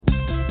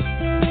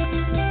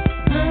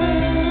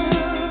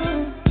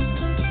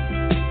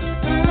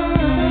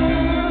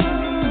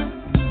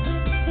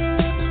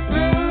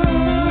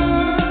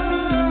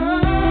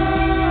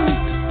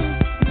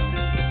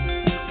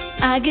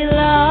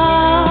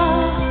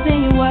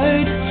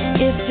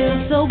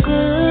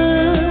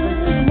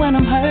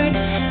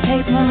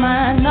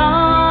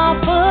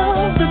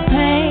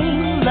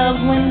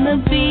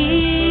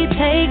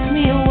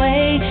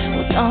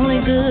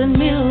good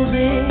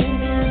music.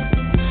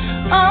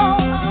 Oh,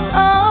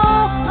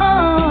 oh,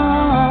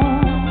 oh,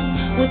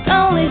 with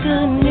only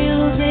good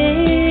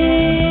music.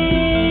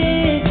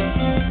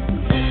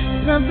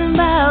 Something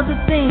about the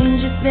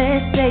things you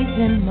said stays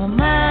in my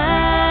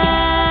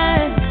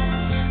mind.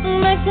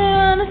 Makes me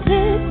wanna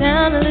sit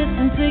down and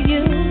listen to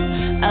you.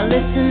 I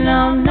listen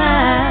all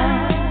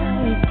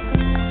night.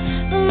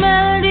 The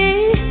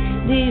melody,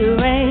 the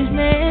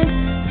arrangement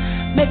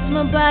makes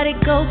my body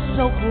go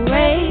so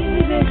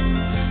crazy.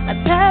 I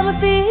tap my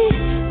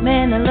feet,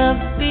 man, I love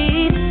the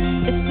beat.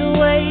 It's the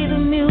way the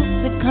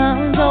music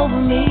comes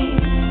over me.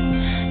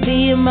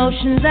 The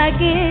emotions I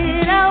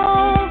get, I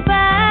won't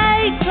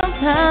fight.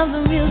 Sometimes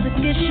the music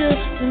is sure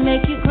to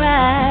make you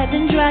cry,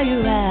 then dry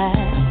your eyes.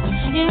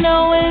 You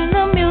know when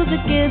the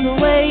music is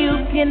away,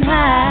 you can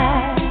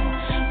hide.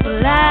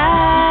 But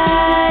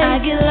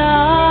I get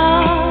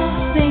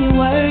lost in your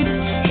words.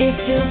 It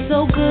feels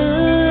so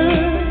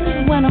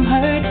good when I'm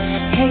hurt.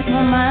 Takes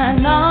my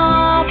mind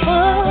off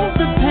of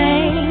the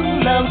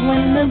pain. Love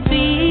when the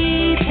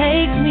beat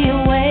takes me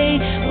away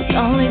with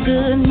only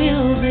good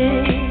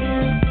music.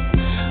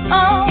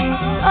 Oh,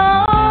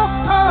 oh,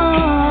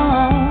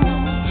 oh,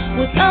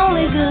 with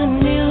only good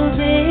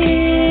music.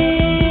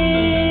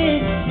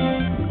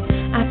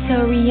 I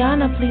tell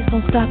Rihanna, please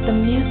don't stop the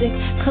music.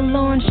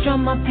 Lauren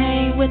strum my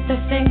pain with her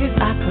fingers.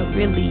 I could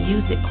really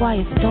use it.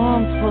 Quiet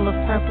storms full of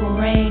purple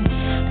rain.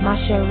 My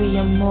Cherie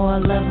more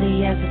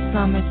lovely as a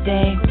summer's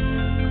day.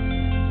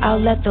 I'll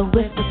let the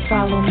whispers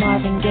follow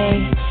Marvin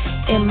Gaye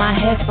in my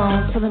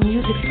headphones till the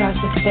music starts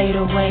to fade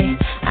away.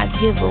 I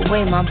give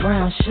away my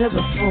brown sugar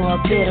for a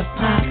bit of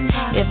pop.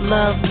 If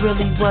love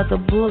really was a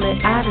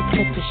bullet, I'd have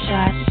took the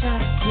shot.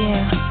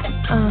 Yeah.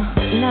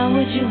 Now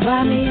would you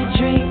buy me a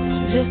drink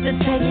just to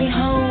take me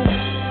home?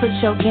 Put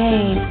your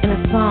game in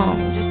a song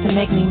just to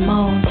make me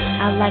moan.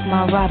 I like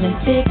my Robin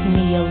Thicke,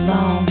 me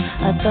alone.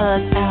 A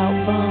thug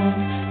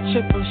album.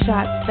 Triple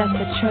shots, that's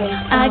a trace.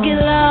 I get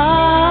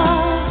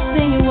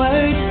lost in your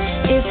words.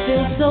 It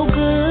feels so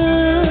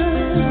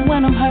good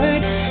when I'm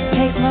hurt.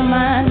 Takes my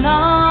mind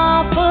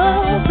off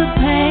of the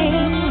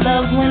pain.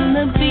 Love when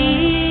the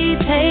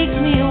beat takes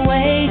me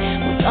away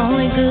with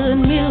only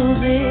good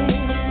music.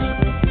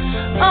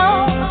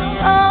 Oh,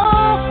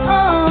 oh,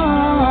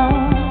 oh,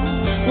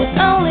 with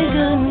only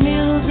good music.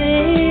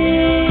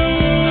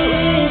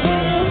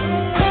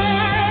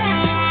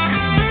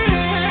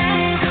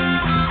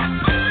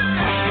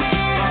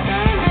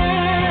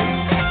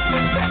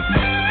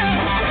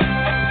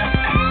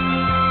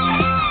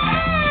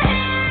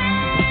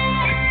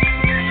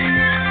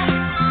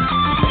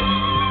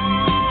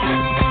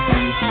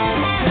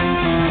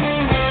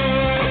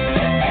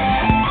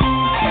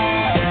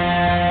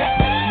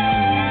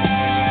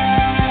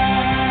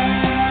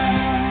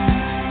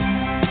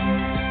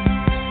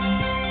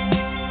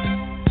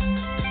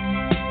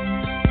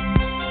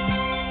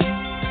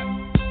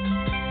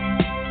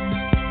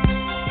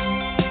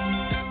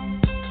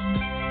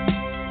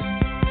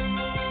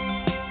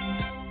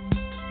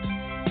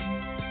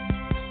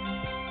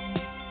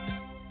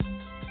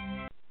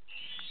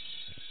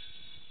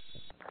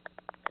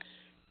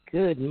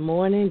 Good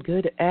morning,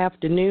 good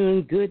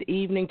afternoon, good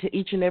evening to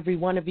each and every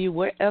one of you,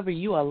 wherever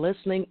you are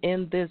listening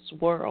in this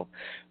world.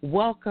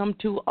 Welcome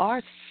to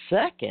our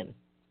second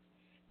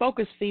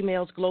Focus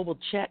Females Global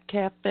Chat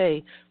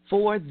Cafe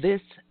for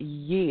this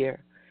year.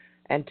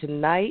 And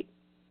tonight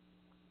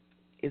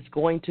is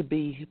going to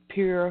be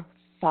pure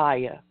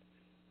fire.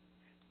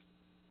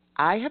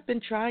 I have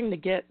been trying to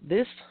get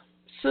this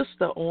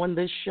sister on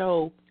this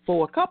show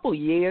for a couple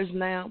years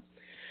now,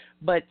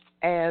 but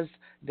as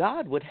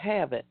God would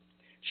have it,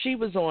 she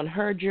was on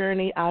her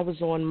journey, I was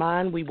on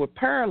mine. We were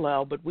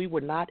parallel, but we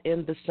were not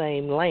in the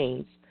same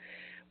lanes.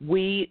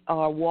 We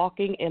are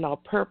walking in our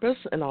purpose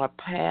and our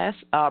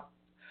passion,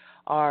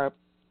 our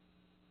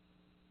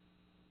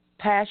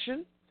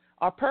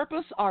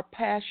purpose, our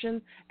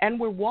passion, and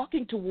we're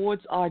walking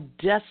towards our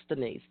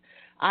destinies.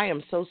 I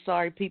am so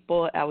sorry,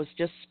 people. I was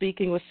just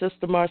speaking with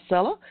Sister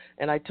Marcella,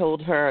 and I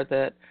told her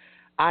that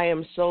I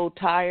am so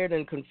tired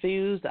and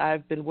confused.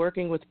 I've been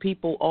working with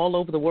people all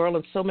over the world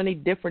in so many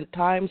different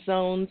time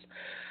zones,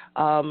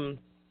 on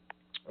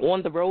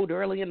the road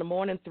early in the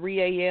morning, 3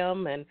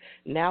 a.m., and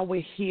now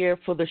we're here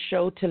for the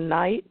show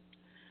tonight.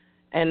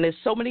 And there's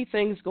so many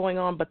things going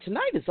on, but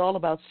tonight is all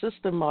about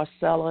Sister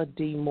Marcella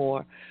D.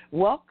 Moore.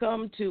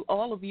 Welcome to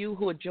all of you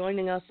who are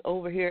joining us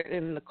over here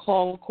in the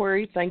call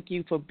query. Thank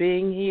you for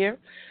being here.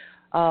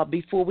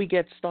 Before we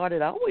get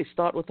started, I always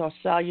start with our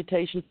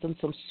salutations and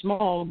some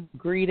small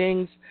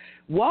greetings.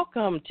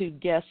 Welcome to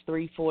guest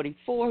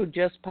 344 who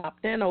just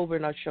popped in over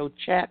in our show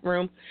chat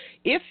room.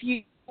 If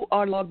you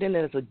are logged in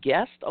as a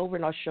guest over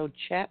in our show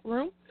chat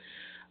room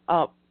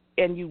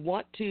and you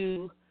want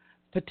to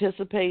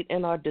participate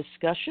in our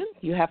discussion,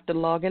 you have to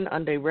log in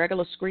under a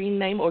regular screen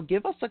name or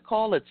give us a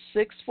call at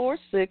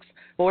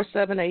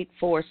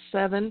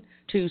 646-478-4726.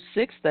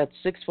 That's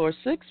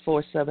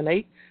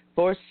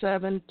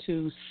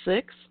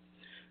 646-478-4726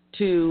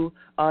 to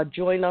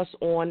join us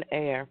on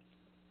air.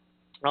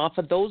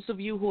 For those of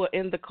you who are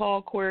in the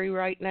call query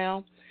right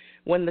now,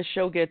 When the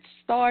show gets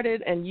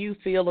started and you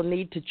feel a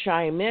need to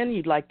chime in,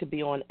 you'd like to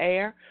be on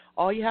air,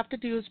 all you have to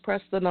do is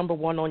press the number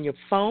 1 on your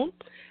phone,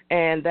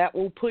 and that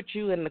will put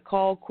you in the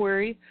call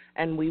query,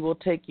 and we will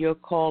take your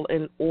call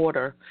in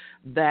order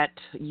that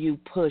you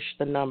push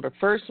the number.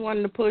 First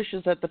one to push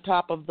is at the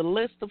top of the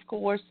list, of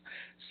course.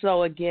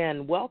 So,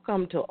 again,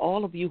 welcome to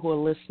all of you who are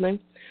listening.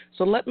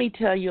 So let me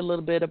tell you a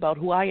little bit about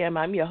who I am.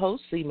 I'm your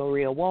host, C.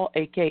 Maria Wall,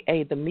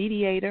 a.k.a. The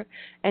Mediator,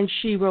 and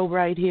Shiro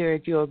right here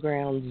at your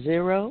ground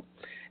zero.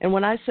 And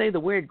when I say the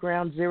word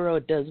ground zero,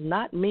 it does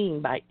not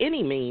mean by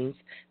any means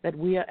that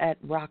we are at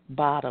rock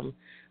bottom.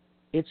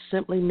 It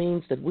simply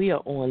means that we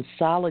are on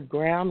solid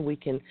ground. We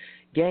can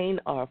gain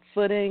our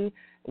footing.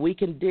 We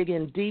can dig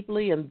in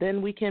deeply, and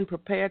then we can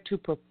prepare to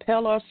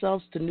propel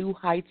ourselves to new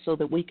heights so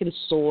that we can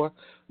soar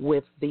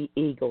with the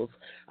eagles.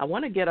 I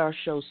want to get our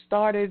show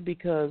started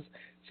because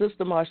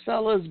Sister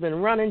Marcella has been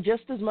running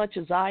just as much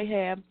as I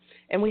have,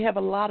 and we have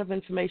a lot of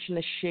information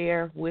to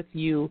share with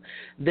you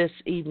this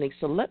evening.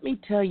 So let me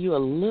tell you a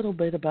little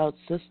bit about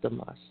Sister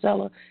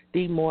Marcella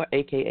D. Moore,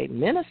 a.k.a.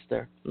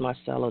 Minister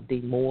Marcella D.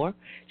 Moore.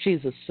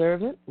 She's a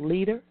servant,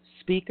 leader,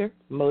 speaker,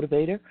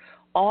 motivator,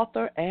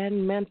 author,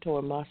 and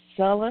mentor.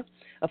 Marcella,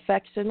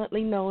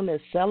 affectionately known as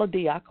Cella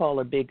D, I call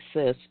her Big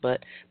Sis,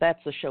 but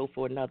that's a show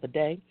for another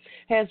day,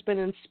 has been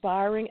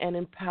inspiring and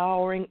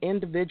empowering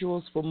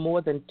individuals for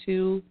more than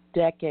 2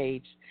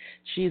 decades.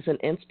 She's an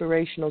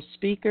inspirational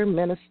speaker,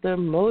 minister,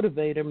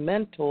 motivator,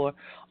 mentor,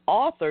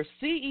 author,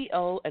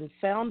 CEO, and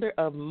founder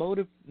of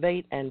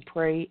Motivate and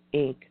Pray,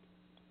 Inc.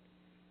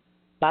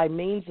 By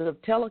means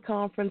of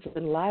teleconference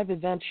and live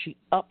events, she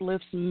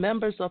uplifts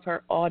members of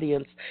her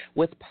audience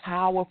with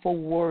powerful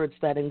words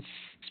that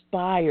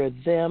inspire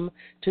them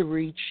to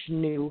reach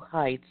new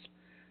heights.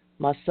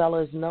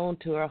 Marcella is known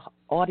to her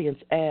audience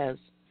as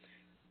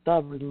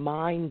the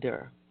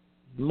reminder,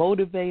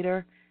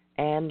 motivator,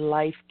 and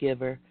life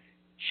giver.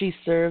 She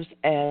serves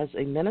as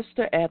a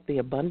minister at the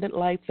Abundant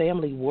Life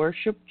Family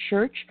Worship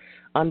Church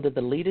under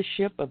the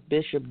leadership of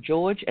Bishop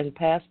George and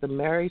Pastor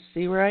Mary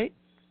Seawright.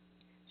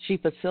 She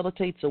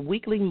facilitates a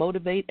weekly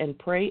Motivate and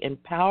Pray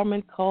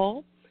empowerment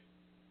call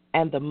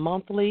and the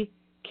monthly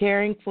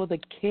Caring for the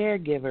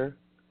Caregiver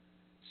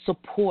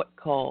support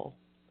call.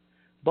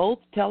 Both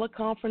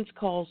teleconference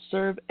calls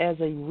serve as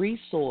a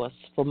resource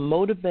for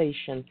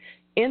motivation,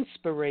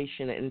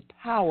 inspiration,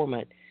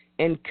 empowerment,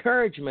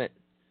 encouragement,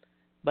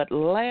 but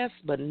last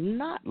but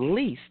not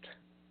least,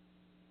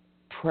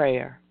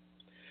 prayer.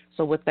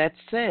 So with that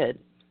said,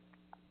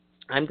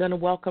 I'm going to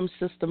welcome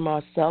Sister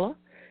Marcella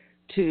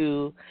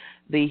to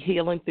the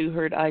Healing Through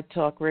Hurt I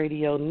Talk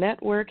Radio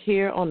Network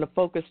here on the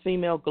Focus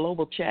Female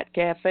Global Chat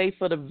Cafe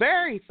for the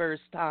very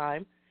first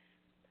time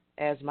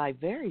as my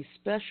very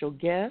special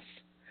guest.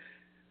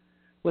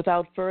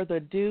 Without further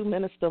ado,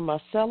 Minister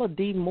Marcella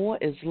D. Moore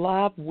is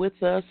live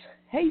with us.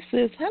 Hey,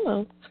 sis,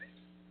 hello.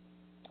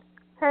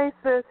 Hey,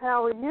 sis,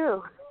 how are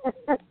you?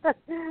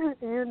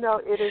 You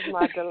know, it is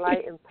my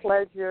delight and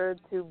pleasure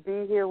to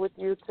be here with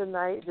you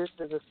tonight. This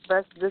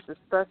is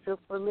special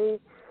for me.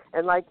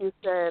 And like you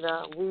said,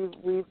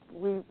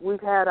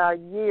 we've had our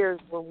years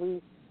when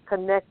we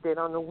connected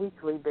on a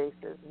weekly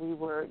basis. We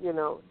were,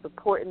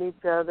 supporting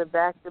each other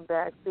back to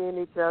back, seeing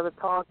each other,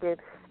 talking,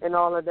 and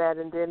all of that.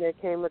 And then there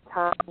came a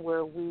time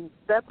where we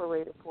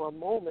separated for a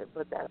moment.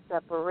 But that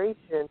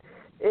separation,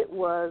 it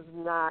was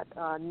not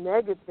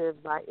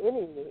negative by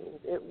any means.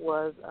 It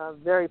was a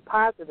very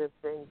positive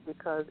thing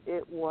because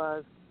it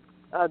was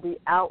the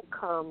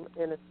outcome,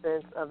 in a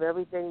sense, of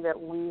everything that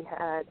we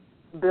had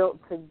built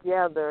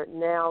together.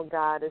 Now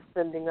God is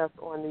sending us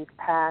on these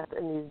paths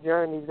and these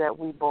journeys that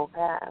we both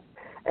have.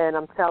 And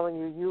I'm telling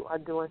you, you are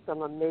doing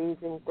some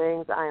amazing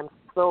things. I am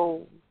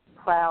so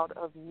proud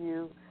of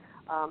you.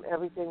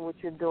 Everything what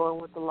you're doing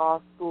with the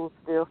law school,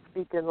 still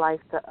speaking life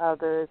to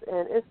others,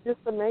 and it's just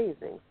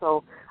amazing.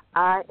 So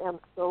I am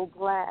so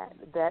glad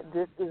that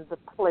this is the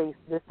place,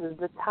 this is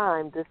the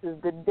time, this is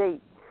the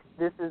date,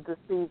 this is the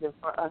season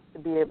for us to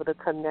be able to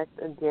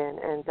connect again,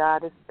 and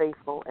God is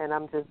faithful, and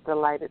I'm just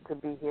delighted to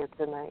be here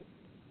tonight.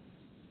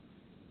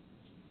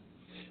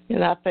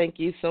 And I thank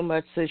you so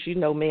much, sis. You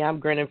know me, I'm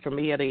grinning from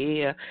ear to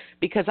ear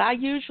because I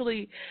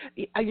usually,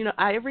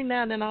 every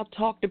now and then I'll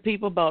talk to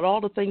people about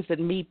all the things that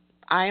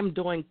I am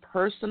doing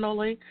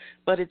personally,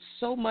 but it's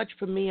so much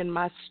for me in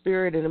my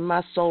spirit and in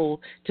my soul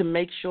to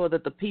make sure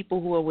that the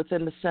people who are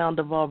within the sound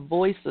of our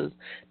voices,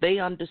 they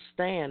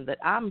understand that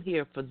I'm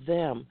here for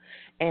them.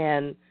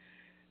 And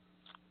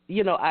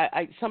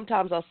I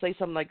sometimes I'll say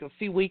something like a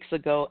few weeks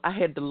ago, I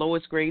had the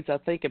lowest grades, I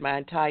think, in my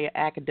entire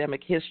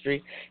academic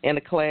history in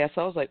a class.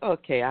 I was like,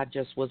 okay, I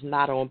just was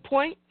not on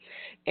point.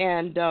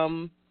 And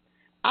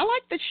I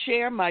like to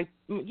share my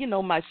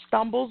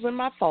stumbles and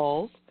my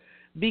falls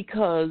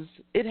because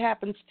it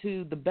happens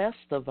to the best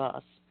of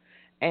us.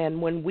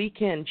 And when we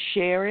can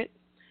share it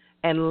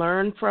and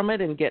learn from it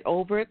and get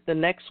over it, the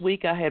next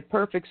week I had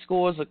perfect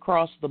scores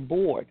across the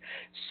board.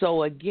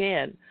 So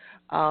again,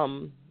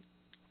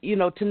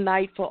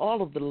 tonight for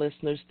all of the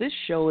listeners, this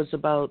show is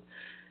about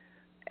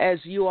as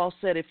you all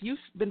said, if you've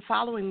been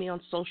following me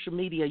on social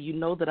media, you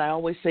know that I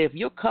always say if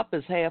your cup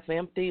is half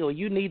empty or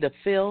you need a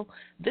fill,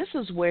 this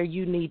is where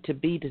you need to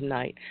be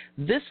tonight.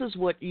 This is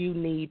what you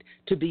need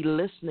to be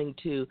listening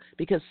to,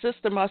 because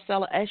Sister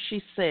Marcella, as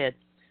she said,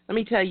 let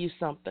me tell you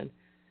something.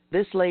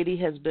 This lady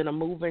has been a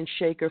mover and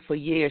shaker for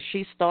years.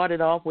 She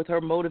started off with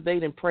her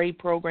Motivate and Pray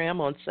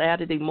program on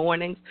Saturday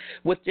mornings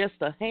with just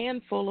a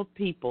handful of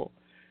people.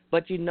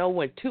 But you know,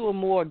 when two or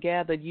more are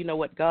gathered, you know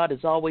what, God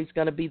is always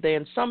going to be there.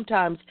 And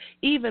sometimes,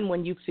 even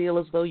when you feel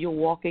as though you're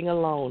walking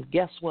alone,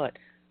 guess what?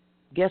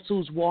 Guess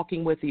who's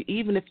walking with you?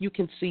 Even if you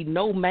can see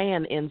no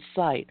man in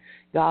sight,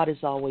 God is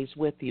always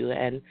with you.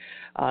 And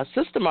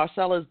Sister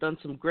Marcella has done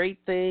some great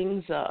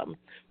things.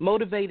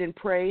 Motivate and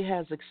Pray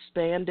has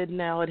expanded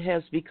now. It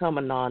has become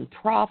a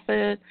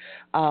nonprofit.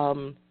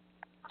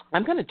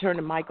 I'm going to turn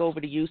the mic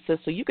over to you, sis,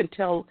 so you can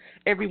tell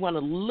everyone a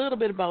little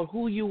bit about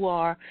who you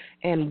are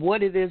and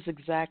what it is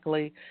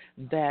exactly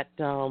that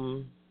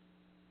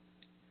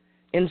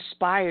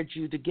inspired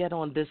you to get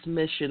on this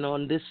mission,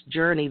 on this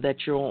journey that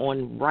you're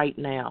on right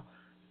now.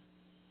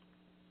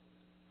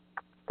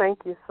 Thank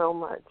you so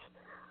much.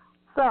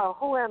 So,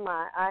 who am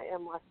I? I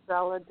am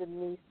Marcella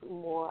Denise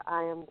Moore.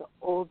 I am the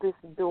oldest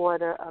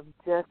daughter of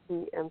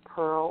Jesse and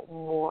Pearl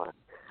Moore.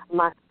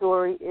 My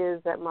story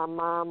is that my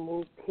mom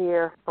moved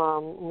here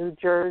from New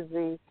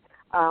Jersey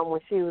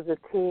when she was a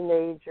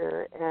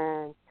teenager,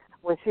 and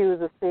when she was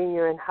a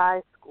senior in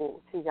high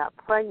school, she got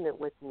pregnant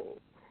with me.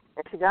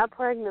 And she got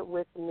pregnant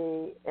with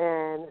me,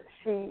 and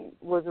she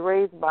was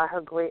raised by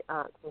her great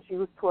aunt. When she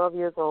was 12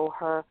 years old,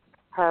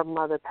 her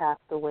mother passed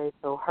away,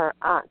 so her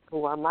aunts,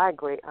 who are my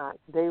great aunts,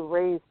 they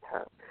raised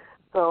her.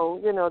 So,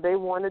 you know, they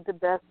wanted the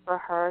best for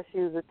her. She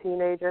was a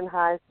teenager in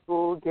high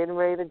school, getting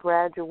ready to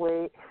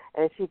graduate,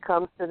 and she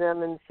comes to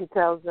them and she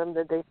tells them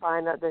that they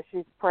find out that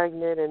she's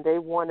pregnant, and they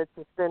wanted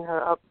to send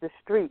her up the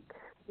street,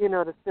 you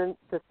know, to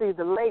see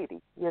the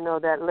lady, you know,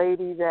 that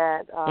lady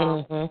that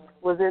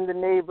was in the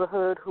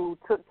neighborhood who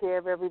took care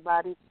of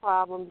everybody's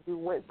problems. You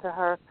went to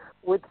her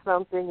with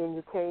something and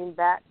you came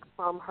back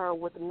from her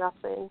with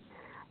nothing.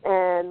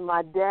 And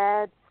my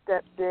dad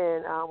stepped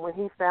in when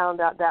he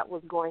found out that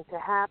was going to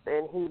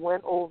happen. He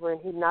went over and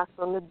he knocked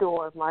on the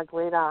door of my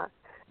great aunt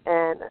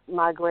and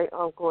my great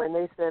uncle, and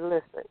they said,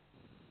 listen,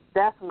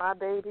 that's my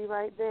baby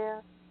right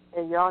there,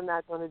 and y'all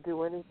not going to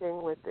do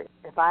anything with it.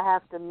 If I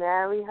have to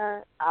marry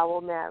her, I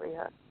will marry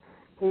her.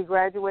 He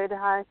graduated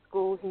high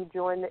school. He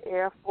joined the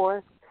Air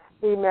Force.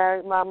 He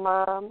married my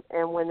mom,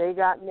 and when they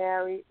got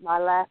married, my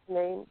last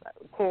name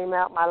came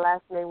out. My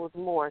last name was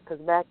Moore, because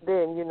back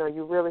then, you know,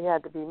 you really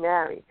had to be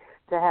married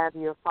to have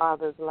your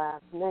father's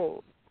last name.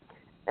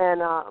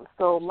 And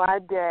so my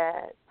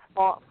dad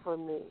fought for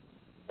me,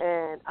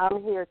 and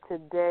I'm here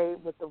today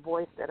with the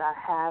voice that I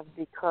have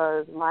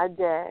because my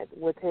dad,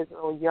 with his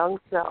own young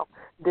self,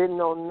 didn't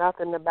know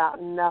nothing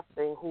about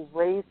nothing, who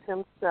raised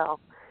himself.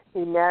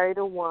 He married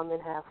a woman,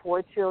 had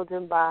 4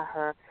 children by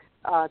her,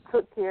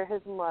 took care of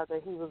his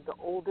mother. He was the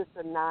oldest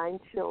of 9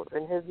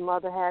 children. His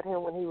mother had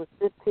him when he was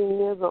 15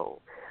 years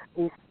old.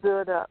 He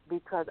stood up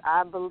because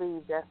I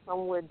believe that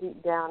somewhere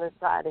deep down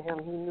inside of him,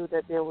 he knew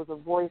that there was a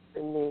voice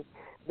in me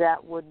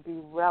that would be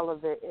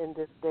relevant in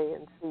this day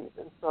and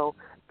season. So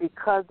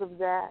because of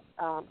that,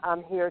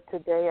 I'm here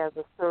today as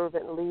a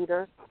servant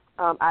leader.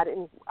 I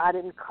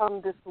didn't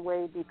come this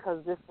way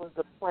because this was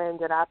the plan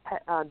that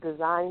I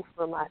designed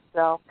for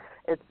myself.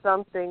 It's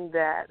something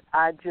that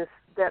I just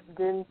stepped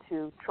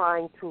into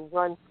trying to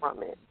run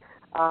from it.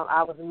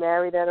 I was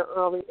married at an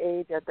early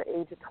age, at the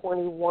age of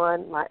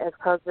 21. My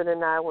ex-husband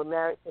and I were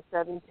married for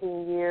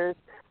 17 years.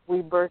 We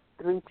birthed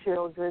 3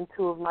 children.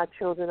 2 of my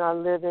children are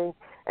living,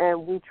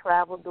 and we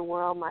traveled the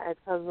world. My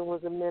ex-husband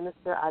was a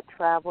minister. I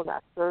traveled. I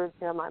served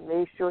him. I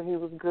made sure he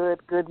was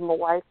good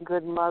wife,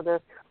 good mother,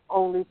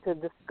 only to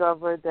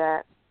discover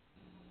that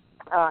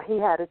he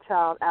had a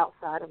child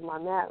outside of my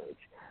marriage.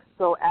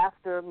 So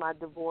after my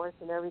divorce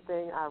and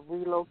everything, I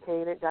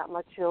relocated, got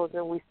my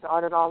children. We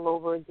started all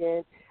over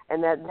again.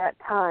 And at that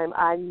time,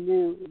 I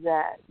knew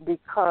that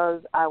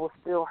because I was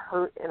still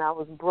hurt and I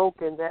was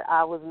broken, that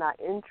I was not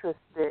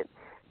interested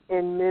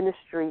in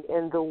ministry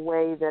in the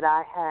way that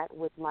I had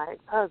with my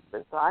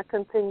ex-husband. So I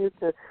continued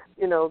to,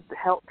 you know,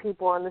 help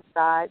people on the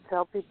side,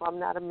 tell people I'm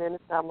not a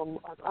minister,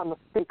 I'm a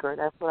speaker.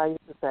 That's what I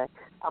used to say.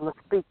 I'm a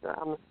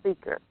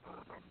speaker.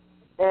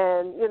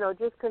 And, you know,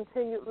 just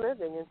continued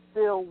living and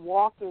still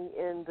walking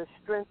in the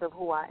strength of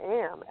who I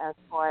am as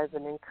far as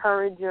an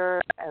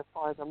encourager, as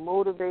far as a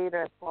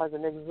motivator, as far as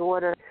an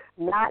exhorter,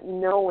 not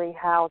knowing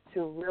how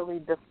to really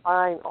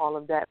define all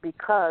of that,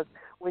 because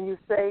when you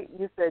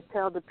said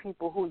tell the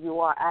people who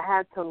you are, I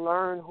had to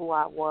learn who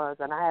I was,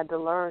 and I had to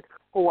learn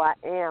who I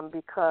am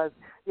because,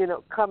 you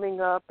know, coming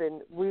up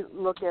and we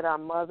look at our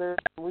mothers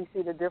and we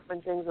see the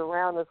different things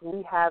around us,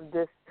 we have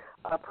this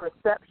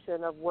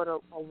perception of what a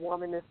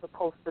woman is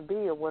supposed to be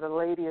or what a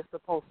lady is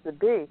supposed to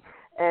be.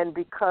 And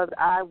because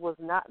I was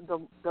not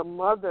the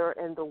mother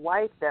and the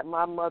wife that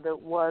my mother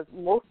was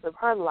most of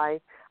her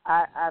life,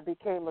 I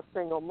became a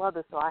single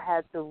mother, so I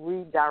had to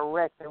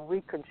redirect and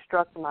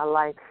reconstruct my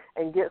life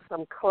and get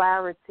some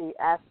clarity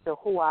as to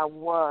who I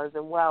was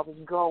and where I was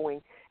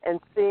going, and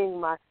seeing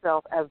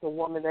myself as the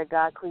woman that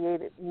God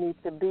created me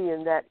to be,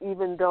 and that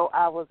even though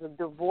I was a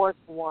divorced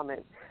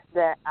woman,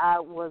 that I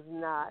was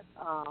not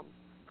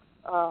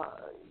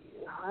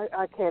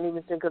I can't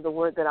even think of the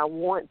word that I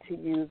want to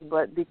use,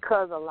 but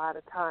because a lot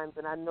of times,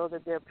 and I know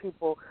that there are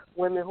people,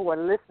 women who are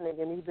listening,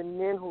 and even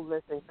men who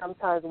listen,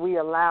 sometimes we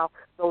allow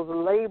those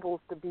labels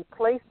to be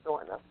placed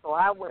on us. So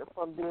I went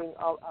from being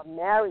a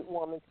married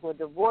woman to a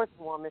divorced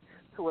woman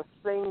to a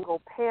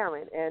single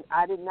parent, and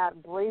I did not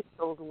embrace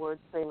those words,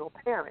 single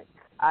parent,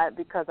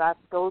 because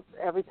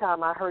every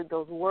time I heard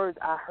those words,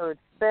 I heard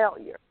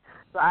failure.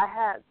 So I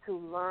had to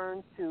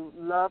learn to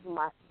love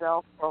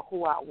myself for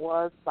who I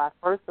was by,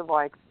 first of all,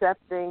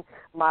 accepting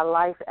my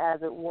life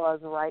as it was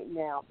right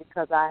now,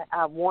 because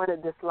I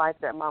wanted this life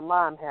that my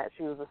mom had.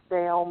 She was a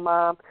stay-at-home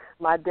mom.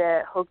 My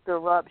dad hooked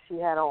her up. She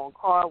had her own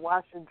car,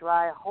 washer,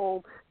 dryer,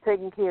 home,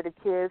 taking care of the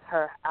kids.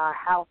 Our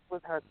house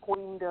was her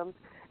queendom.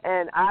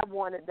 And I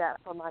wanted that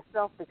for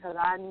myself because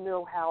I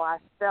knew how I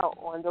felt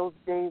on those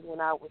days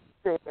when I was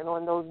sick, and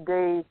on those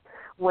days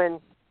when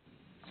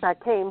I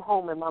came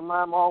home and my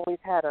mom always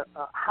had a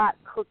hot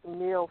cooked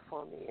meal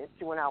for me.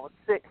 And when I was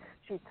sick,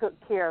 she took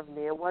care of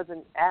me. It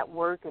wasn't at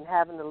work and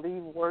having to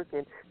leave work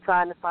and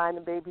trying to find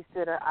a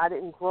babysitter. I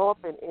didn't grow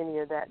up in any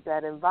of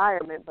that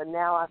environment, but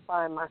now I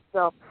find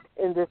myself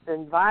in this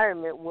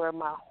environment where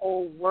my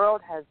whole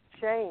world has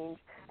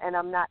changed, and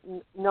I'm not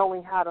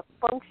knowing how to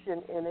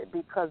function in it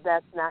because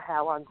that's not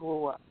how I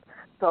grew up.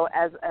 So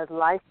as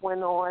life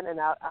went on, and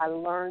I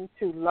learned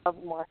to love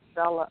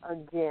Marcella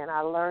again, I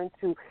learned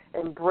to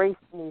embrace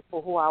me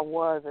for who I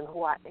was and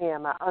who I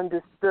am. I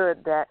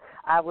understood that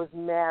I was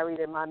married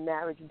and my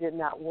marriage did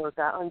not work.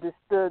 I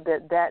understood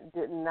that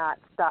did not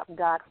stop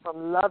God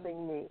from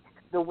loving me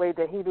the way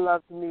that he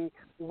loved me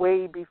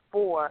way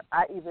before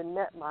I even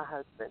met my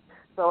husband.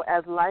 So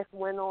as life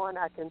went on,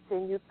 I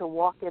continued to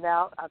walk it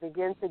out. I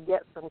began to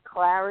get some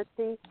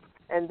clarity.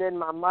 And then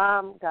my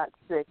mom got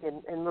sick.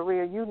 And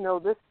Maria, you know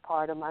this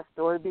part of my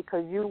story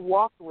because you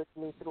walked with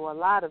me through a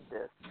lot of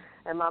this.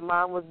 And my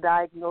mom was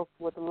diagnosed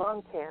with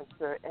lung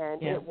cancer.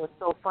 And It was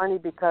so funny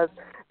because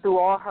through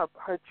all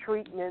her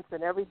treatments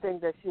and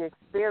everything that she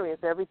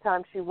experienced, every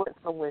time she went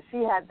somewhere, she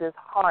had this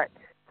heart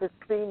to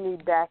see me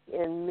back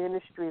in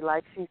ministry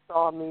like she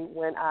saw me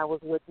when I was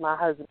with my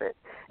husband.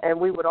 And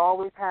we would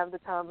always have the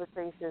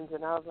conversations,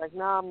 and I was like,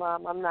 nah,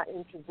 Mom, I'm not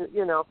interested.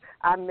 You know,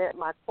 I met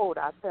my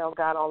quota. I tell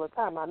God all the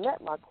time, I met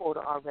my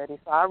quota already,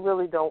 so I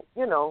really don't,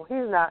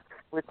 he's not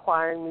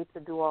requiring me to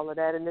do all of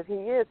that. And if he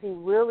is, he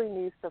really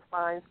needs to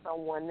find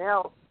someone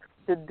else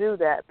to do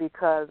that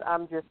because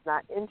I'm just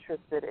not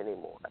interested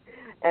anymore.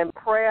 And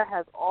prayer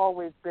has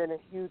always been a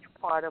huge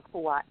part of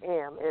who I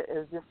am. It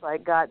is just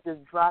like God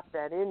just dropped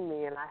that in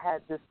me, and I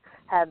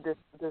had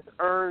this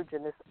urge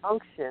and this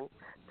unction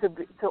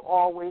to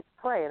always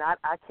pray, and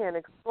I can't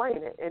explain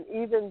it. And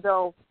even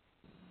though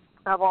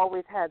I've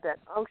always had that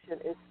unction,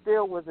 it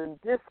still was a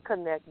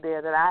disconnect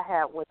there that I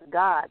had with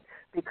God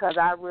because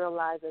I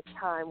realized as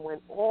time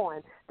went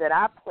on that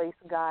I placed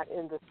God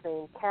in the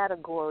same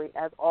category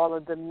as all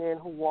of the men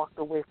who walked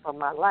away from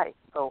my life.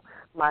 So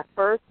my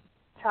first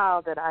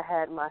child that I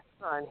had, my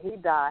son, he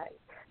died.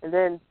 And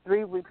then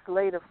 3 weeks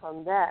later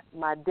from that,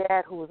 my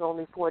dad, who was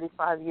only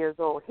 45 years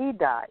old, he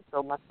died.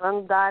 So my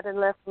son died and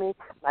left me.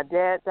 My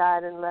dad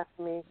died and left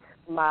me.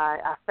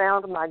 I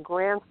found my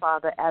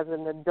grandfather as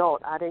an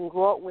adult. I didn't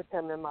grow up with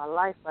him in my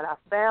life, but I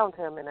found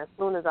him, and as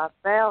soon as I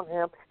found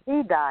him,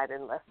 he died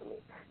and left me.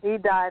 He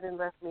died and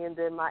left me, and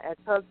then my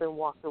ex-husband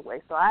walked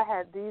away. So I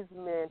had these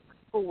men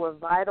who were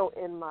vital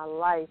in my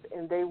life,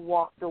 and they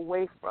walked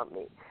away from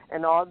me.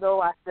 And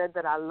although I said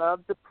that I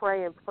loved to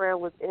pray and prayer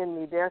was in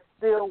me, there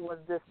still was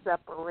this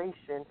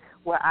separation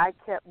where I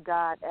kept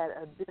God at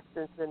a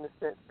distance in a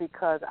sense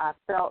because I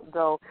felt,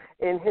 though,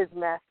 in his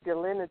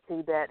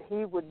masculinity that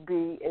he would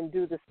be and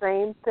do the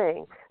same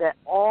thing that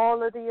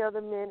all of the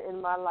other men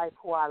in my life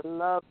who I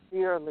love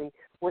dearly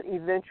would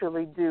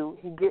eventually do.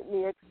 He'd get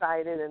me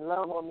excited and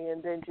love on me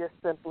and then just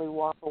simply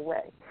walk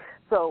away.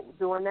 So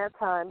during that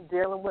time,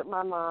 dealing with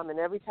my mom, and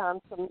every time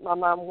my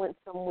mom went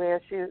somewhere,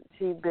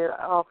 she'd be,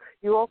 oh,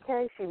 you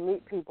okay? She'd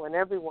meet people, and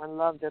everyone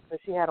loved her, so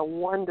she had a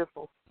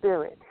wonderful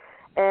spirit.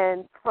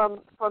 And from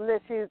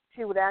this,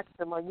 she would ask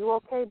them, are you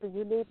okay? Do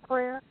you need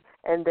prayer?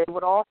 And they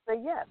would all say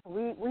yes.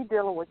 We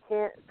dealing with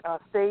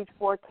stage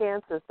 4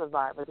 cancer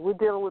survivors. We're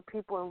dealing with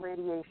people in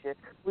radiation.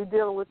 We're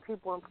dealing with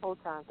people in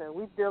proton therapy.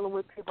 We're dealing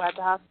with people at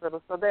the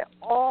hospital. So they're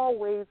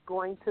always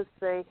going to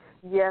say,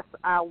 yes,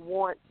 I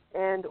want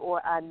and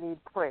or I need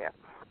prayer.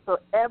 So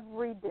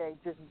every day,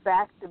 just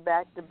back to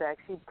back to back,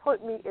 she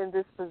put me in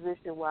this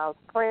position where I was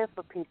praying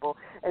for people.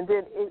 And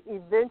then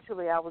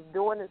eventually I was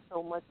doing it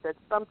so much that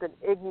something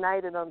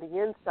ignited on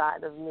the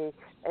inside of me.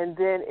 And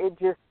then it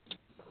just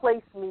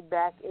placed me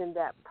back in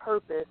that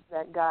purpose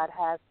that God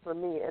has for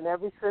me. And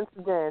ever since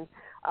then,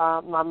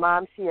 My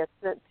mom, she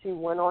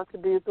went on to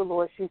be with the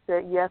Lord. She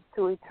said yes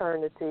to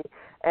eternity.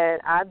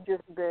 And I've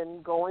just been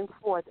going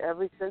forth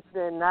ever since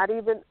then, not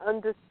even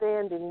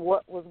understanding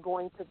what was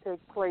going to take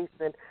place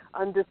and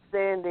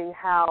understanding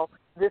how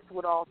this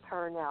would all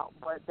turn out.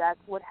 But that's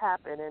what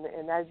happened.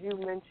 And as you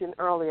mentioned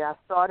earlier, I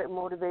started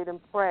Motivate and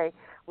Pray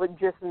with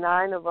just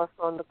 9 of us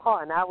on the call,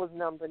 and I was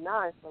number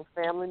 9, so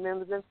family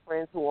members and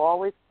friends who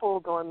always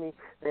pulled on me.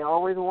 They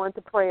always wanted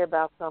to pray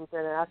about something.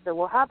 And I said,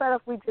 well, how about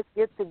if we just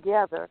get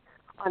together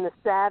on a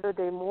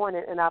Saturday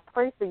morning, and I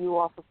pray for you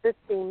all for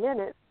 15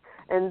 minutes,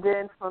 and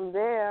then from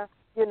there,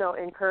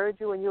 encourage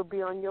you, and you'll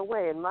be on your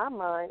way. In my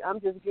mind, I'm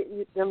just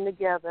getting them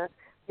together,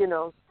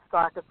 so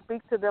I could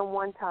speak to them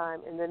one time,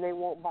 and then they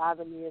won't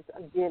bother me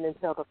again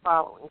until the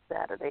following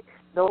Saturday.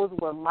 Those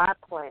were my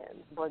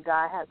plans, but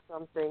God had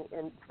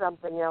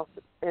something else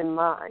in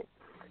mind.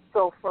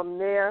 So from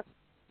there,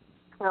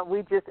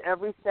 we just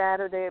every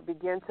Saturday it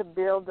began to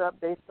build up.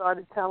 They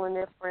started telling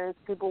their friends,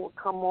 people would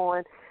come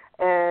on,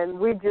 and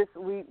we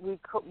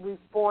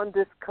formed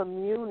this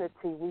community.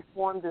 We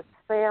formed this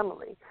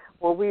family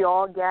where we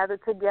all gathered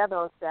together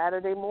on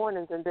Saturday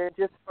mornings, and then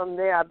just from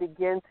there I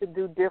began to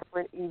do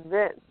different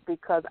events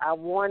because I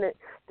wanted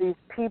these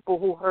people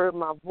who heard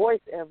my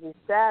voice every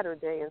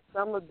Saturday, and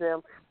some of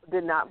them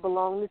did not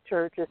belong to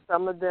churches,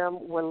 some of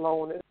them were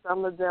loners,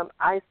 some of them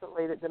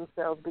isolated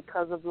themselves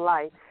because of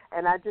life,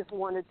 and I just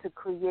wanted to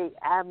create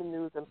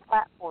avenues and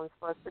platforms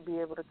for us to be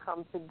able to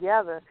come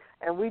together,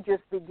 and we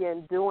just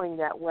began doing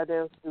that, whether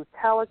it was through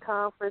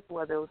teleconference,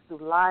 whether it was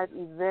through live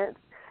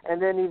events. And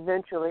then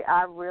eventually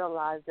I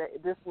realized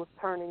that this was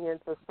turning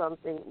into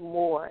something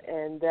more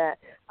and that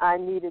I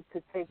needed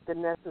to take the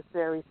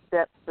necessary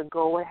steps to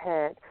go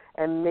ahead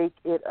and make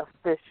it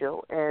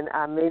official. And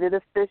I made it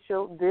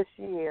official this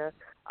year.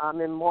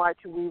 In March,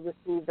 we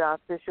received our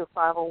official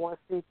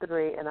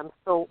 501c3, and I'm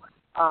so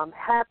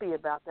happy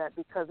about that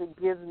because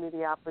it gives me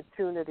the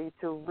opportunity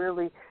to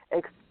really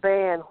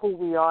expand who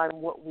we are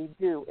and what we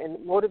do.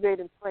 And Motivate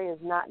and Pray is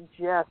not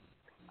just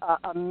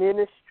a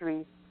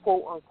ministry,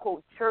 quote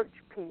unquote, church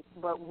piece,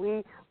 but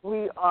we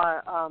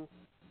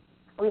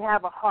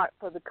have a heart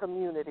for the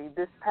community.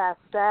 This past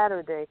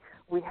Saturday,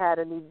 we had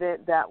an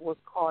event that was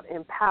called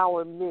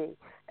Empower Me,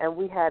 and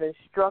we had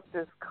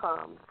instructors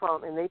come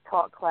from, and they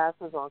taught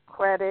classes on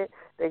credit,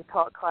 they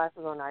taught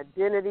classes on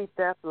identity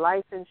theft,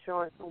 life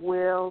insurance,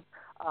 wills,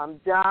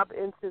 job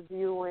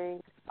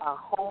interviewing,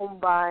 home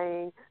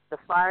buying. The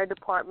fire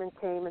department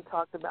came and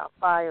talked about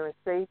fire and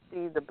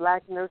safety. The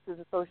Black Nurses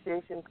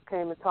Association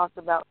came and talked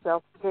about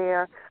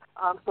self-care.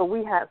 So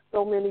we had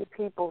so many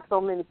people,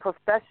 so many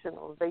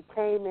professionals. They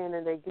came in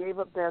and they gave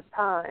up their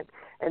time,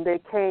 and they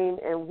came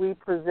and we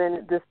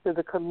presented this to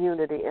the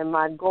community. And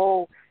my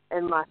goal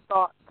and my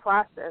thought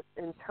process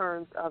in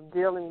terms of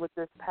dealing with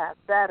this past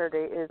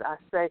Saturday is I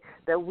say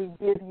that we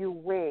give you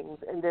wings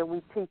and then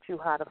we teach you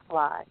how to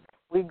fly.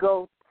 We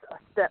go a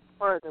step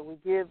further. We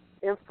give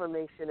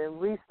information and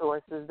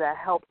resources that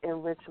help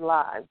enrich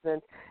lives.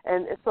 And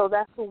so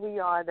that's who we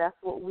are. That's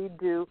what we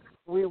do.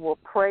 We will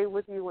pray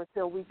with you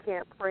until we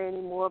can't pray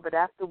anymore, but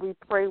after we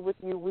pray with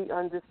you, we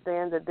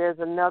understand that there's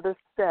another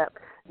step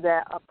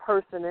that a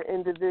person, an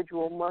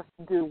individual must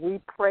do.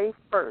 We pray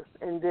first,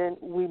 and then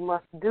we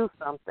must do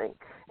something.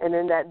 And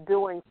in that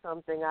doing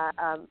something,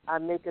 I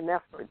make an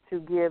effort to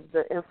give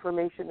the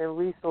information and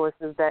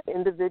resources that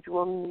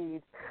individual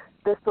needs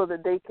just so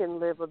that they can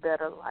live a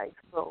better life.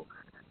 So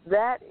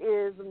that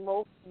is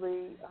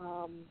mostly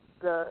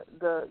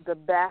the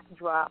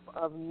backdrop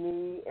of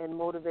me and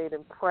Motivate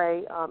and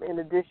Pray. In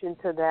addition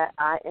to that,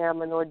 I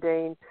am an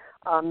ordained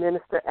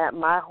minister at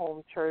my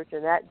home church,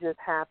 and that just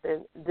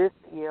happened this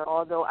year.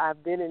 Although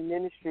I've been in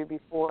ministry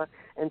before,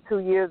 and 2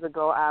 years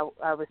ago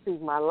I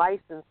received my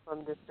license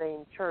from the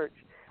same church,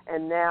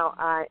 and now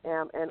I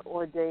am an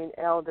ordained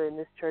elder in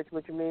this church,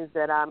 which means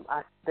that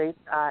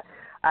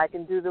I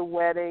can do the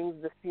weddings,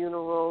 the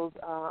funerals,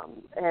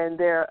 and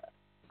there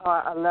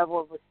are a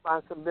level of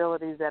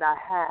responsibilities that I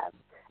have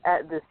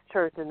at this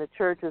church. And the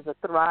church is a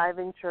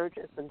thriving church.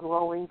 It's a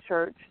growing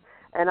church.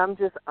 And I'm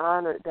just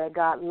honored that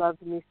God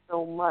loved me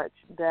so much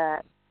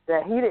that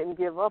he didn't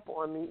give up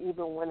on me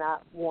even when I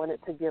wanted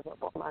to give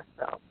up on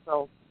myself.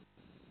 So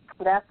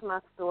that's my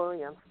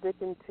story. I'm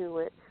sticking to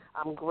it.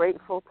 I'm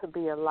grateful to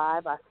be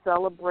alive. I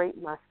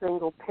celebrate my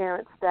single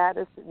parent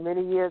status.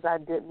 Many years I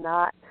did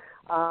not.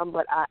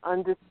 But I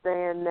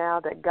understand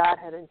now that God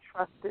had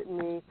entrusted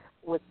me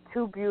with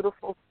 2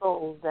 beautiful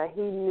souls, that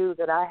he knew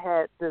that I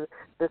had the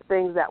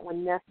things that were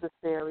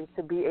necessary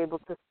to be able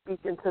to speak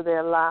into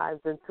their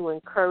lives and to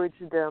encourage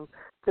them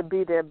to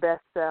be their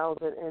best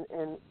selves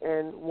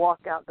and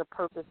walk out the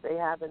purpose they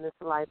have in this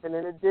life. And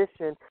in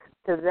addition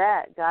to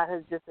that, God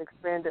has just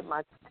expanded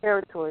my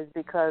territories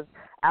because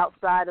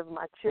outside of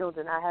my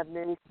children, I have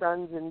many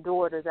sons and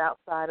daughters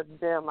outside of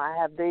them. I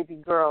have baby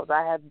girls.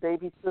 I have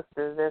baby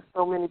sisters. There's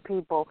so many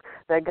people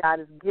that God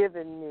has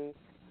given me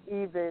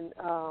even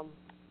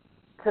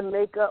to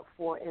make up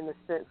for, in a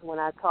sense, when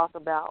I talk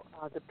about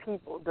the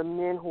people, the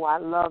men who I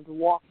loved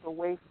walked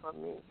away from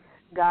me.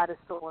 God is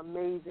so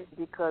amazing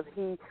because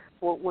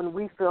when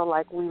we feel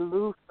like we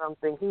lose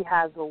something, he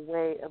has a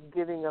way of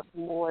giving us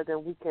more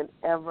than we can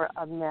ever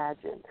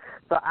imagine.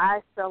 So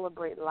I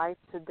celebrate life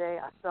today.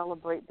 I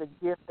celebrate the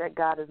gift that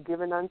God has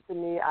given unto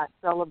me. I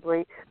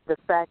celebrate the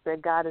fact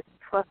that God has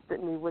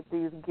trusted me with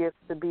these gifts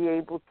to be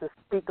able to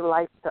speak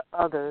life to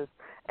others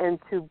and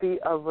to be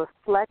a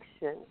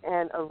reflection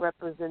and a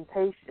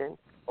representation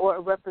or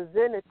a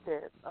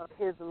representative of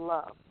his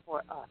love for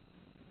us.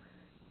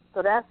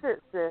 So that's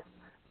it, sis.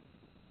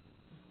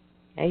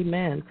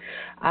 Amen.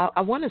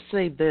 I want to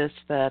say this,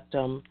 that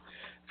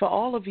for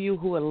all of you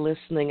who are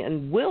listening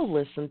and will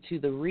listen to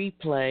the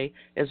replay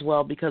as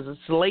well, because it's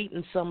late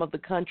in some of the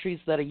countries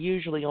that are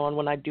usually on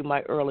when I do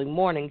my early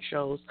morning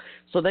shows,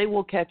 so they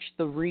will catch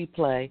the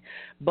replay.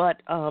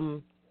 But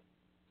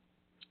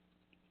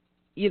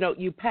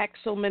you pack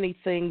so many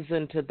things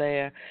into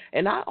there.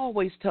 And I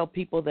always tell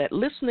people that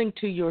listening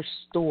to your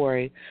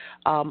story,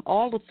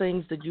 all the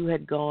things that you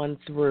had gone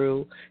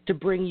through to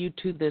bring you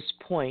to this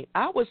point,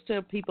 I always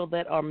tell people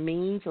that our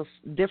means are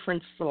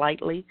different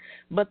slightly,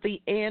 but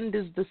the end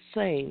is the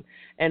same.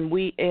 And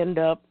we end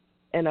up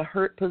in a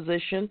hurt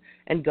position,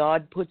 and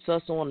God puts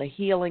us on a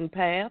healing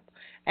path,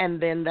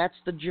 and then that's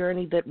the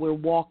journey that we're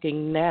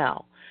walking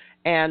now.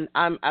 And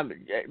I'm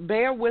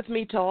bear with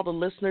me to all the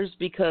listeners,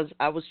 because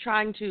I was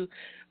trying to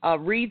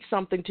read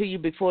something to you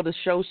before the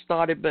show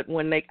started, but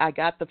when I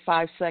got the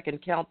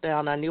 5-second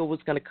countdown, I knew it was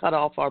going to cut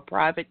off our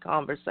private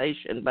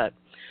conversation. But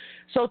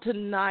so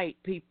tonight,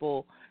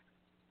 people,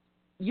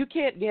 you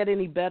can't get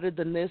any better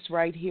than this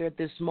right here at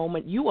this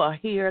moment. You are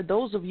here.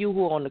 Those of you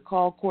who are on the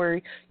call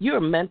query,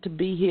 you're meant to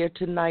be here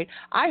tonight.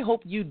 I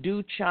hope you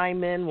do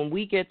chime in when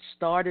we get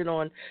started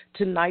on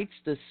tonight's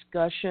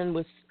discussion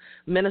with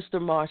Minister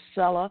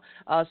Marcella.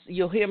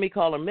 You'll hear me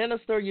call her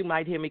Minister. You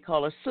might hear me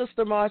call her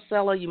Sister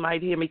Marcella. You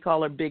might hear me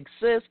call her Big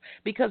Sis,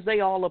 because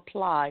they all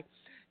apply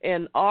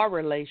in our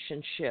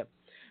relationship.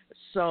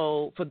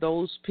 So for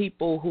those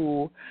people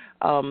who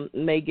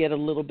may get a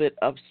little bit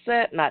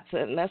upset, not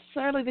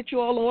necessarily that you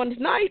all are on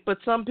tonight, but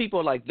some people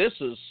are like, this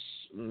is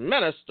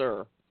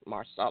Minister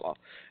Marcella.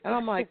 And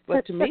I'm like,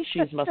 but to me,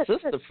 she's my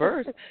sister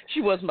first. She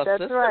was my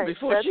sister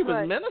before she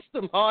was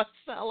Minister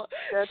Marcella.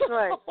 That's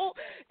right.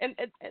 And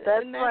that's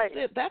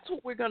it. That's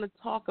what we're going to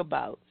talk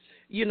about.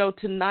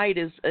 Tonight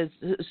is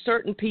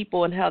certain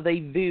people and how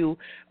they view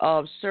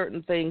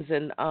certain things.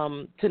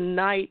 And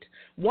tonight,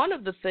 one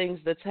of the things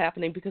that's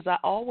happening, because I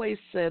always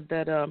said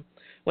that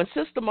when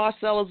Sister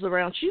Marcella's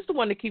around, she's the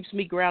one that keeps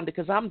me grounded,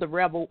 because I'm the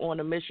rebel on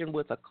a mission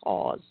with a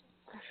cause.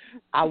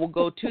 I will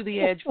go to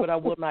the edge, but I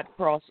will not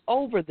cross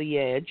over the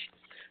edge.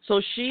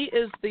 So she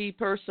is the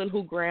person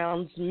who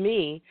grounds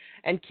me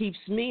and keeps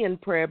me in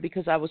prayer,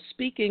 because I was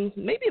speaking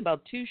maybe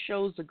about 2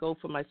 shows ago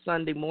for my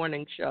Sunday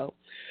morning show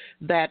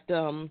that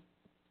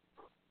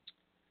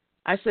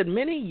I said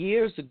many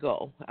years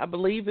ago, I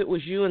believe it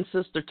was you and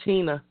Sister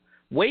Tina,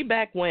 way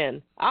back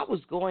when, I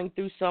was going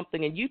through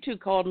something, and you two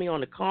called me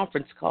on a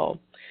conference call,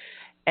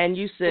 and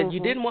you said you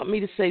didn't want me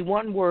to say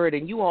one word,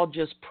 and you all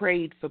just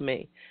prayed for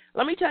me.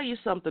 Let me tell you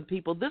something,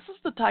 people. This is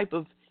the type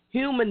of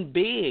human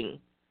being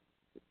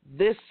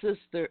this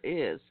sister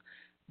is.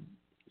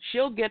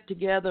 She'll get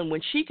together, and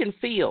when we can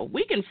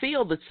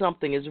feel that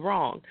something is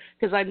wrong.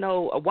 Because I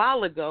know a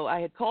while ago I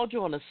had called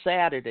you on a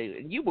Saturday,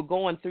 and you were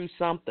going through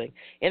something.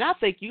 And I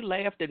think you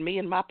laughed at me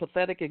and my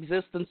pathetic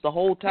existence the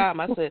whole time.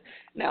 I said,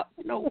 now,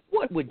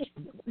 what would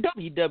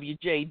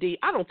WWJD?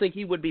 I don't think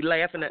he would be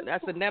laughing at me. I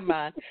said, never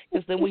mind.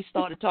 Because then we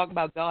started talking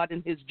about God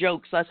and his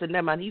jokes. I said,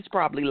 never mind, he's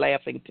probably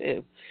laughing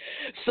too.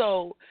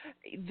 So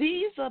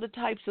these are the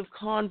types of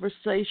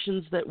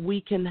conversations that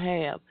we can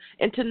have.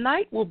 And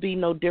tonight will be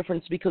no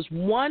difference, because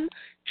one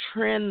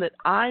trend that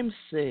I'm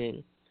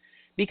seeing,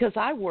 because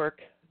I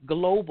work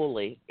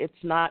globally, it's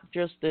not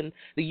just in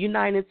the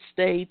United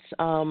States.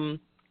 And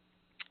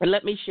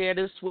let me share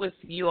this with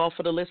you all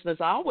for the listeners.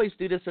 I always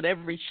do this at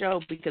every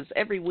show, because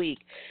every week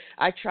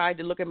I try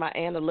to look at my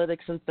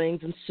analytics and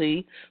things and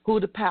see who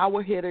the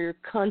power hitter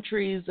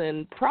countries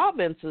and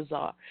provinces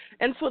are.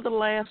 And for the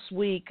last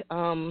week,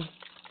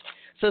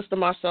 Sister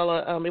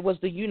Marcella, it was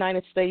the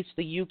United States,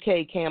 the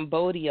UK,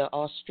 Cambodia,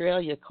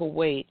 Australia,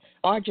 Kuwait,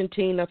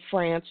 Argentina,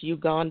 France,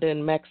 Uganda,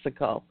 and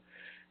Mexico.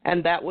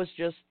 And that was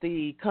just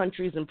the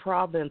countries and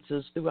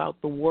provinces throughout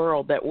the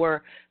world that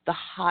were the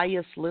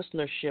highest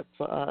listenership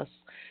for us.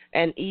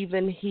 And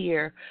even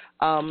here,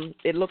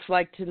 it looks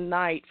like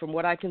tonight, from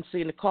what I can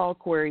see in the call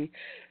query,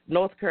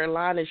 North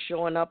Carolina is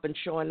showing up and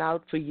showing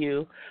out for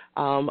you.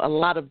 A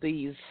lot of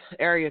these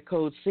area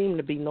codes seem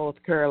to be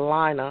North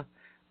Carolina.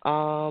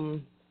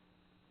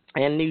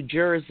 And New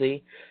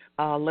Jersey.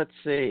 Let's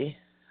see.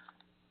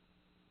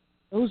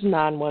 Who's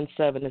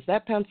 917? Is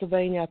that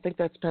Pennsylvania? I think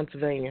that's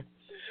Pennsylvania.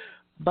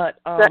 But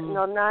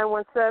no,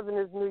 917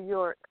 is New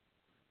York.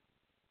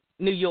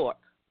 New York.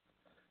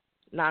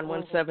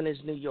 917 is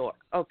New York.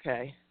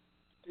 Okay.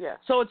 Yeah.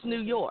 So it's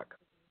New York.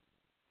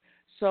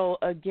 So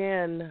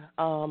again,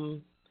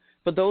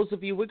 for those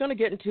of you, we're going to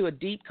get into a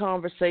deep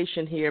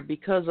conversation here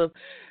because of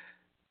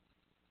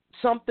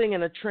something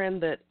and a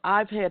trend that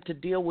I've had to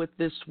deal with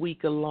this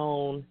week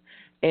alone.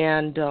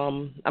 And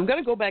I'm going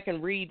to go back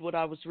and read what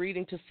I was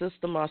reading to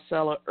Sister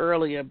Marcella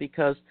earlier,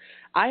 because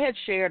I had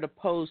shared a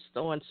post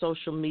on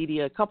social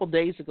media a couple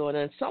days ago, and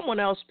then someone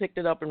else picked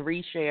it up and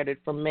reshared it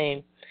from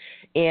me.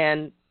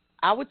 And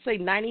I would say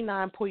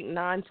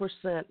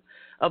 99.9%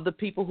 of the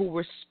people who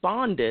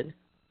responded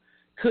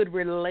could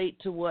relate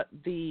to what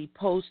the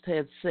post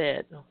had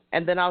said.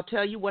 And then I'll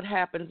tell you what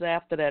happens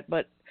after that.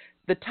 But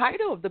the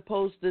title of the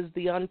post is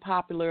The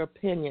Unpopular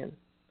Opinion.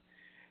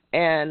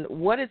 And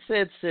what it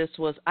said, sis,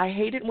 was, I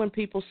hate it when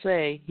people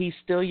say he's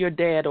still your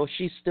dad or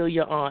she's still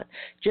your aunt.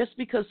 Just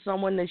because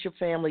someone is your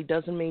family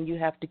doesn't mean you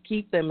have to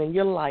keep them in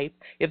your life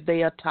if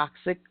they are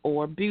toxic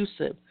or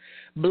abusive.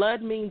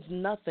 Blood means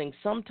nothing.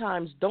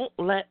 Sometimes don't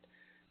let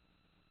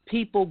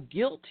people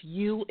guilt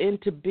you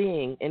into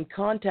being in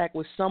contact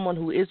with someone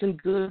who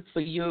isn't good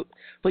for you,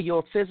 for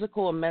your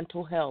physical or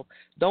mental health.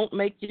 Don't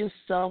make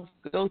yourself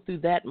go through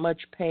that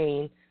much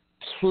pain,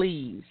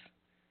 please,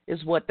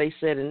 is what they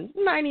said. And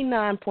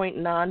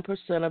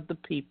 99.9% of the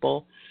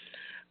people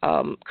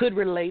could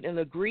relate and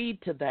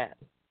agreed to that.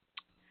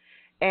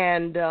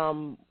 And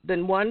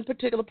then one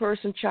particular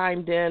person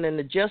chimed in, and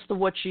the gist of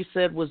what she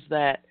said was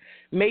that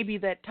maybe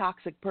that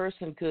toxic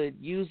person could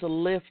use a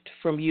lift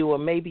from you, or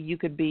maybe you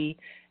could be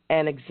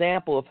an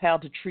example of how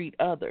to treat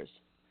others.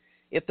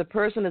 If the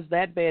person is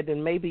that bad,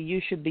 then maybe you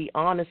should be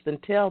honest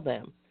and tell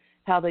them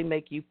how they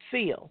make you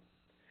feel.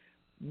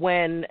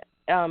 When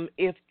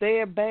if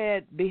their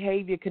bad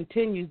behavior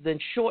continues, then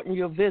shorten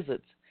your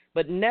visits,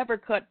 but never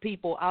cut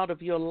people out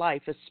of your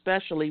life,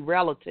 especially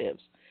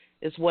relatives,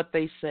 is what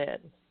they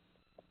said.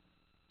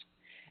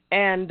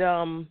 And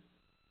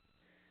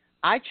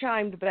I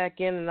chimed back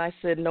in and I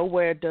said,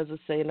 nowhere does it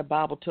say in the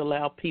Bible to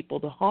allow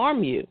people to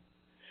harm you.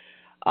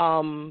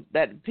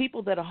 That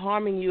people that are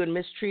harming you and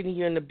mistreating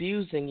you and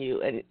abusing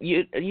you, and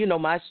you know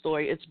my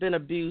story, it's been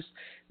abuse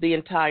the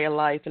entire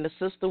life. And the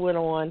sister went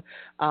on,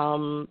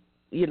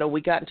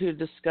 we got into a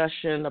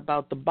discussion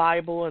about the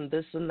Bible and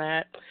this and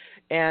that.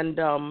 And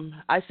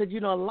I said,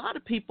 a lot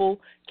of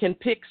people can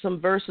pick some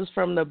verses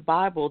from the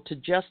Bible to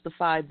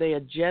justify their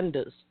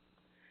agendas.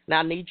 Now,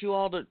 I need you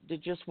all to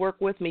just work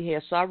with me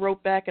here. So I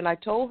wrote back and I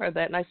told her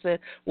that, and I said,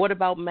 what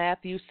about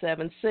Matthew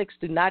 7:6?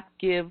 Do not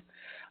give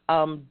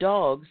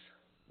dogs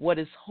what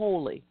is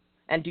holy,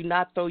 and do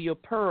not throw your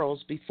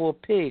pearls before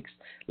pigs,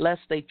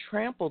 lest they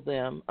trample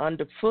them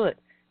underfoot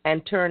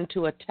and turn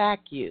to attack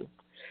you.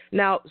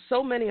 Now,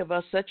 so many of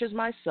us, such as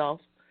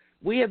myself,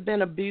 we have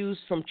been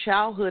abused from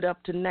childhood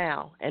up to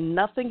now, and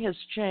nothing has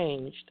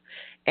changed.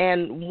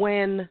 And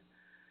when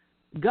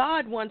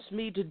God wants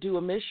me to do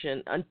a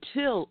mission,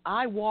 until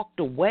I walked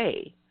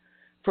away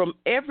from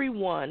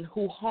everyone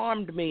who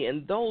harmed me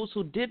and those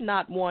who did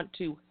not want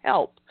to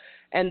help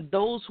and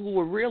those who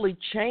were really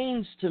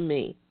chains to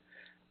me,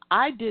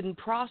 I didn't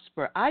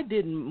prosper. I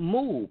didn't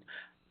move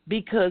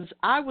because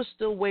I was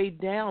still weighed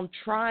down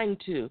trying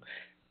to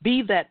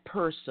be that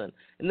person.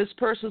 And this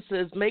person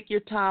says, make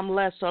your time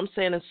less. So I'm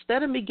saying,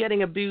 instead of me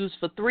getting abused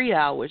for 3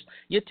 hours,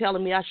 you're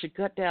telling me I should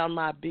cut down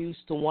my abuse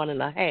to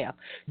 1.5.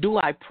 Do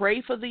I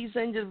pray for these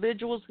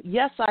individuals?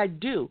 Yes, I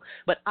do.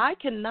 But I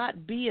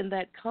cannot be in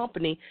that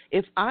company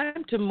if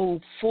I'm to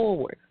move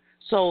forward.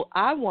 So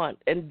I want,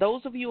 and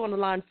those of you on the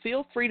line,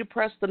 feel free to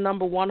press the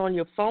number 1 on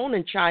your phone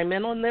and chime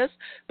in on this.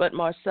 But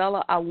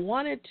Marcella, I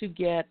wanted to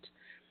get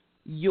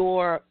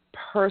your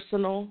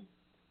personal,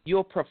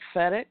 your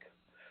prophetic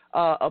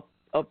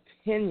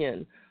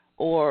opinion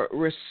or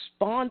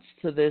response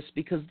to this,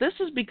 because this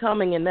is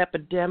becoming an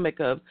epidemic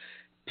of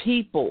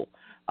people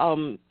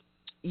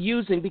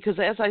using, because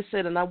as I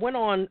said, and I went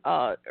on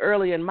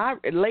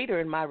later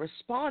in my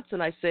response,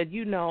 and I said,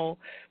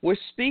 we're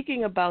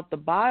speaking about the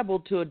Bible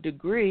to a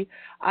degree.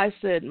 I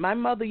said, my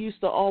mother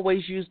used to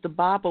always use the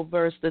Bible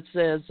verse that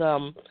says,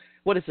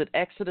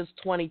 Exodus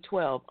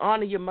 20:12,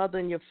 honor your mother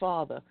and your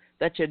father,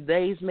 that your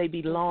days may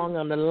be long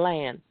on the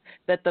land,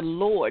 that the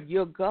Lord,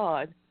 your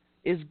God,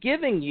 is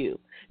giving you.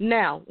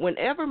 Now,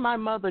 whenever my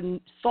mother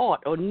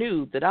thought or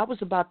knew that I was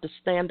about to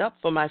stand up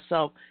for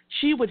myself,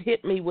 she would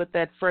hit me with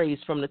that phrase.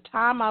 From the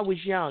time I was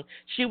young,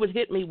 she would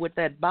hit me with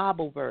that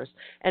Bible verse.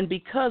 And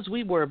because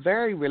we were a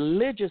very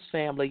religious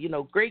family,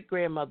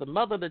 great-grandmother,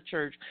 mother of the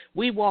church,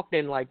 we walked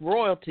in like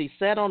royalty,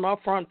 sat on our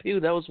front pew.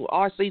 Those were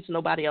our seats.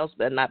 Nobody else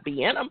better not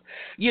be in them.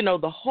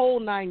 The whole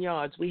 9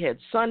 yards. We had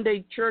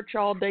Sunday church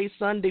all day,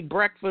 Sunday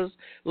breakfast,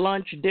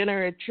 lunch,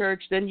 dinner at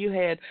church. Then you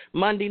had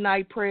Monday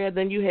night prayer.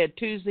 Then you had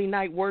Tuesday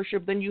night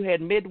worship. Then you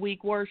had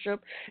midweek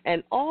worship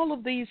and all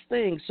of these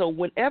things. So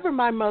whenever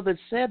my mother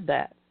said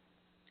that,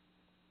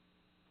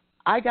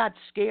 I got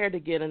scared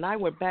again, and I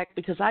went back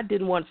because I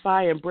didn't want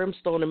fire and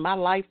brimstone in my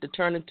life to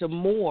turn into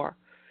more,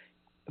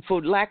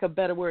 for lack of a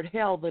better word,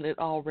 hell than it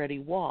already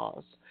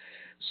was.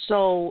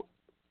 So,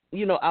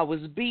 I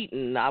was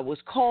beaten. I was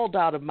called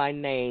out of my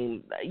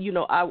name.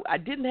 I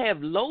didn't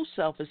have low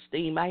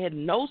self-esteem. I had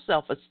no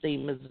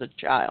self-esteem as a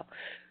child.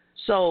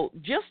 So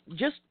just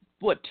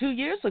 2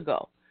 years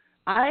ago,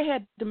 I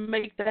had to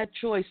make that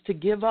choice to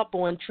give up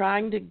on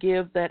trying to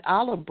give that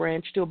olive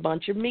branch to a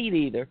bunch of meat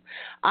eater.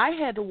 I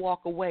had to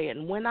walk away,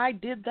 and when I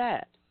did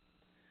that,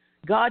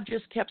 God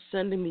just kept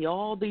sending me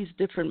all these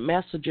different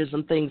messages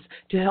and things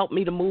to help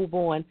me to move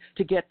on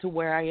to get to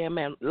where I am.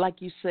 And like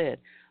you said,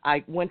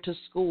 I went to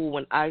school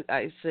and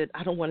I said,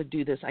 I don't want to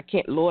do this. I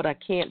can't, Lord, I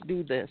can't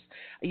do this.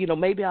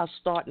 Maybe I'll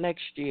start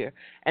next year.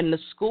 And the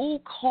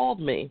school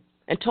called me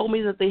and told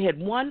me that they had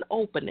one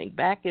opening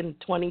back in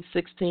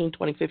 2016,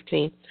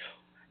 2015.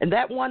 And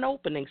that one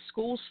opening,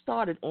 school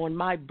started on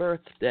my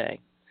birthday.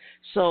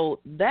 So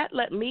that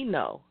let me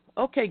know,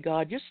 okay,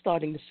 God, you're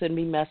starting to send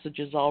me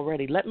messages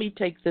already. Let me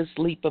take this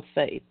leap of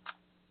faith.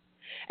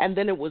 And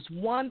then it was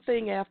one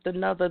thing after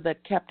another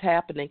that kept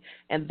happening.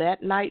 And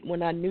that night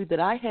when I knew that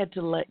I had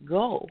to let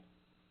go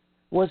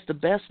was the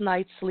best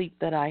night's sleep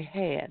that I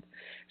had.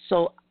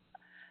 So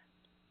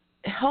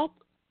help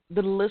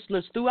the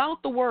listeners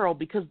throughout the world,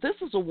 because this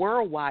is a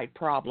worldwide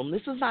problem.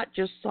 This is not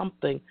just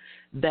something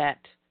that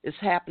is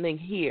happening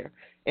here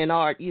in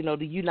our,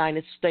 the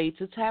United States.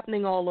 It's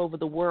happening all over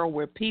the world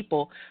where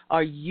people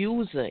are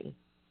using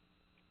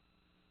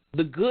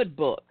the good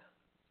book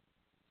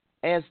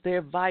as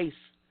their vice.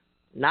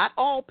 Not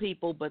all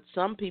people, but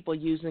some people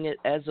using it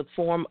as a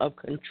form of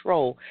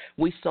control.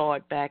 We saw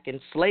it back in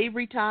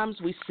slavery times.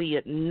 We see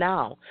it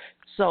now.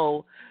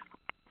 So,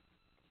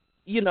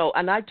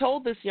 and I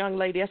told this young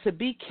lady, I said,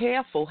 be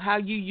careful how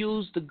you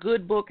use the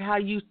good book, how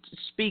you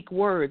speak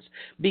words,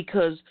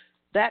 because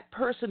that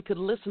person could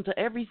listen to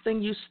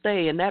everything you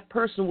say, and that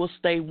person will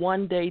stay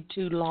one day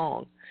too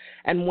long.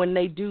 And when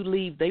they do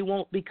leave, they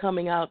won't be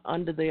coming out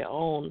under their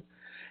own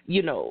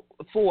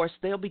force.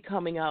 They'll be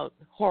coming out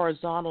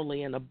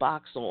horizontally in a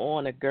box or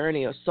on a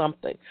gurney or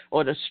something,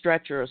 or the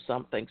stretcher or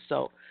something.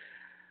 So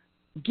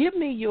give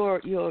me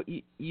your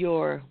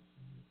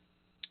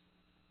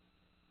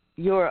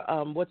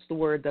what's the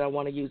word that I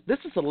want to use? This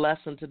is a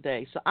lesson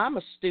today. So I'm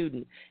a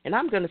student, and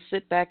I'm going to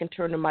sit back and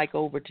turn the mic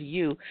over to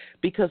you,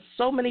 because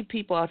so many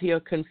people out here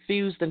are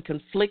confused and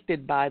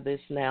conflicted by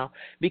this now,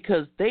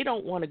 because they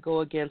don't want to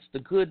go against the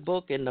good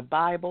book and the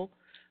Bible,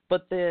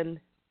 but then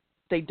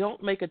they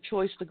don't make a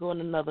choice to go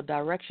in another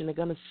direction. They're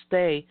going to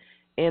stay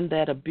in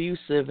that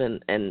abusive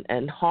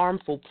and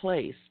harmful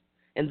place,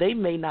 and they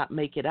may not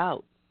make it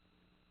out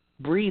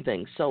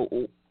breathing.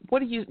 So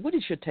what is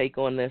your take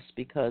on this?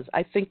 Because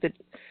I think that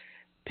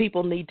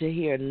people need to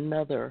hear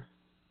another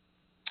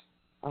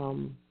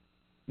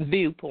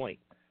viewpoint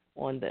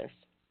on this.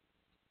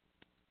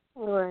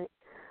 All right.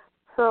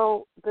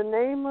 So the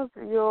name of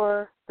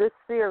this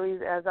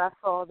series, as I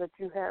saw that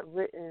you had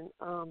written,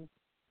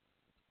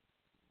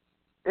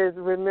 is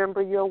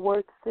Remember Your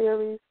Worth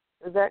series.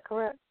 Is that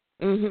correct?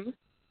 Mm-hmm.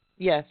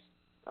 Yes.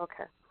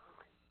 Okay.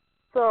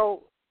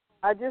 So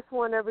I just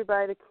want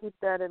everybody to keep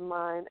that in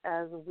mind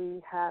as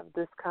we have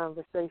this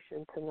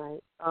conversation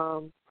tonight.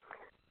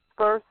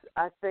 First,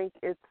 I think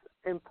it's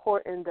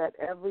important that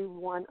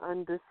everyone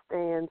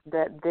understands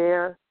that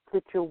their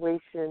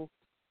situation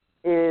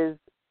is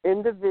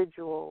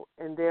individual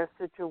and their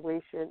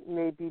situation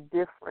may be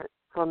different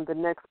from the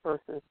next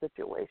person's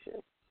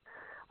situation.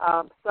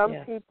 Some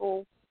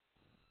people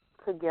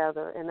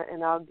together,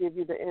 and I'll give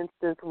you the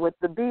instance with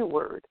the B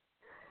word.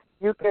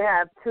 You can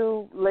have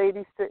two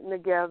ladies sitting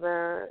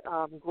together,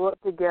 grew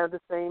up together,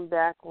 same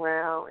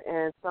background,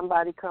 and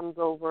somebody comes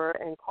over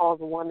and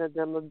calls one of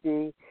them a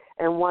B,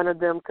 and one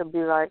of them could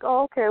be like,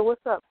 oh, okay,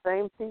 what's up,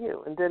 same to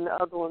you. And then the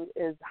other one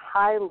is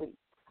highly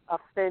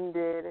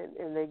offended,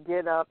 and they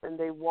get up and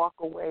they walk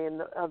away,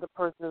 and the other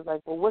person is like,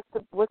 well,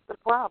 what's the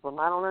problem?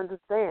 I don't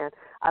understand.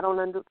 I don't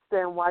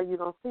understand why you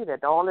don't see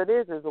that. All it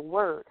is a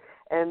word.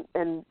 And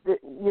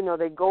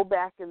they go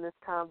back in this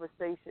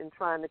conversation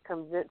trying to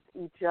convince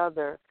each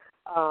other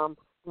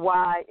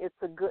why it's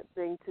a good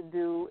thing to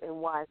do and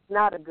why it's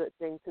not a good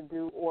thing to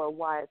do, or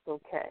why it's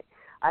okay.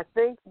 I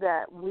think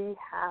that we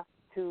have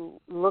to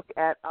look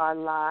at our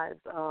lives.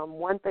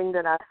 One thing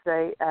that I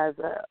say as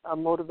a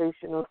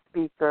motivational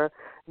speaker,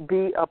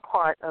 be a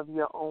part of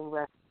your own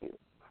rescue.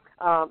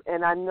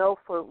 And I know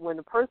for when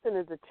a person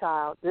is a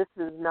child,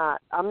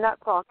 I'm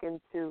not talking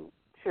to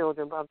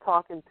children, but I'm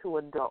talking to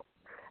adults.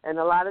 And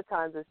a lot of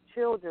times as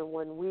children,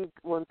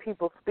 when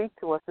people speak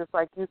to us, it's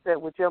like you said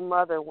with your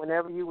mother,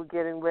 whenever you were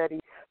getting ready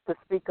to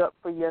speak up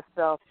for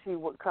yourself, she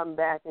would come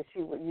back and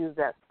she would use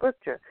that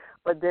scripture.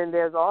 But then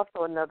there's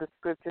also another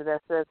scripture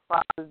that says,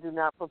 fathers, do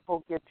not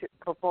provoke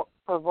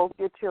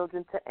your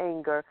children to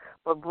anger,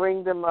 but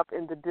bring them up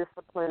in the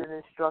discipline and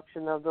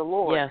instruction of the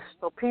Lord. Yes.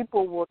 So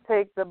people will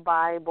take the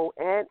Bible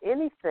and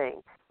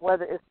anything,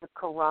 whether it's the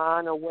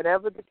Quran or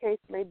whatever the case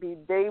may be,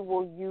 they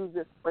will use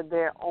it for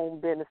their own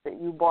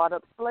benefit. You brought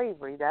up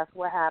slavery. That's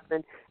what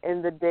happened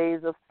in the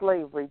days of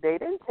slavery. They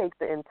didn't take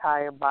the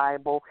entire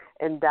Bible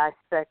and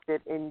dissect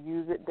it and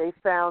use it. They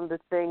found the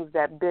things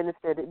that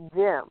benefited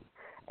them.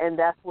 And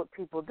that's what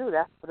people do.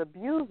 That's what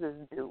abusers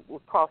do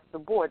across the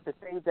board. The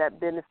things that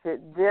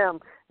benefit them,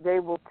 they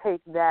will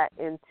take that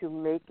and to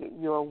make it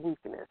your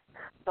weakness.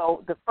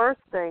 So the first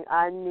thing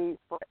I need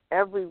for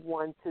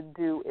everyone to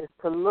do is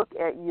to look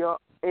at your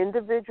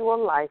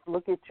individual life,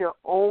 look at your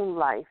own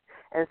life,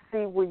 and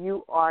see where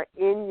you are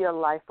in your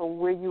life or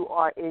where you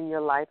are in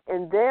your life.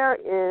 And there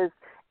is,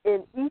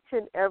 in each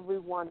and every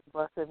one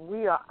of us, if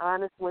we are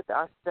honest with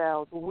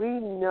ourselves, we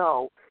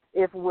know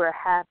if we're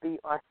happy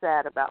or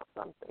sad about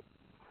something.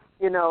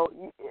 You know,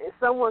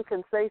 someone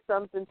can say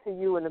something to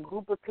you in a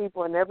group of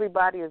people and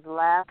everybody is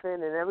laughing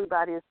and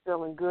everybody is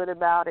feeling good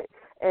about it,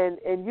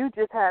 and you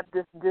just have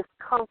this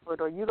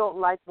discomfort or you don't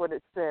like what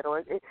it said,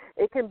 or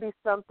it can be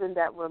something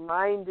that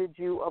reminded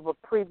you of a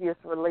previous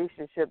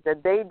relationship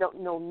that they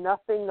don't know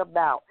nothing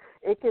about.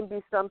 It can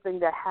be something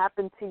that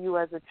happened to you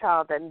as a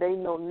child that they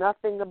know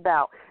nothing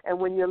about. And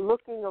when you're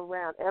looking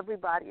around,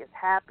 everybody is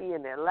happy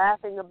and they're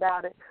laughing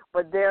about it,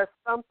 but there's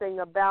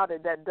something about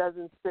it that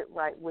doesn't sit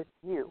right with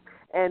you.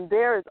 And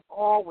there is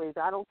always,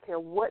 I don't care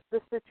what the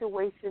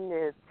situation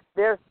is,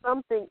 there's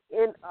something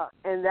in us,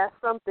 and that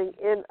something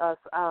in us,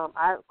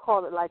 I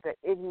call it like an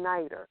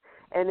igniter.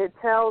 And it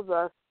tells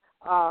us,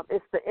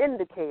 it's the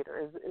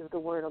indicator is the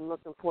word I'm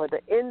looking for,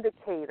 the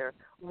indicator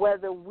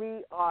whether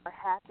we are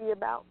happy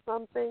about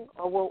something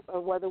or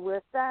whether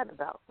we're sad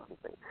about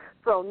something.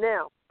 So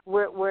now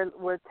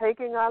we're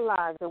taking our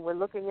lives and we're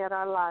looking at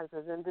our lives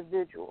as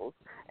individuals,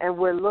 and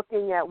we're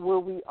looking at where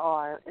we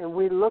are and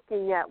we're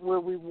looking at where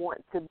we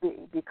want to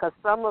be, because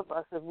some of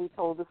us, if we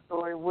told the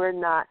story, we're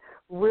not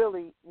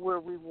really where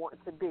we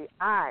want to be.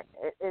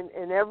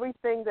 In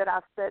everything that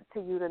I've said to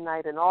you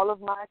tonight and all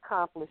of my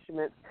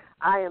accomplishments,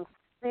 I am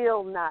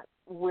still not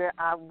where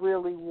I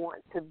really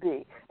want to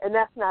be. And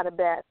that's not a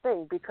bad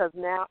thing, because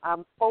now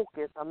I'm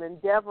focused. I'm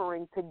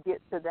endeavoring to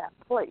get to that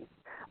place.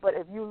 But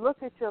if you look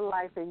at your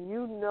life and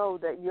you know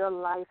that your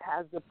life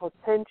has the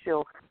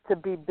potential to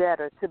be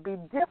better, to be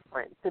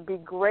different, to be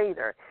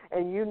greater,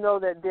 and you know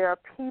that there are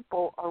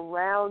people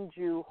around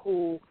you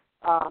who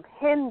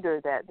hinder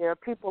that, there are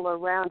people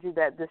around you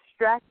that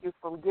distract you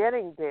from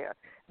getting there,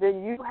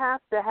 then you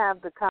have to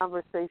have the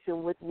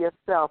conversation with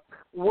yourself.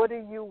 What are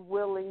you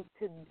willing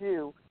to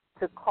do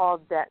to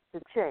cause that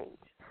to change?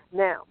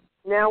 Now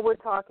we're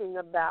talking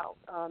about,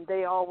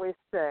 they always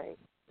say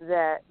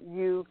that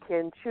you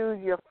can choose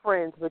your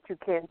friends, but you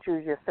can't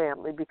choose your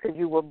family, because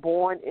you were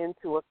born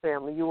into a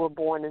family. You were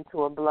born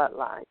into a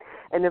bloodline.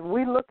 And if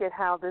we look at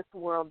how this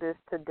world is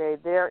today,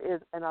 there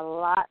is a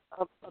lot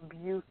of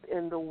abuse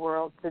in the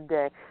world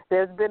today.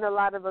 There's been a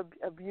lot of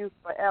abuse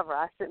forever.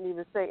 I shouldn't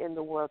even say in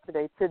the world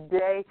today.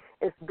 Today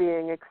it's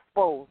being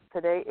exposed.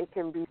 Today it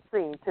can be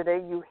seen.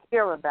 Today you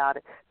hear about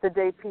it.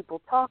 Today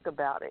people talk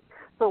about it.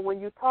 So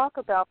when you talk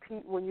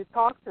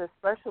to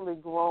especially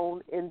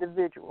grown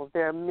individuals,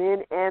 there are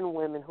men and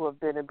women who have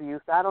been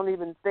abused. I don't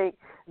even think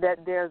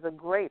that there's a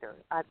greater.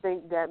 I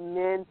think that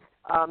men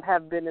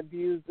have been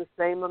abused the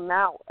same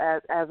amount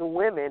as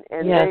women,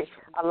 and yes.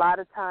 A lot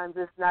of times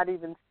it's not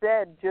even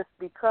said, just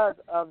because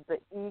of the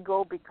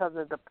ego, because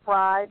of the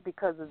pride,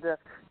 because of the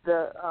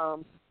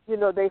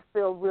they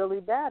feel really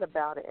bad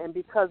about it, and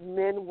because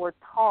men were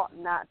taught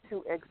not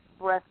to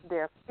express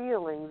their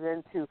feelings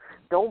and to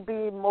don't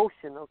be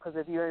emotional, because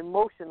if you're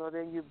emotional,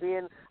 then you're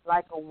being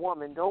like a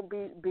woman. Don't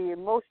be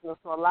emotional.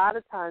 So a lot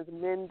of times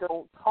men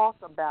don't talk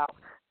about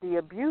the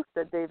abuse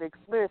that they've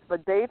experienced,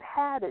 but they've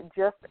had it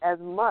just as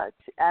much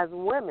as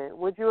women.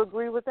 Would you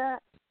agree with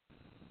that?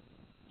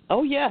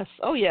 Oh, yes.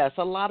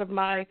 A lot of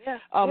my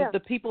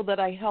the people that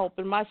I help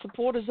and my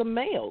supporters are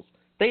males.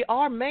 They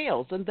are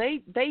males, and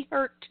they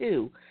hurt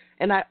too.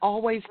 And I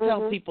always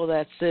tell people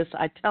that, sis.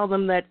 I tell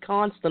them that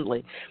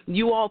constantly.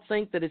 You all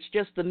think that it's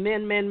just the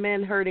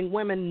men hurting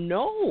women.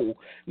 No.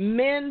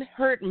 Men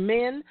hurt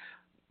men.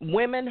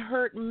 Women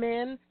hurt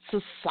men.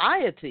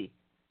 Society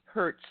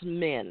hurts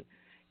men.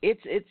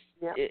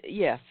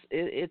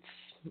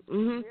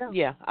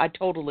 I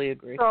totally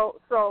agree.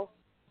 So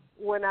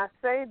when I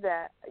say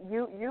that,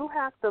 you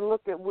have to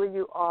look at where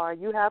you are.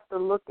 You have to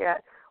look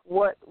at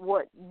what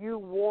you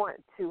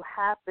want to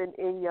happen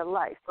in your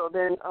life. So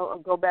then I'll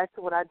go back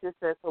to what I just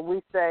said. So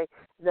we say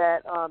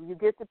that you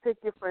get to pick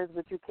your friends,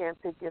 but you can't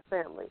pick your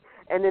family.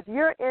 And if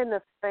you're in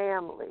a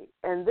family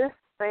and this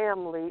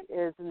family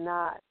is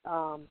not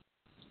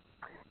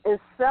is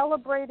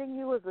celebrating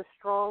you is a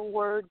strong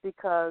word,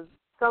 because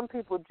some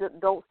people just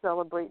don't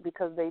celebrate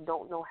because they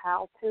don't know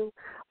how to.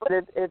 But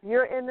if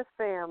you're in the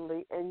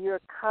family and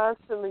you're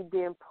constantly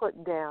being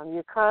put down,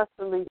 you're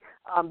constantly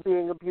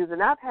being abused.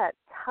 And I've had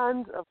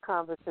tons of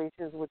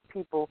conversations with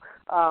people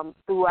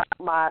throughout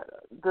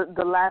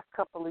the last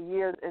couple of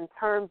years in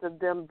terms of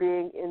them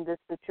being in this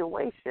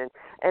situation.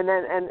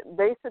 And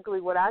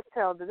basically what I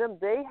tell them,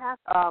 they have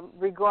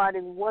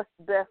regarding what's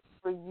best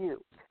for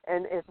you.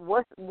 And if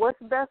what's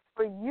best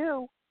for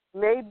you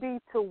may be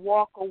to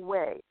walk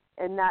away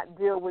and not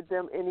deal with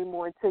them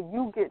anymore until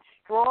you get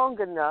strong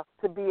enough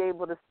to be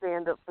able to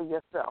stand up for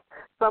yourself.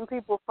 Some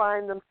people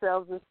find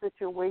themselves in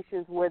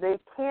situations where they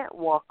can't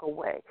walk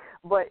away.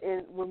 But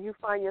when you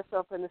find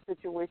yourself in a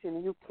situation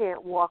and you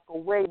can't walk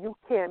away, you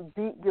can't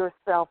beat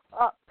yourself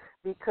up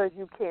because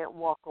you can't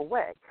walk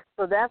away.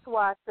 So that's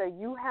why I say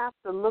you have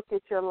to look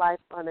at your life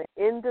on an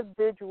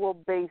individual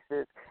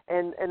basis.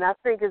 And I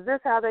think, is this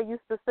how they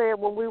used to say it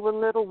when we were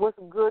little? What's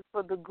good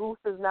for the goose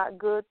is not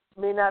good,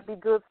 may not be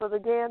good for the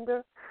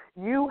gander.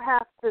 You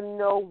have to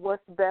know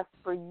what's best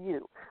for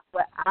you.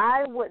 But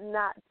I would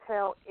not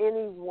tell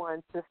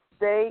anyone to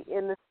stay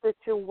in the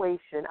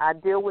situation. I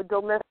deal with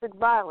domestic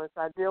violence.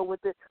 I deal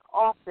with it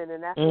often,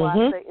 and that's why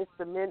I say it's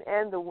the men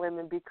and the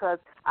women, because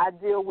I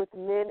deal with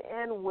men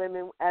and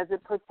women as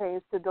it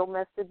pertains to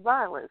domestic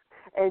violence.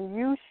 And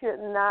you should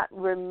not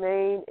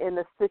remain in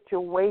a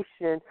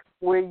situation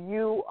where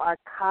you are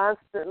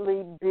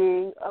constantly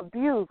being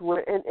abused.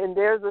 And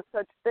there's a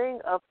such thing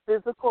of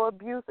physical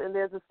abuse, and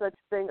there's a such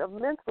thing of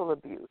mental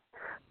abuse.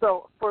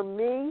 So for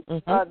me,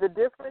 the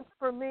difference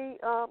for me,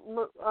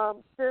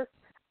 sis,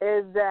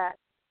 is that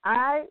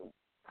I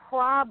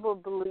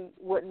probably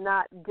would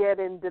not get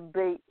in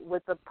debate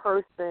with a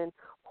person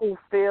who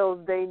feels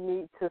they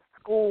need to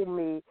school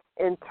me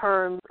in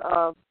terms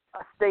of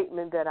a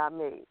statement that I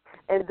made.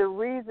 And the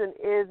reason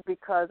is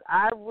because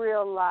I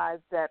realize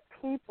that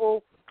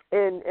people,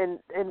 and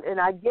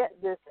I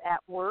get this at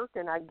work,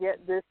 and I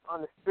get this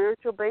on a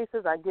spiritual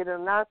basis, I get it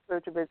on a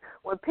non-spiritual basis.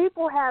 When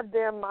people have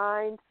their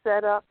mind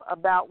set up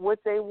about what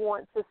they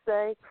want to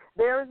say,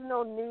 there is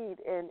no need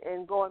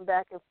in going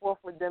back and forth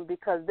with them,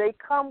 because they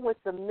come with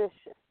a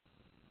mission.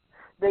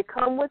 They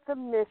come with a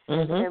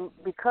mission, and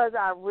because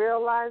I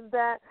realize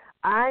that,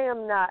 I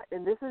am not,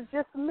 and this is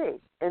just me,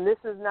 and this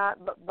is not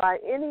by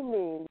any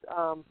means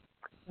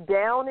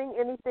downing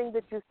anything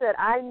that you said.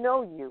 I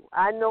know you.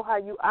 I know how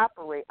you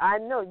operate. I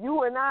know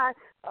you and I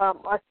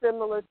are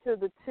similar to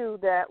the two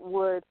that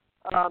would,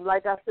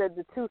 like I said,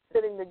 the two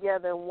sitting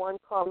together and one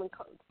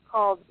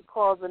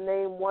calls a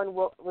name, one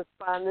will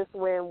respond this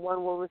way and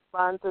one will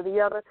respond to the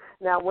other.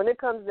 Now, when it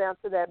comes down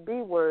to that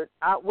B word,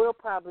 I will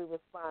probably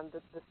respond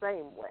the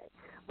same way.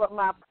 But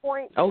my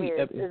point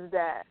is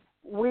that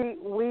we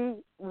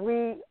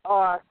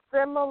are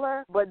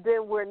similar, but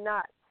then we're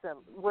not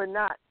similar. We're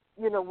not.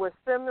 We're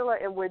similar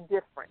and we're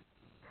different.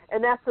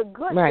 And that's a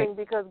good thing,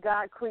 because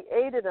God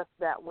created us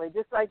that way.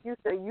 Just like you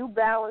say, you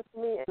balance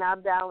me and I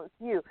balance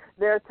you.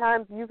 There are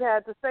times you've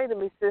had to say to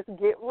me, sis,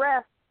 get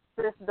rest.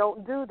 Sis,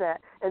 don't do that.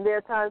 And there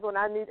are times when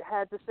I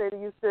had to say to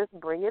you, sis,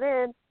 bring it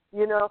in.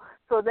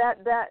 So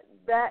that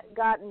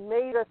God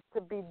made us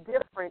to be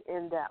different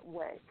in that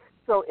way.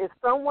 So if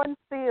someone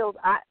feels,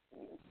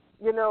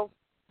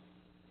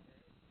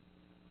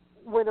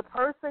 when a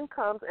person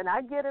comes, and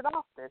I get it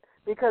often,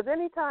 because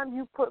anytime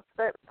you put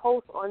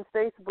posts on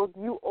Facebook,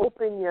 you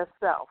open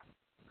yourself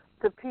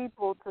to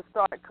people to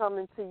start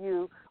coming to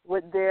you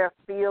with their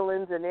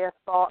feelings and their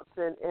thoughts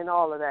and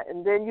all of that.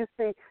 And then you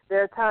see,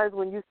 there are times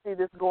when you see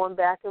this going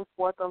back and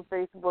forth on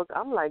Facebook.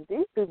 I'm like,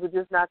 these people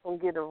just not going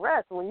to get a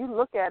rest. When you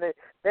look at it,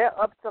 they're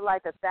up to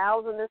like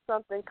 1,000 and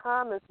something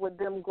comments with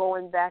them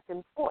going back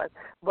and forth.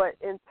 But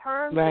in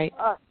terms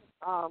of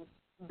us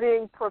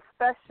being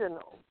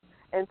professionals,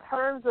 in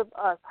terms of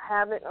us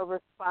having a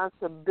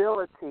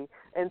responsibility,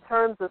 in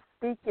terms of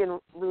speaking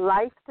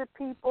life to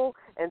people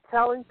and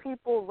telling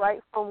people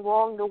right from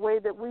wrong the way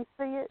that we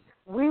see it,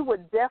 we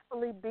would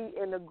definitely be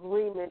in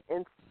agreement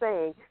in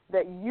saying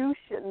that you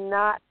should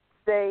not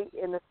stay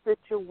in a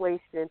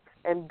situation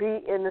and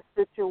be in a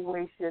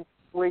situation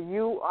where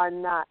you are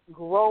not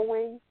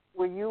growing,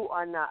 where you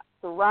are not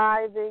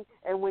thriving,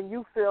 and when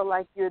you feel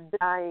like you're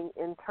dying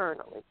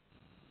internally.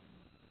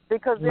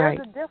 Because there's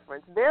a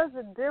difference. There's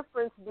a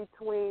difference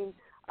between,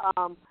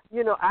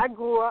 I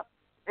grew up,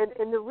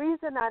 and the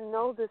reason I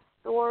know this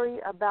story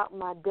about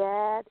my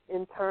dad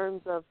in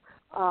terms of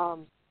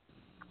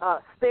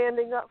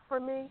standing up for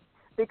me,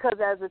 because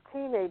as a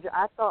teenager,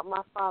 I thought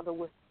my father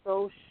was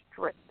so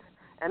strict.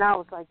 And I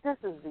was like, this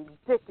is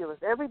ridiculous.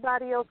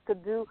 Everybody else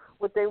could do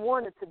what they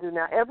wanted to do.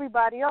 Now,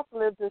 everybody else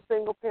lives in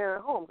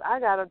single-parent homes. I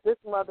got this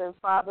mother and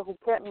father who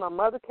my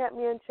mother kept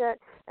me in check,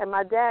 and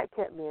my dad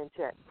kept me in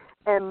check.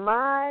 And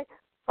my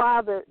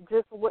father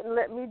just wouldn't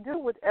let me do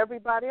what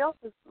everybody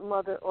else's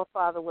mother or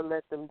father would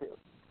let them do.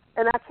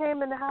 And I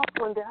came in the house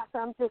one day. I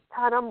said, I'm just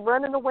tired. I'm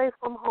running away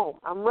from home.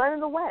 I'm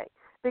running away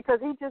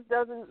because he just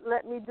doesn't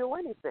let me do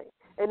anything.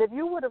 And if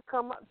you would have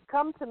come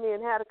to me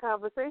and had a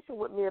conversation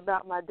with me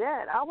about my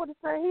dad, I would have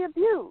said he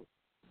abused.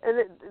 And,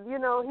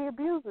 he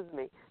abuses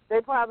me.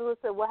 They probably would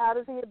say, well, how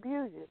does he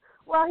abuse you?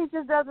 Well, he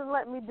just doesn't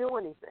let me do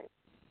anything.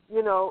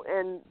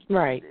 And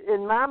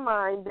in my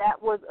mind,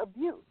 that was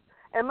abuse.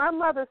 And my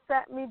mother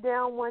sat me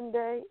down one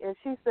day, and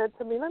she said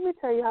to me, let me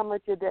tell you how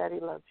much your daddy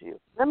loves you.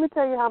 Let me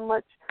tell you how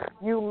much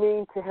you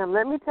mean to him.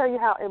 Let me tell you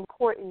how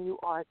important you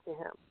are to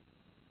him.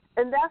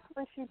 And that's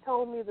when she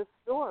told me the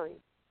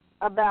story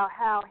about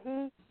how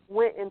he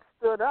went and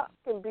stood up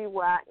and be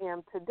where I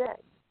am today.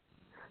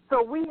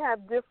 So we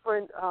have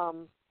different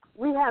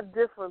we have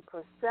different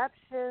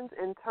perceptions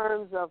in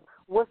terms of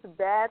what's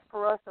bad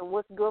for us and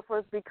what's good for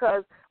us,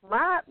 because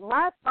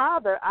my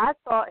father, I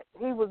thought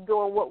he was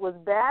doing what was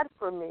bad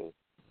for me,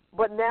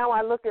 but now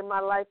I look at my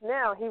life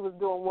now, he was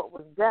doing what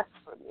was best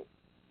for me.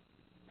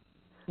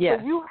 Yes.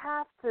 So you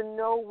have to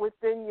know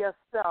within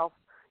yourself,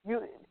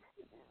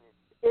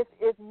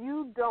 if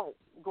you don't,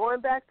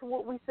 going back to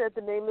what we said,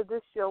 the name of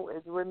this show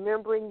is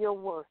Remembering Your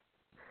Worth.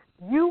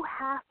 You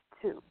have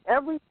to,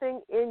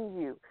 everything in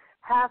you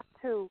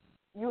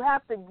you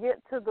have to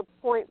get to the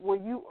point where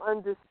you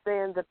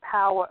understand the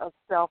power of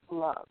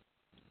self-love.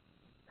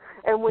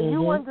 And when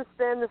you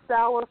understand the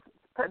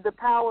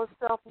power of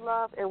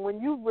self-love, and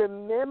when you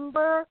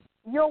remember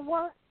your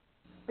worth,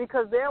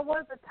 because there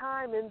was a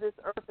time in this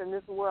earth, in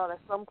this world, at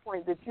some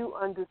point that you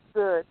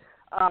understood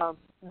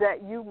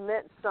that you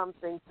meant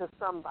something to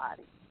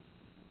somebody.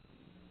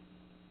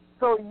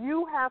 So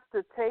you have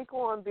to take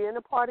on being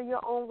a part of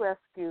your own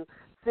rescue,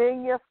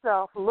 seeing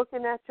yourself,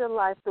 looking at your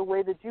life the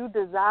way that you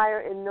desire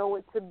and know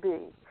it to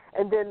be,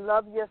 and then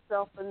love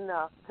yourself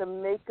enough to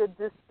make a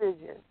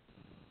decision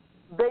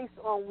based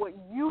on what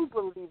you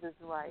believe is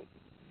right,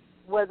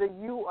 whether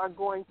you are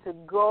going to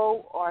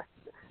go or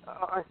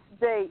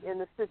stay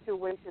in a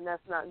situation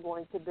that's not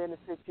going to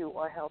benefit you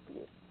or help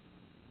you.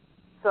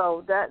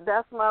 So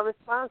that's my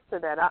response to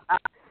that.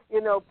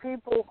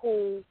 People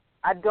who,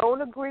 I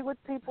don't agree with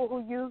people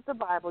who use the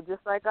Bible, just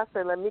like I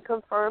said, let me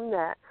confirm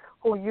that,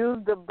 who use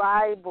the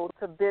Bible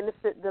to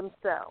benefit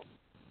themselves,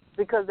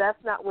 because that's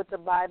not what the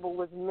Bible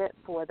was meant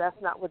for. That's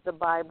not what the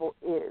Bible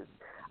is.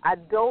 I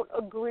don't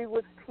agree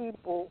with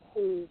people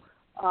who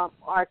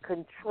are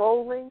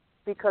controlling,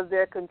 because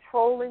they're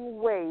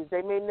controlling ways.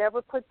 They may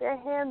never put their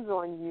hands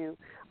on you,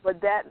 but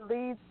that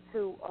leads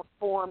to a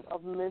form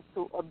of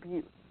mental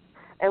abuse.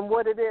 And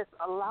what it is,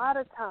 a lot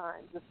of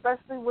times,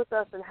 especially with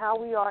us and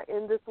how we are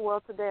in this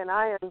world today, and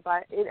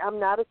I'm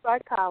not a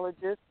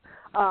psychologist,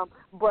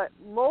 but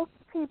most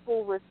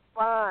people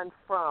respond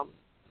from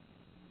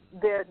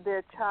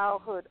their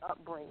childhood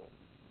upbringing.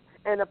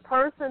 And a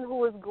person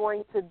who is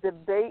going to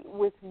debate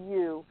with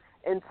you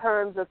in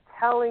terms of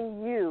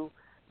telling you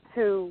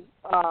to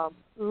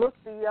look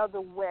the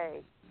other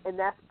way, and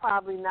that's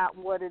probably not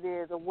what it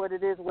is, or what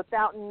it is,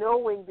 without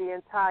knowing the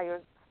entire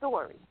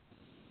story.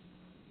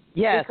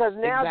 Yes, because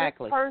now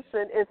exactly. This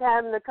person is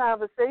having a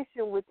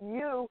conversation with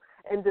you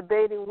and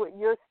debating what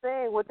you're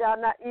saying without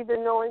not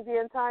even knowing the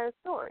entire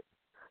story.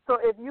 So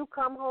if you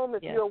come home,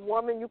 if you're a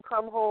woman, you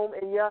come home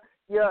and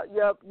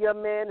your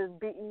man is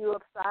beating you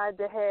upside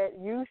the head,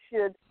 you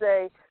should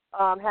say,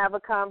 have a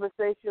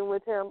conversation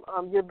with him.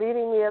 You're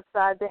beating me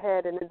upside the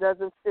head and it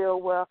doesn't feel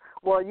well.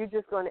 Well, you're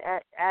just going to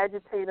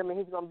agitate him and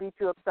he's going to beat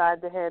you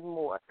upside the head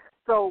more.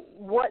 So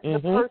what the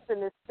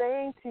person is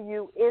saying to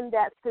you in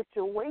that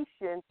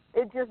situation,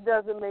 it just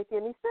doesn't make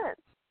any sense.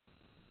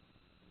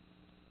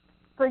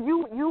 So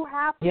you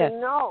have to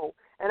know.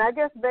 And I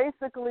guess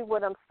basically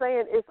what I'm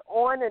saying is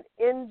on an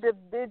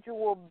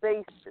individual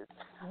basis,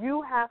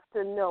 you have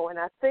to know. And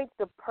I think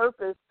the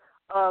purpose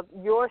of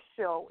your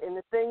show and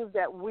the things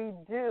that we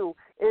do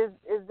is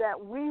that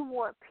we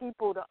want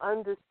people to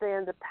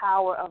understand the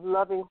power of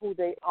loving who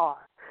they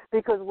are.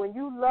 Because when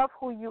you love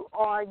who you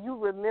are, you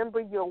remember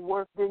your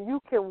worth, then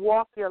you can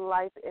walk your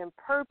life in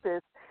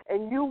purpose,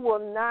 and you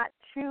will not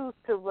choose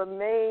to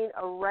remain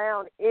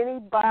around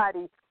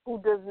anybody who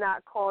does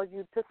not cause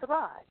you to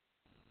thrive.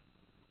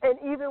 And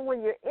even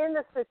when you're in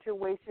a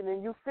situation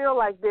and you feel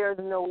like there's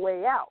no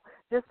way out,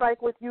 just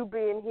like with you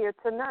being here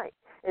tonight,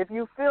 if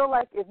you're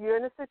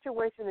in a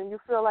situation and you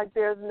feel like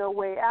there's no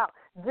way out,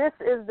 this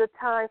is the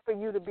time for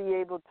you to be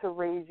able to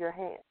raise your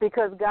hand,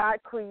 because God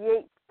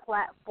creates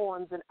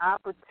platforms and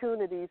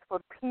opportunities for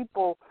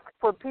people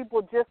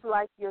just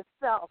like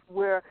yourself,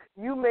 where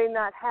you may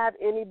not have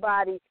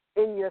anybody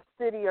in your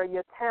city or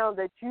your town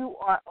that you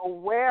are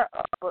aware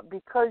of, but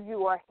because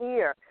you are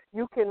here,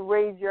 you can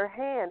raise your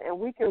hand and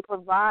we can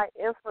provide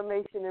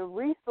information and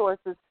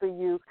resources for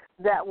you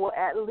that will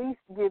at least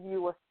give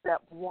you a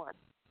step one.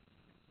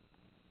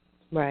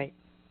 Right.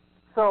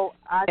 So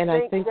I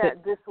think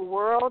that this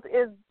world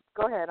is –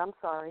 go ahead, I'm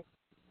sorry.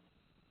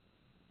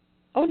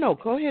 Oh, no,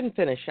 go ahead and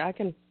finish. I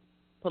can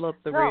pull up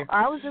the rear. No,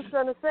 I was just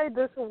going to say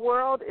this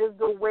world is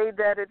the way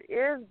that it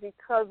is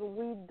because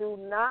we do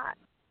not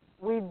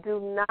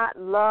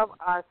love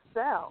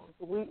ourselves.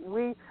 We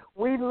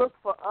look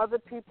for other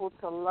people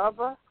to love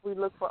us. We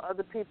look for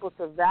other people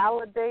to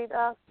validate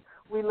us.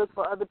 We look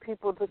for other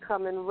people to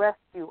come and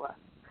rescue us.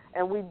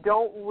 And we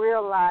don't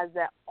realize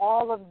that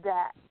all of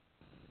that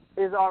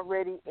is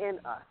already in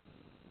us.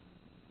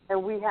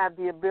 And we have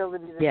the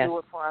ability to do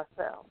it for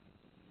ourselves.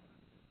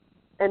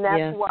 And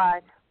that's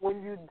why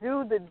when you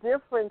do the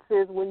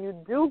differences, when you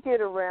do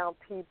get around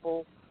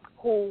people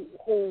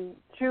who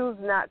choose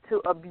not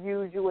to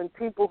abuse you and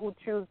people who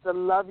choose to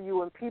love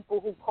you and people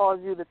who cause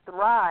you to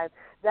thrive,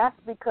 that's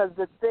because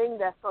the thing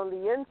that's on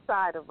the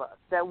inside of us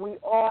that we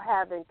all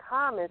have in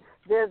common,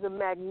 there's a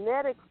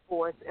magnetic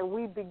force, and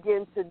we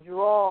begin to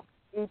draw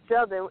each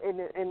other.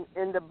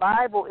 In the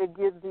Bible,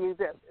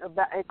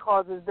 it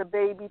causes the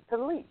baby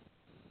to leap.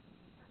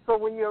 So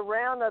when you're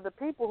around other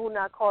people who are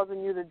not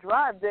causing you to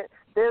drive,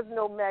 there's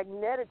no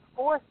magnetic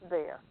force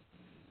there.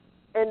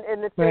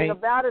 And the thing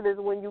about it is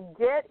when you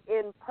get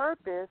in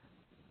purpose,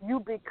 you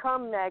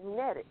become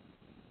magnetic.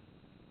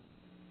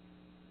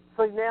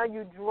 So now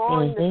you're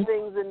drawing the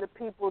things and the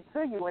people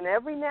to you. And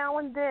every now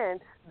and then,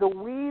 the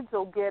weeds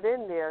will get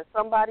in there.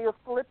 Somebody will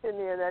slip in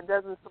there that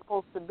doesn't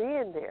supposed to be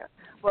in there.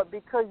 But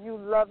because you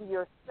love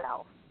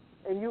yourself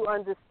and you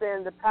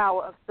understand the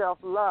power of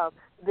self-love,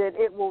 then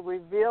it will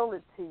reveal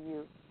it to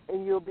you,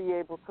 and you'll be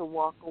able to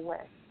walk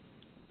away.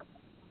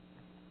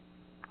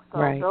 So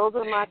those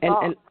are my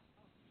thoughts.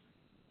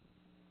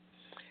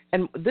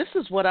 And this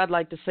is what I'd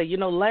like to say. You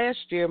know, last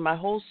year, my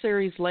whole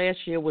series last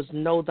year was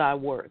Know Thy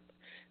Worth.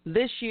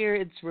 This year,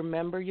 it's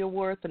Remember Your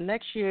Worth. And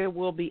next year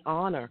will be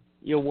Honor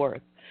Your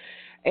Worth.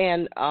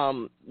 And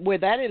where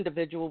that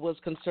individual was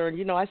concerned,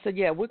 you know, I said,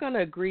 yeah, we're going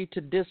to agree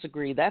to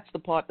disagree. That's the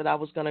part that I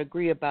was going to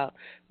agree about.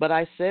 But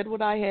I said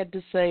what I had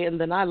to say,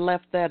 and then I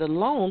left that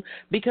alone,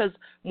 because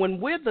when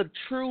we're the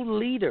true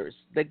leaders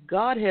that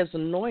God has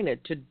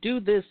anointed to do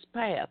this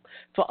path,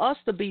 for us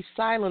to be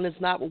silent is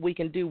not what we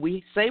can do.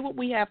 We say what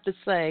we have to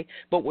say,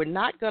 but we're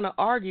not going to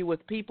argue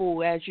with people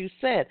who, as you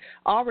said,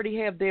 already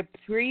have their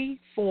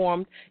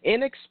preformed,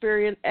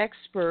 inexperienced,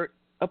 expert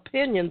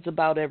opinions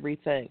about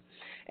everything.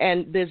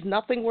 And there's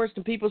nothing worse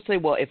than people say,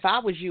 well, if I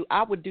was you,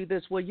 I would do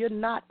this. Well, you're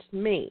not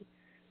me.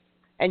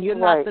 And you're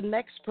not the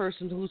next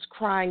person who's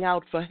crying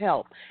out for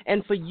help.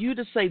 And for you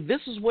to say, this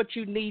is what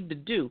you need to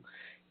do,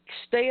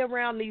 stay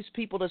around these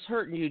people that's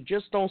hurting you.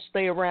 Just don't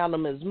stay around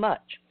them as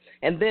much.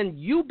 And then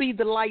you be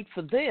the light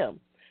for them.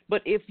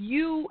 But if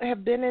you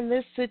have been in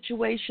this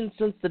situation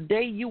since the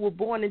day you were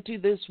born into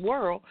this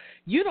world,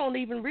 you don't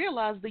even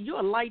realize that you're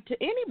a light to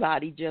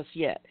anybody just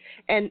yet.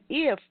 And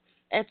if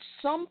at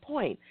some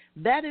point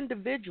that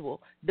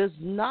individual does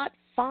not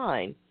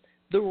find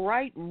the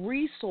right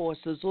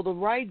resources or the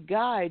right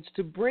guides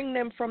to bring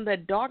them from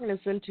that darkness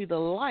into the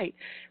light,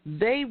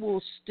 they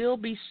will still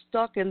be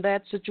stuck in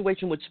that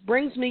situation, which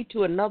brings me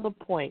to another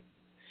point.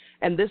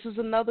 And this is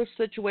another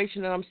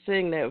situation that I'm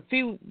seeing there.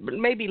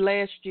 Maybe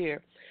last year,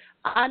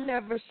 I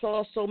never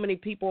saw so many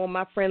people on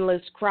my friend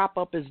list crop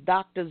up as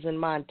doctors in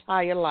my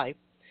entire life.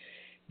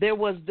 There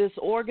was this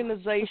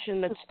organization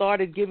that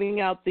started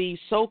giving out the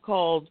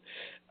so-called,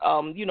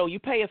 you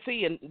pay a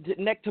fee and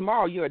next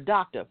tomorrow you're a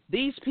doctor.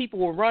 These people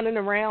were running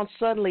around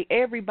suddenly,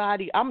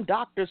 everybody, I'm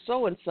Dr.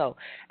 So-and-so.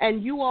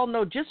 And you all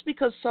know just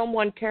because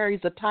someone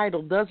carries a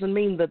title doesn't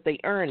mean that they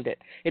earned it.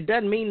 It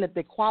doesn't mean that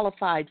they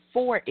qualified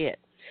for it.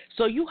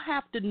 So you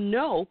have to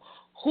know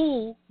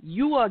who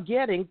you are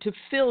getting to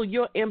fill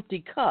your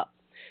empty cup.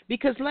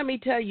 Because let me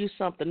tell you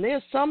something,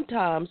 there's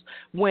sometimes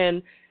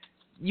when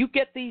you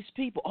get these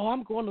people,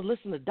 I'm going to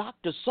listen to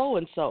Dr.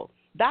 So-and-so.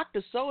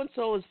 Dr.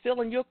 So-and-so is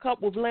filling your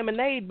cup with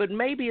lemonade, but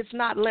maybe it's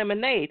not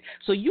lemonade.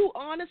 So you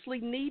honestly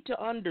need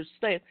to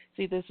understand.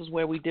 See, this is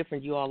where we differ,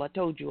 you all. I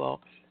told you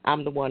all,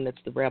 I'm the one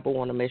that's the rebel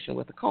on a mission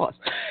with a cause.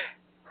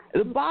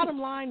 The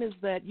bottom line is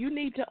that you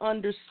need to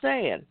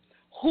understand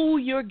who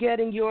you're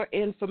getting your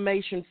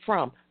information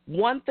from.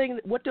 One thing,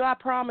 what do I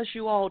promise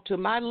you all, to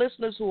my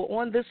listeners who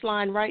are on this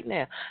line right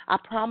now? I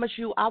promise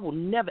you I will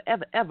never,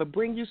 ever, ever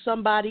bring you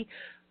somebody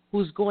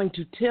who's going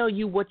to tell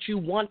you what you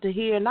want to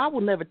hear, and I will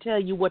never tell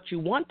you what you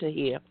want to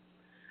hear.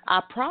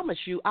 I promise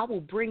you I will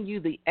bring you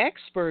the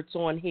experts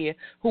on here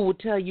who will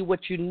tell you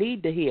what you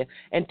need to hear.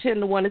 And 10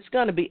 to 1, it's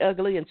going to be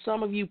ugly, and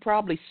some of you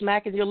probably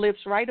smacking your lips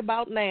right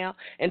about now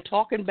and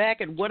talking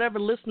back at whatever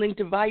listening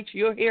device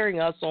you're hearing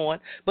us on,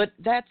 but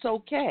that's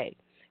okay.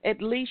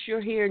 At least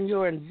you're here and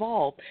you're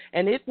involved,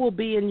 and it will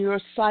be in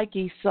your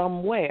psyche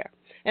somewhere.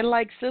 And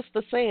like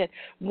Sister said,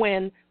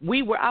 when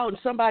we were out and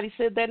somebody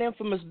said that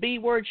infamous B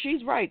word,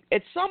 she's right.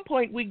 At some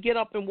point we'd get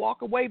up and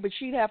walk away, but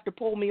she'd have to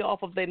pull me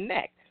off of their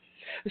neck.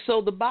 So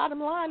the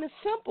bottom line is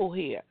simple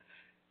here.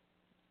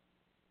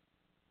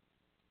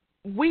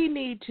 We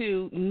need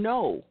to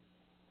know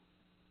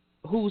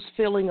who's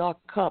filling our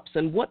cups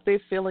and what they're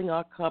filling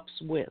our cups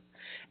with.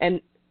 And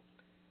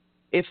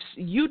if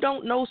you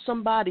don't know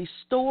somebody's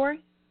story,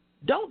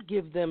 don't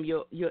give them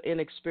your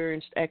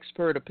inexperienced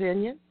expert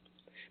opinion.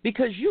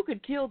 Because you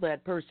could kill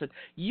that person.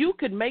 You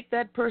could make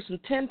that person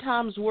 10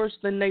 times worse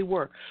than they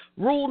were.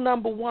 Rule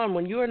number 1,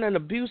 when you're in an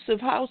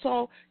abusive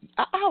household,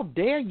 how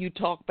dare you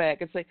talk back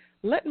and say,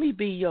 let me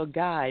be your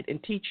guide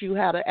and teach you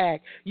how to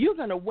act. You're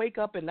going to wake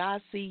up and I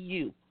see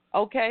you.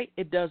 Okay?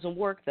 It doesn't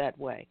work that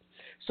way.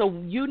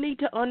 So you need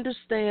to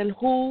understand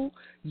who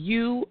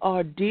you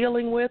are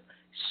dealing with.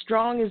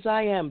 Strong as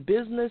I am,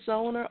 business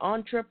owner,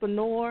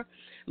 entrepreneur,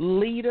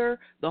 leader,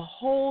 the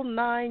whole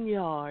 9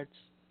 yards.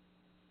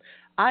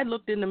 I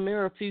looked in the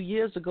mirror a few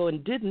years ago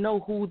and didn't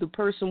know who the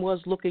person was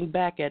looking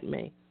back at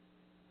me.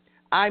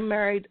 I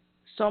married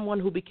someone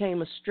who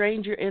became a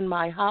stranger in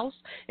my house.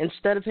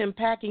 Instead of him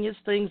packing his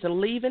things and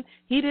leaving,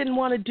 he didn't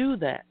want to do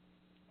that.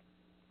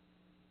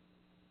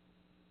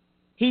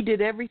 He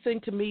did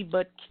everything to me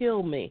but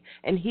kill me.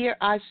 And here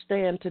I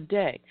stand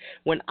today.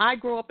 When I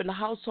grew up in a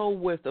household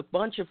with a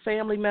bunch of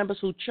family members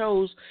who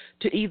chose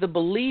to either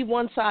believe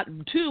one side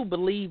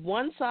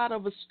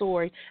of a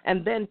story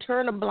and then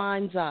turn a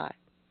blind eye.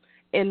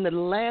 In the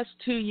last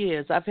 2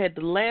 years, I've had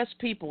the last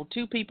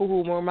two people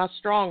who were my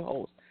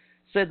strongholds,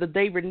 said that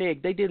they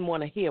reneged. They didn't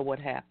want to hear what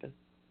happened.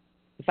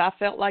 If I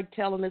felt like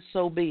telling it,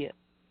 so be it.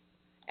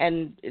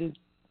 And in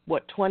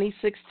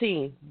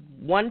 2016,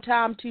 one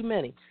time too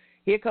many.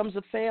 Here comes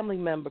a family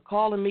member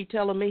calling me,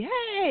 telling me,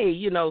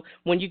 hey,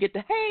 when you get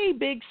the, hey,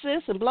 big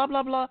sis, and blah,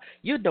 blah, blah,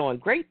 you're doing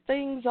great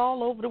things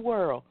all over the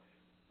world,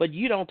 but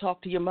you don't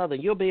talk to your mother.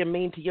 You're being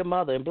mean to your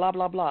mother, and blah,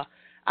 blah, blah.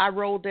 I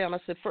rolled down, I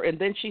said, and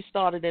then she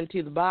started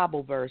into the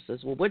Bible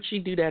verses. Well, what'd she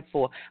do that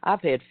for?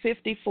 I've had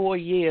 54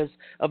 years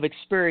of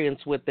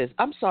experience with this.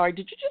 I'm sorry,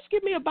 did you just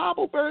give me a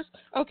Bible verse?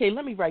 Okay,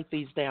 let me write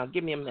these down.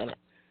 Give me a minute.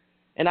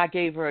 And I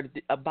gave her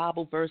a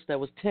Bible verse that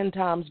was 10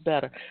 times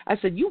better. I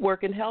said, you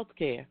work in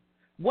healthcare.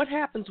 What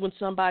happens when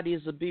somebody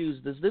is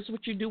abused? Is this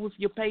what you do with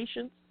your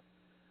patients?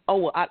 Oh,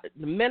 well,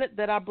 the minute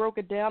that I broke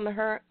it down to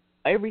her,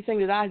 everything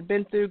that I had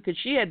been through, because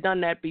she had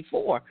done that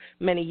before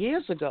many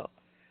years ago,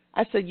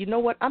 I said, you know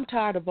what? I'm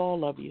tired of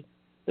all of you.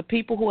 The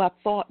people who I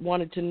thought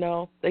wanted to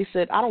know, they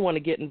said, I don't want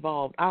to get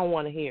involved. I don't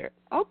want to hear it.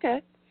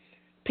 Okay.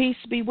 Peace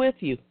be with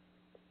you.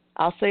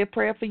 I'll say a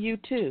prayer for you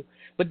too.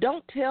 But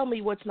don't tell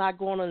me what's not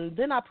going on. And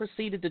then I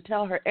proceeded to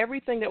tell her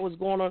everything that was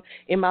going on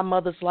in my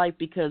mother's life,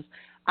 because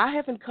I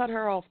haven't cut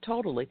her off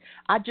totally.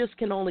 I just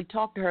can only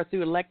talk to her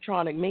through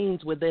electronic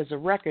means where there's a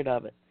record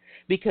of it.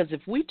 Because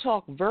if we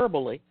talk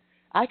verbally,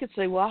 I could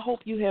say, well, I hope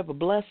you have a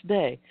blessed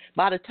day.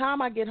 By the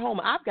time I get home,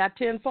 I've got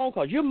 10 phone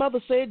calls. Your mother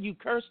said you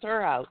cursed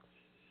her out.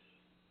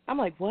 I'm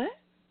like, what?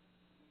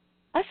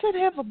 I said,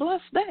 have a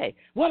blessed day.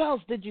 What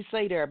else did you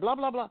say there? Blah,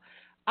 blah, blah.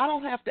 I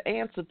don't have to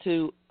answer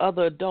to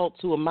other adults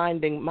who are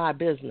minding my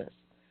business.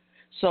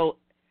 So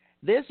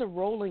there's a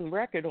rolling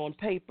record on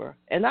paper.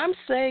 And I'm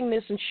saying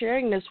this and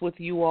sharing this with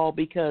you all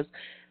because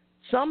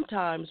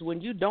sometimes when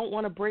you don't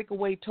want to break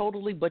away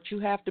totally, but you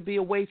have to be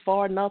away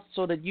far enough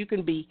so that you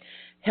can be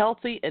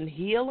healthy and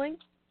healing,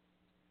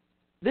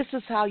 this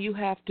is how you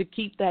have to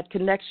keep that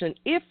connection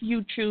if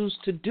you choose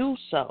to do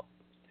so.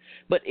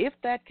 But if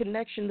that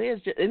connection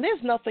and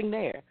there's nothing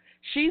there,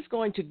 she's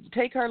going to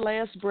take her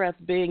last breath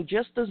being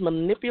just as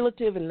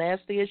manipulative and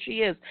nasty as she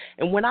is.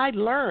 And when I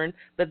learned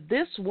that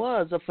this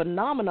was a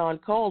phenomenon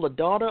called the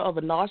daughter of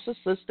a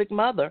narcissistic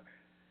mother,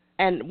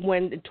 and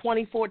when in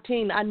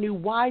 2014 I knew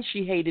why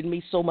she hated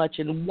me so much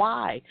and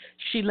why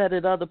she let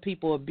other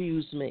people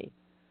abuse me.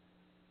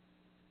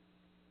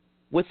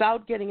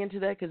 Without getting into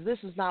that, because this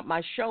is not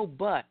my show,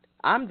 but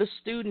I'm the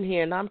student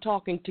here, and I'm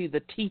talking to the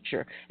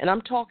teacher, and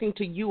I'm talking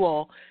to you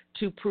all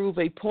to prove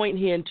a point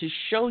here and to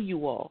show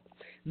you all.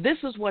 This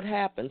is what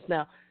happens.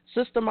 Now,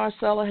 Sister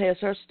Marcella has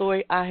her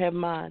story. I have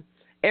mine.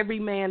 Every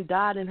man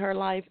died in her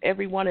life.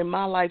 Everyone in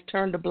my life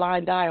turned a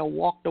blind eye or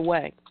walked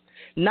away.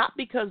 Not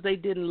because they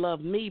didn't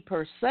love me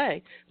per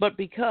se, but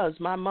because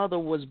my mother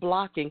was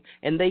blocking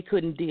and they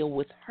couldn't deal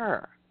with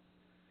her.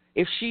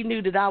 If she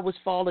knew that I was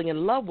falling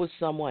in love with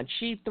someone,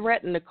 she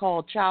threatened to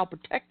call Child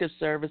Protective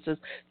Services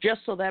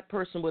just so that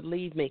person would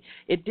leave me.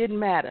 It didn't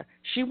matter.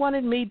 She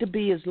wanted me to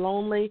be as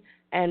lonely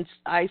and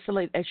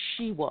isolated as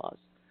she was.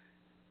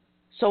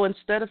 So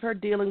instead of her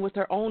dealing with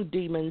her own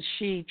demons,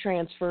 she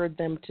transferred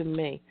them to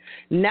me.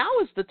 Now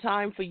is the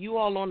time for you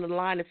all on the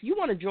line. If you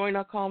want to join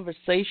our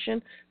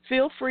conversation,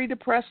 feel free to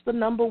press the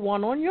number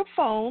 1 on your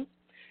phone,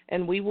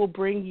 and we will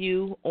bring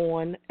you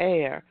on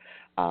air.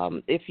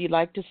 If you'd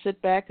like to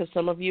sit back, because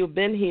some of you have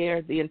been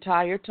here the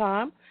entire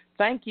time,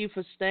 thank you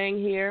for staying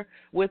here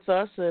with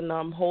us and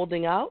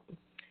holding out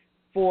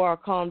for our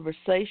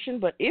conversation.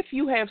 But if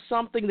you have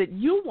something that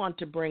you want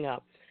to bring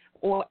up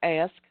or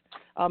ask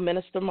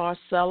Minister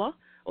Marcella,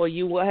 or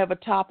you will have a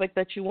topic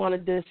that you want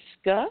to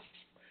discuss,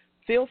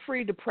 feel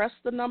free to press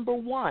the number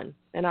 1,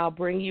 and I'll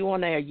bring you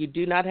on air. You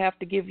do not have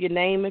to give your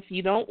name if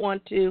you don't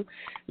want to.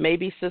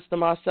 Maybe Sister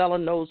Marcella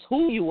knows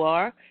who you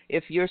are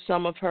if you're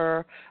some of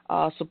her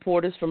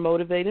supporters for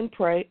Motivate and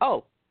Pray.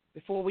 Oh,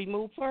 before we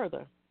move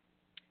further,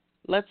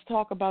 let's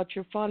talk about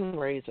your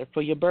fundraiser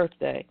for your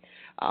birthday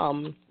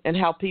and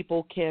how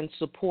people can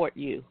support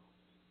you.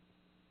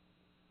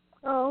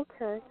 Oh,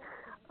 okay.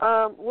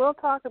 We'll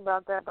talk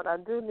about that, but I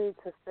do need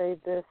to say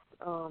this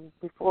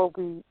before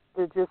we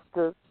just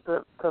to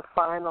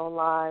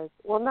finalize.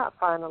 Well, not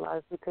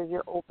finalize because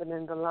you're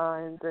opening the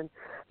lines and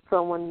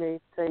someone may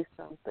say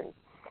something.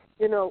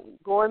 You know,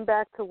 going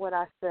back to what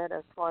I said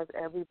as far as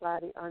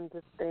everybody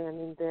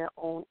understanding their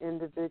own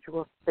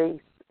individual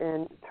space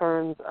in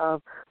terms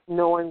of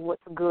knowing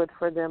what's good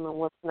for them and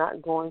what's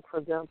not going for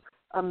them,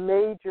 a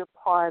major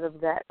part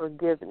of that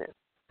forgiveness.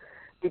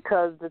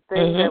 Because the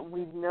thing that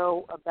we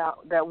know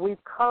about, that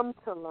we've come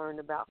to learn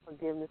about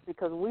forgiveness,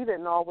 because we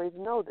didn't always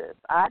know this.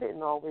 I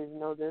didn't always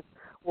know this.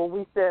 When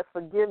we said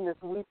forgiveness,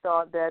 we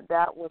thought that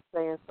was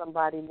saying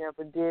somebody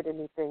never did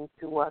anything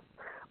to us.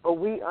 But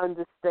we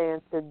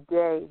understand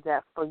today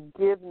that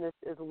forgiveness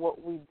is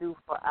what we do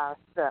for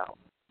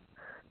ourselves.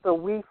 So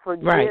we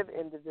forgive Right.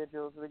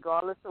 individuals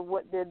regardless of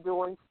what they're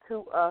doing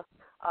to us.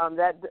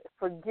 That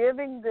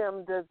forgiving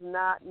them does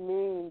not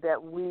mean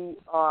that we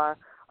are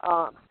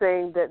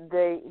saying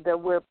that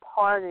we're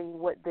pardoning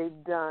what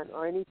they've done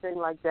or anything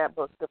like that.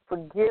 But the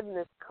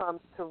forgiveness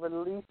comes to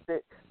release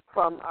it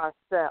from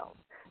ourselves.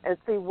 And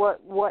see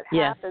what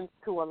Yes. happens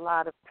to a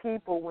lot of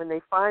people when they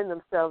find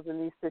themselves in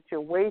these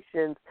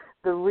situations.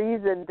 The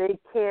reason they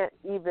can't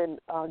even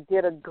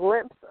get a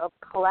glimpse of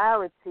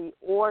clarity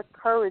or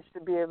courage to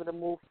be able to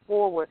move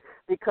forward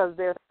because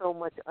there's so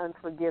much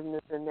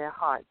unforgiveness in their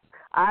hearts.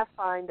 I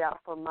find out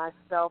for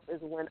myself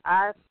is when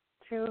I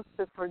choose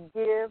to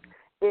forgive,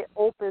 it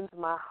opens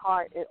my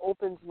heart, it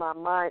opens my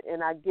mind,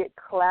 and I get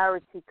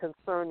clarity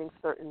concerning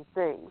certain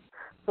things.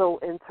 So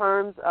in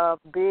terms of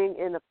being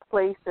in a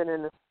place and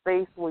in a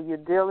space where you're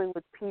dealing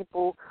with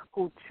people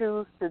who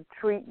choose to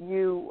treat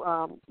you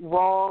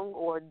wrong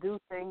or do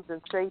things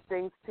and say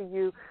things to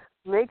you,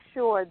 make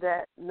sure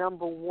that,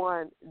 number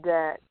one,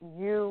 that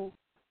you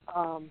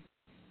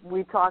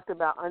we talked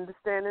about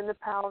understanding the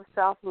power of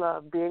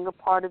self-love, being a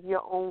part of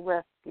your own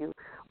rescue,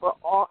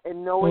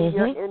 and knowing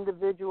your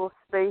individual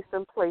space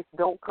and place.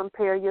 Don't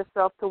compare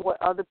yourself to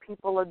what other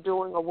people are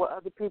doing or what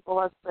other people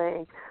are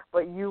saying,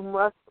 but you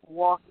must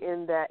walk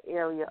in that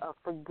area of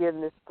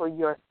forgiveness for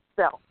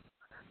yourself,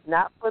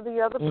 not for the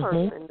other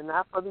person and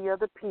not for the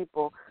other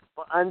people,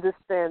 but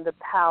understand the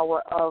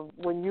power of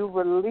when you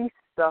release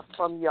stuff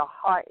from your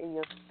heart and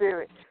your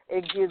spirit,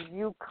 it gives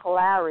you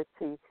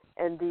clarity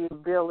and the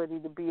ability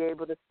to be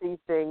able to see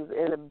things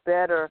in a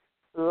better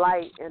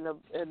light and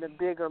a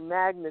bigger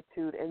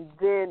magnitude, and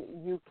then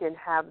you can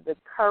have the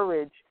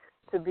courage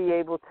to be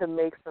able to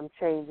make some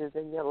changes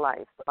in your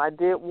life. So I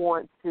did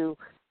want to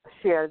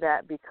share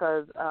that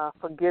because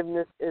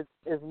forgiveness is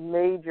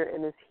major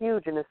and is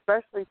huge, and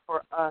especially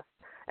for us.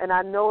 And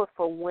I know it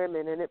for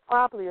women, and it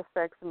probably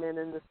affects men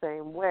in the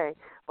same way.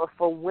 But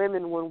for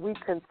women, when we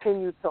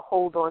continue to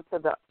hold on to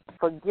the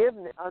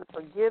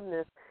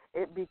unforgiveness,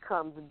 it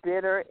becomes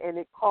bitter and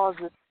it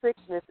causes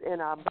sickness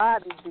in our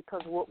bodies because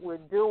what we're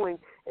doing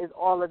is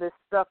all of this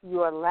stuff,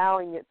 you're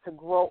allowing it to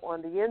grow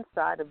on the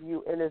inside of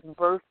you and it's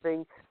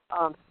birthing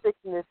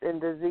sickness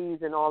and disease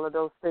and all of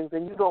those things.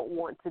 And you don't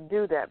want to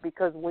do that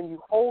because when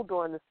you hold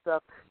on to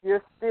stuff,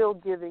 you're still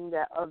giving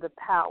that other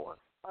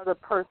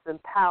person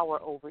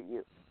power over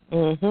you.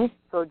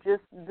 So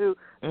just do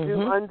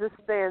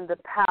understand the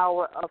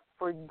power of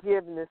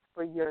forgiveness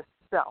for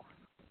yourself.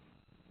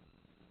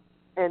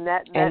 And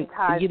that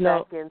ties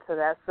back into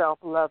that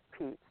self-love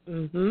piece.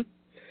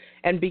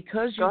 And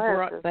because you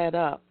brought that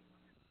up,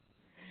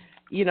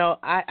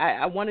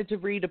 I wanted to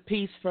read a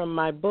piece from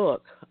my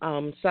book,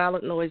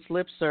 Silent Noise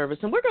Lip Service.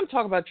 And we're going to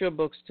talk about your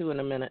books, too,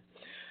 in a minute.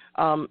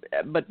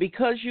 But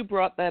because you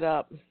brought that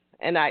up,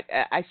 and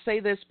I say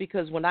this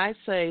because when I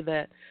say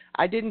that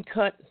I didn't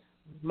cut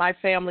my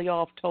family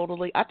off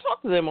totally, I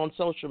talk to them on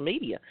social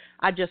media.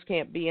 I just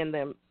can't be in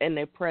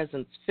their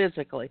presence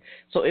physically.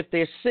 So if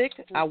they're sick,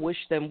 I wish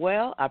them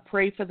well. I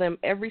pray for them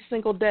every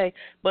single day.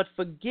 But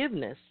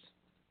forgiveness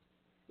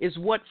is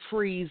what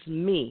frees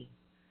me.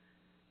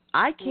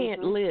 I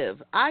can't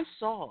live. I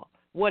saw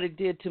what it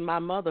did to my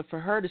mother for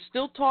her to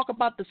still talk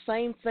about the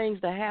same things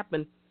that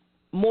happened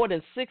more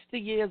than 60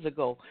 years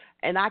ago,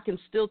 and I can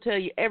still tell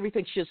you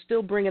everything. She'll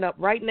still bring it up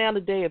right now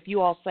today if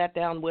you all sat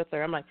down with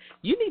her. I'm like,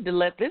 you need to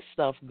let this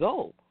stuff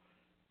go.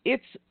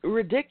 It's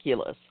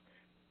ridiculous.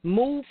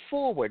 Move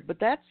forward. But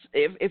that's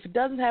if it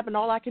doesn't happen,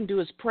 all I can do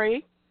is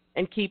pray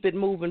and keep it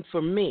moving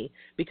for me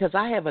because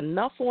I have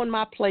enough on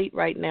my plate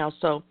right now.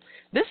 So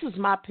this is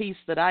my piece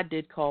that I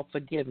did call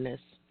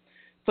forgiveness.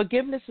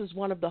 Forgiveness is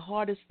one of the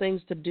hardest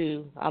things to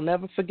do. I'll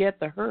never forget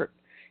the hurt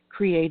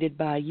created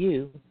by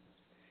you.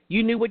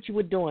 You knew what you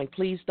were doing.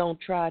 Please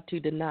don't try to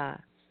deny.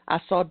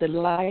 I saw the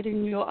light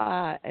in your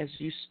eye as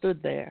you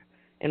stood there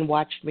and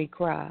watched me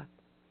cry.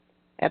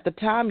 At the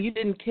time, you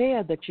didn't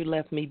care that you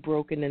left me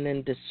broken and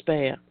in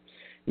despair.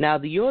 Now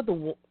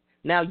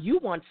you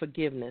want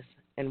forgiveness,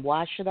 and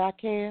why should I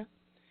care?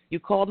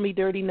 You called me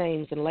dirty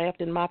names and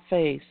laughed in my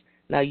face.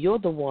 Now you're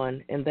the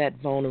one in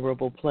that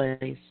vulnerable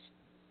place.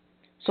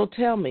 So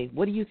tell me,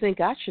 what do you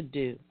think I should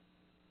do?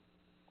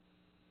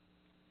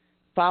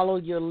 Follow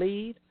your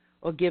lead?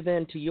 Or give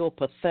in to your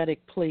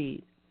pathetic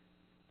plea.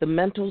 The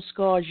mental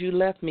scars you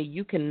left me,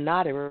 you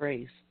cannot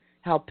erase.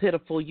 How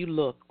pitiful you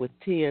look with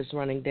tears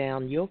running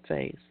down your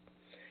face.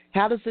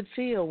 How does it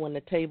feel when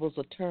the tables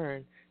are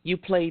turned? You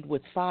played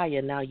with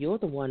fire, now you're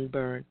the one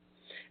burned.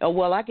 Oh,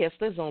 well, I guess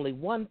there's only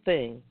one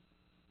thing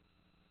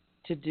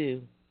to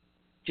do.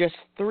 Just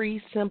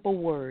 3 simple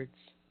words.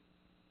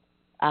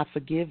 I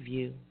forgive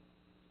you.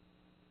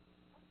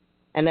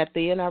 And at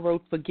the end I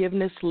wrote,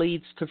 forgiveness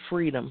leads to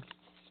freedom.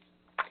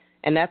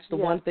 And that's the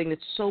one thing that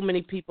so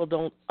many people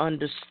don't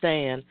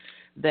understand,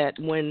 that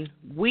when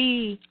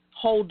we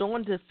hold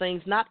on to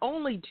things, not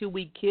only do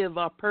we give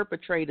our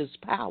perpetrators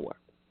power,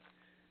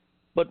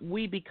 but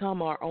we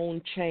become our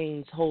own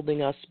chains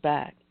holding us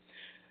back.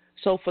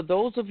 So for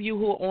those of you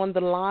who are on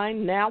the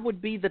line, now would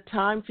be the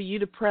time for you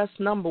to press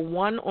number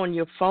 1 on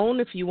your phone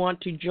if you want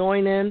to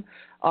join in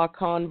our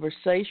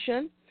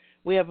conversation.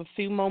 We have a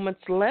few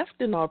moments left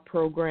in our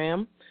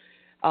program.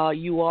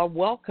 You are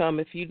welcome.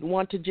 If you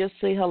want to just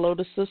say hello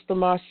to Sister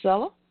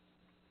Marcella,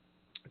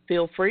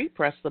 feel free,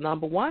 press the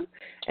number 1,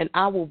 and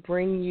I will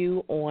bring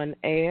you on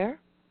air.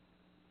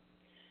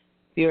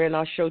 If you're in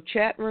our show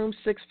chat room,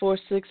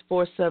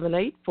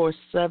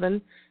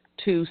 646-478-4726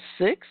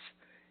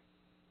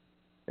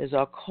 is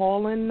our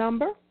call-in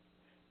number.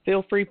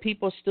 Feel free,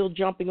 people still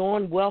jumping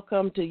on.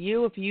 Welcome to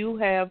you. If you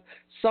have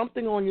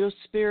something on your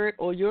spirit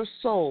or your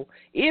soul,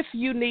 if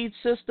you need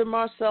Sister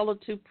Marcella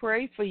to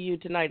pray for you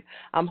tonight,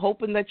 I'm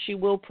hoping that she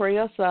will pray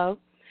us out.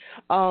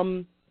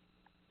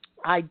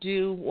 I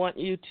do want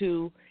you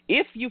to,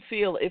 if you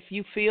feel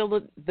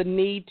the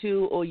need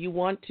to or you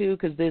want to,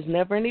 because there's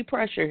never any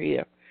pressure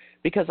here,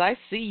 because I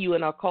see you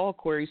in our call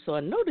query, so I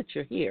know that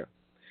you're here.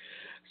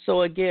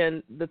 So,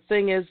 again, the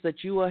thing is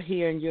that you are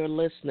here and you're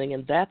listening,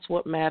 and that's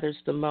what matters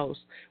the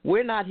most.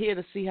 We're not here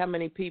to see how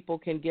many people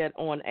can get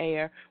on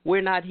air.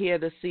 We're not here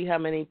to see how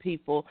many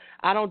people.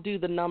 I don't do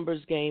the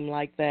numbers game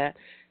like that.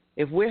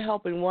 If we're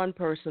helping one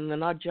person,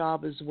 then our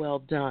job is well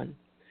done.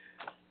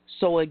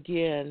 So,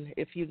 again,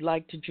 if you'd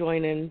like to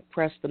join in,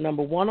 press the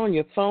number 1 on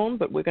your phone,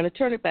 but we're going to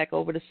turn it back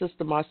over to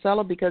Sister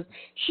Marcella because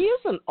she is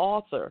an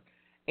author.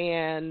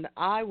 And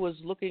I was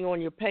looking on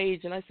your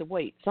page, and I said,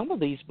 wait, some of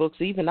these books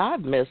even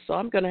I've missed, so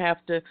I'm going to have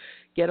to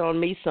get on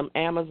me some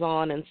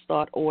Amazon and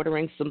start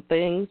ordering some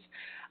things.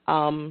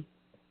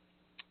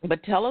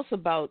 But tell us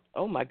about,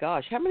 oh, my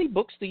gosh, how many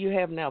books do you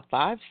have now,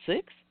 5,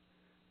 6?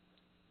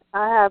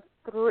 I have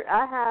 3.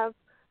 I have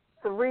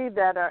 3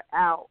 that are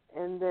out,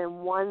 and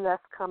then 1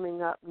 that's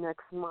coming up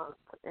next month.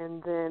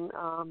 And then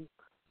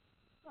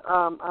I'm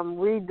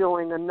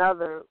redoing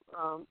another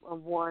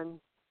one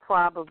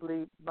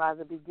probably by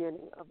the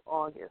beginning of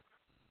August.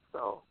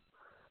 So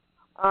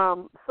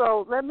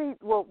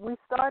we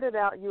started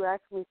out, you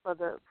asked me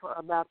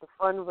about the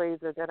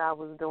fundraiser that I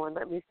was doing.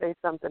 Let me say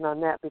something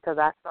on that because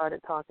I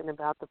started talking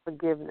about the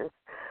forgiveness.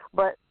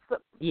 But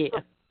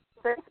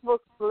Facebook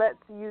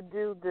lets you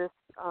do this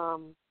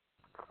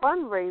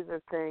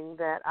fundraiser thing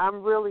that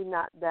I'm really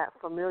not that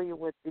familiar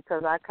with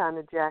because I kind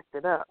of jacked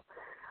it up.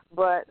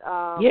 But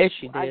yes,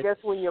 you did. I guess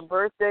when your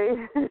birthday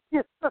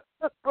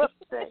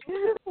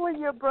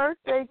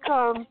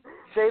comes,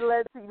 they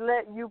let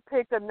you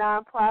pick a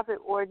nonprofit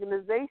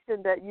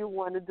organization that you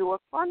want to do a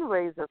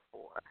fundraiser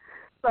for.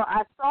 So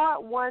I saw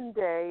it one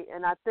day,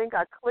 and I think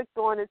I clicked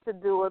on it to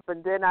do it,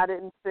 but then I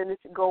didn't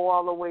go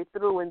all the way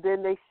through, and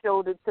then they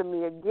showed it to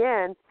me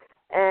again,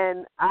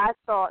 and I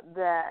thought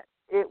that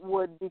it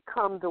would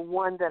become the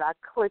one that I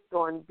clicked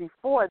on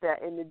before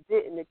that, and it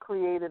didn't. It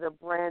created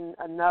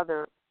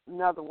another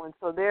one.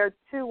 So there are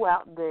 2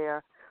 out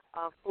there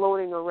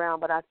floating around,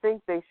 but I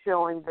think they're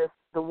showing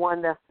the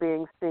one that's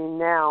being seen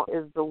now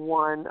is the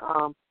one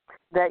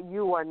that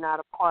you are not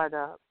a part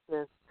of,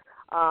 sis.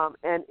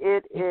 And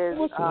it is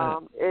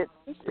it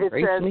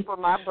says for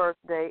my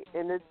birthday,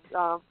 and it's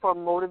for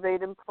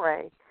Motivate and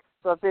Pray.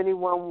 So if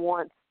anyone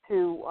wants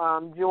to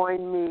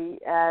join me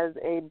as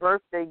a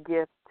birthday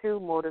gift to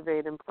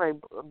Motivate and Pray,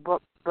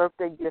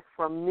 birthday gift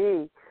from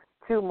me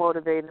to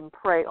Motivate and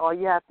Pray, all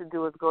you have to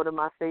do is go to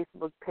my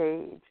Facebook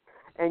page,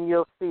 and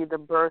you'll see the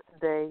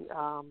birthday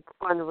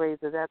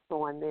fundraiser that's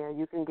on there.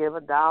 You can give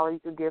 $1, you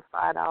can give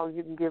 $5,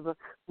 you can give $1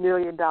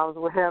 million,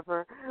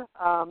 whatever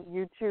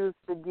you choose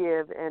to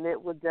give, and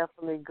it will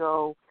definitely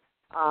go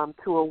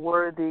to a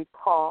worthy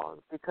cause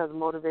because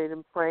Motivate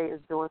and Pray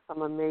is doing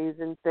some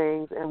amazing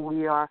things, and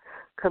we are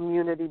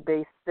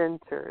community-based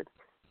centered,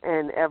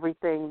 and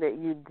everything that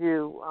you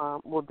do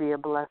will be a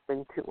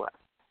blessing to us.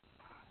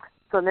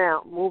 So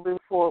now, moving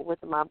forward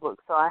with my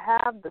book. So I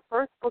have the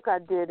first book I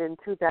did in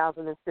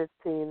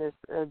 2015 is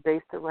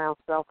based around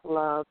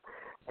self-love.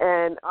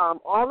 And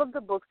all of the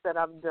books that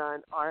I've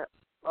done are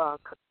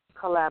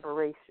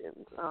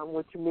collaborations,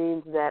 which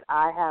means that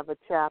I have a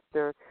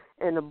chapter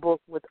in a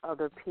book with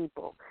other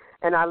people.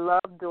 And I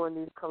love doing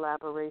these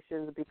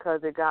collaborations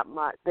because they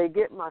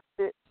get my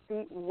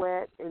feet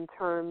wet in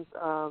terms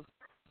of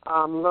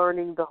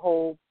learning the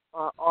whole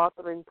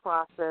authoring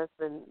process,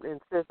 and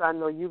sis, I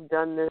know you've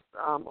done this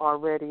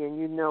already and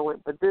you know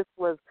it, but this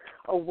was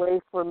a way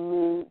for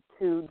me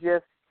to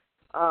just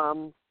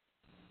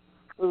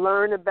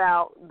learn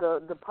about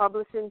the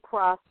publishing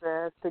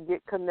process, to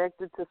get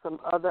connected to some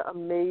other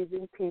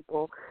amazing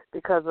people,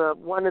 because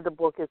one of the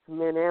books is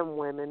men and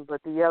women,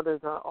 but the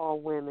others are all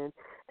women,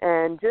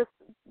 and just,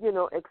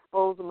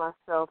 expose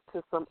myself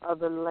to some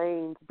other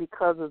lanes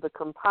because of the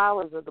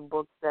compilers of the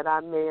books that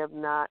I may have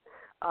not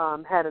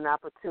had an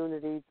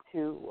opportunity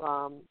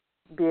to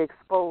be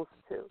exposed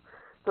to.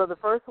 So the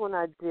first one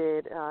I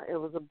did, it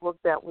was a book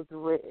that was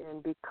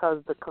written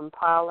because the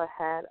compiler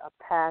had a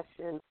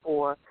passion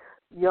for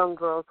young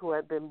girls who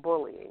had been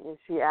bullying, and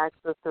she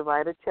asked us to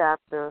write a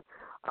chapter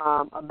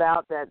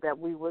about that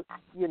we would,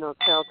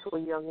 tell to a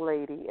young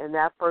lady. And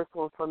that first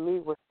one for me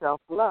was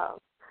self-love.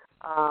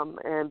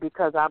 And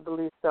because I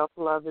believe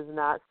self-love is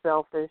not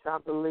selfish, I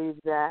believe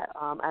that,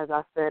 as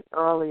I said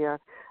earlier,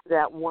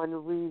 that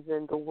one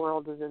reason the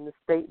world is in the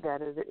state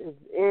that it is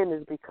in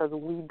is because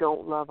we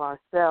don't love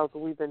ourselves.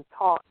 We've been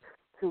taught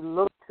to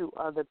look to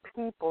other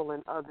people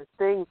and other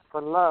things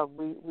for love.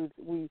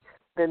 We've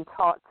been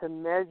taught to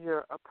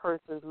measure a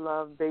person's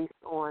love based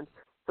on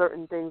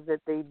certain things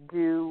that they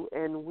do,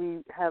 and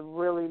we have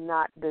really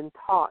not been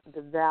taught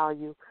the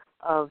value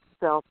of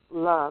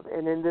self-love.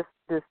 And in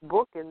this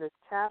book, in this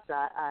chapter,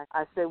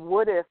 I said,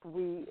 what if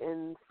we,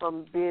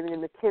 from being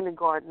in the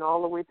kindergarten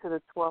all the way to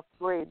the 12th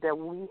grade, that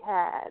we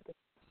had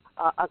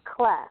a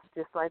class,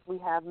 just like we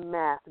have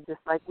math, just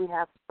like we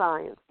have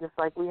science, just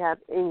like we have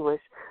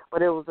English,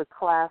 but it was a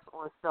class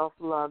on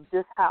self-love,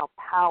 just how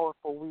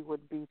powerful we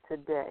would be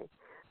today.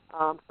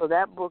 So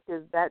that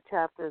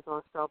chapter is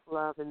on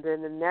self-love. And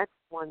then the next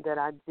one that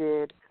I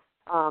did,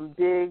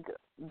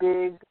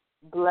 big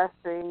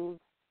blessings,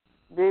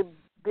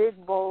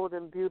 big, bold,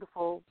 and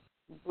beautiful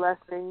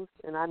blessings.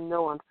 And I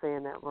know I'm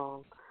saying that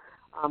wrong.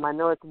 I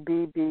know it's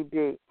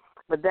BBB.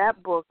 But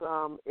that book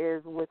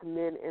is with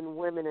men and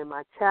women in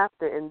my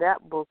chapter, and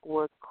that book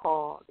is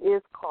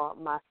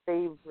called My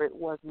Favorite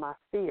Was My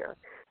Fear.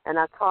 And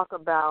I talk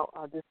about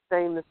this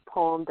famous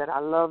poem that I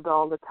loved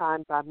all the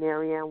time by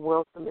Marianne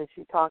Wilson, and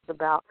she talked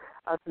about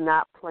us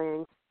not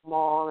playing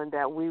small and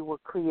that we were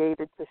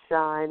created to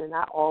shine. And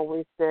I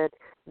always said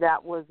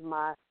that was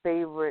my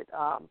favorite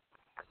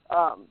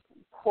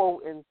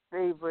quote and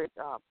favorite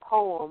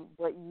poem,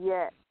 but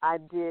yet I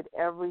did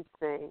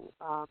everything,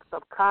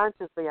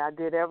 subconsciously I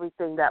did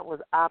everything that was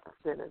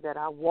opposite, that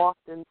I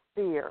walked in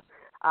fear,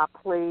 I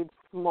played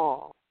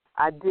small,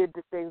 I did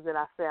the things that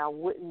I said I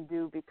wouldn't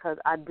do because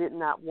I did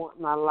not want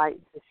my light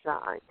to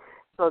shine.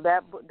 So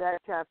that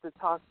chapter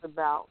talks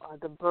about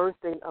the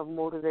birthing of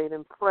Motivate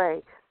and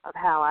Pray, of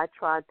how I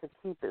tried to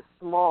keep it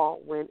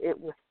small when it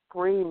was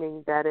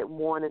screaming that it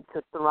wanted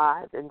to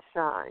thrive and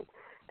shine.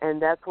 And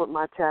that's what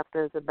my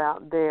chapter is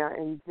about there.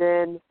 And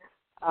then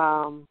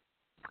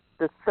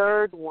the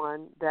third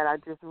one that I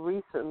just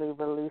recently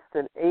released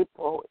in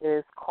April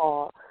is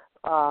called,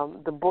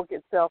 the book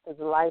itself is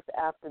Life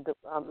After the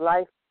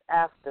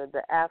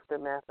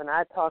Aftermath. And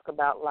I talk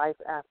about life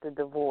after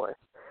divorce.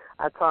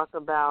 I talk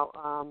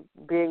about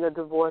being a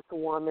divorced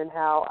woman,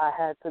 how I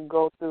had to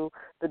go through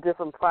the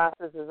different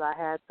processes I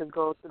had to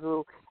go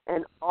through,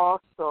 and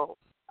also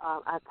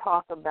I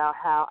talk about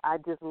how I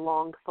just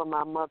longed for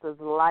my mother's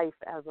life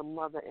as a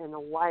mother and a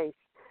wife,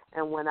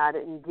 and when I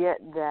didn't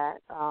get that,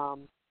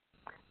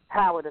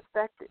 how it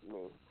affected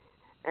me.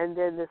 And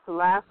then this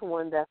last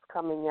one that's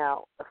coming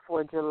out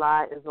for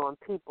July is on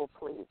people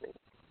pleasing.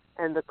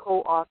 And the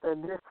co-author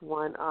of this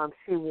one,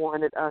 she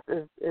wanted us,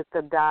 it's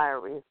a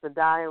diary. It's the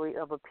diary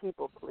of a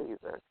people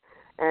pleaser.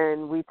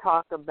 And we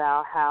talk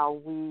about how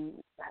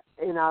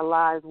in our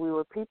lives, we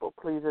were people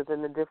pleasers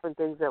and the different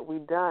things that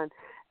we've done.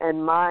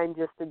 And mine,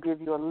 just to give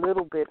you a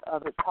little bit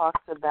of it,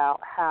 talks about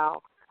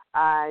how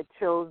I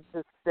chose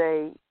to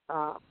stay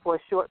for a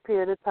short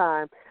period of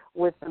time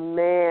with a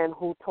man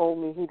who told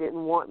me he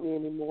didn't want me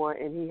anymore,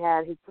 and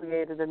he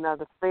created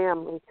another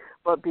family.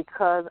 But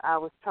because I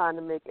was trying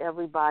to make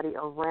everybody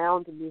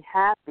around me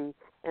happy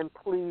and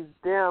please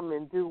them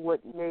and do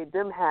what made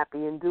them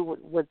happy and do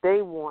what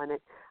they wanted,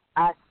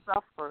 I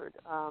suffered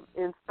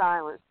in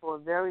silence for a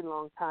very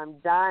long time,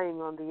 dying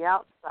on the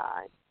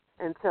outside,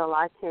 until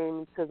I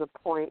came to the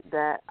point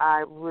that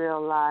I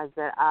realized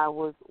that I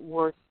was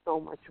worth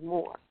so much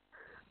more.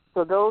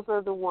 So those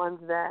are the ones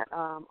that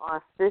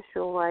are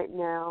official right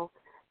now,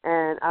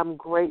 and I'm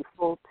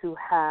grateful to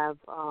have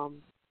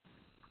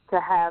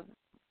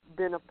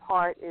been a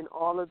part in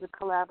all of the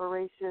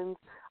collaborations.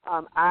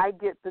 I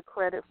get the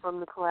credit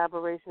from the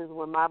collaborations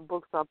when my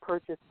books are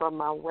purchased from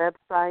my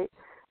website.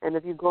 And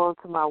if you go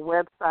onto my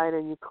website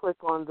and you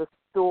click on the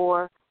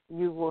store,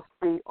 you will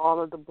see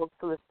all of the books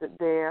listed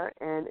there.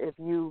 And if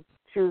you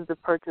choose to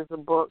purchase a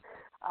book,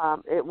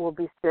 it will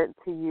be sent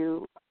to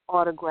you,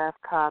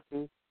 autographed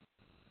copy,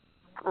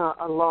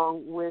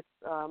 along with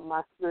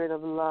my Spirit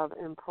of Love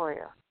and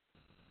Prayer.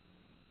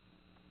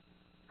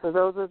 So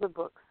those are the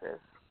books, sis.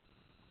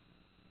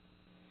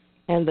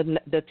 And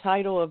the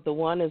title of the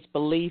one is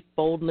Belief,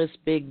 Boldness,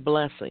 Big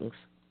Blessings.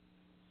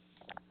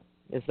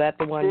 Is that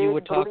the one you were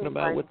talking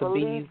about with the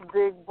B's?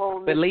 Big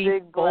boldness, Belief,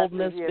 big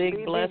boldness, blessings.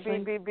 big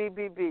blessings.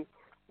 B.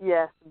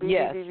 Yes, B.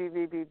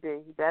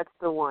 That's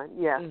the one.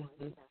 Yes,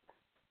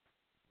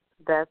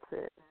 that's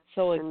it.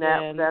 So and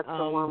again, that's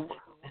the one.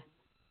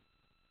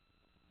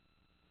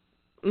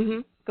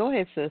 Go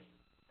ahead, sis.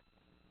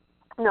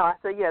 No, I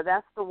said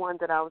that's the one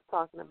that I was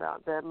talking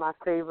about. That my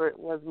favorite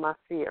was my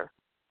fear.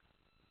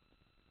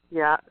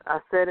 Yeah, I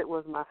said it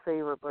was my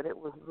favorite, but it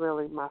was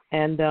really my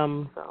favorite.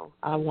 And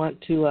I want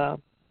to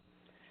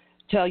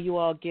tell you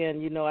all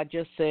again, I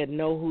just said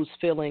know who's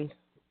filling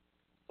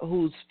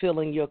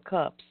your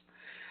cups.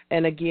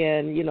 And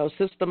again,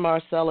 Sister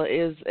Marcella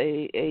is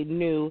a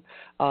new,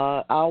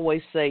 I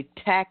always say,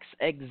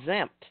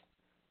 tax-exempt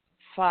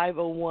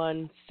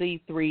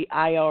 501c3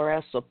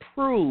 IRS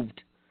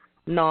approved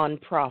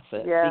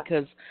nonprofit,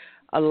 because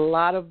a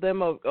lot of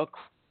them are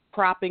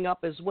cropping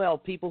up as well,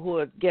 people who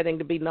are getting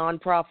to be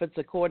nonprofits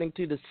according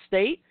to the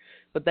state,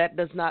 but that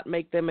does not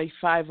make them a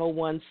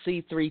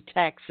 501c3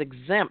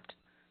 tax-exempt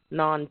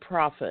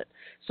nonprofit.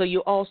 So you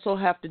also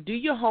have to do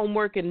your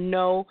homework and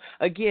know,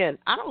 again,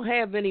 I don't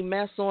have any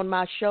mess on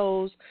my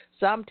shows,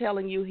 so I'm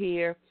telling you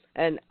here,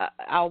 and I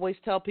always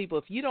tell people,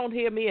 if you don't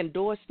hear me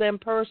endorse them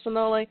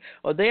personally,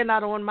 or they're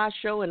not on my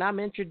show and I'm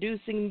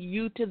introducing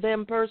you to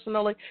them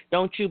personally,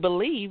 don't you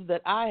believe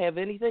that I have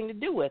anything to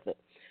do with it.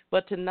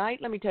 But tonight,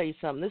 let me tell you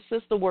something. This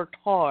sister worked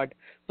hard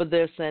for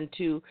this and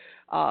to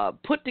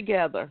put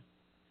together.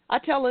 I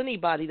tell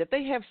anybody that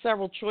they have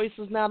several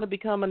choices now to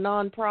become a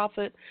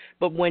nonprofit,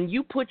 but when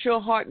you put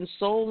your heart and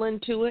soul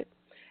into it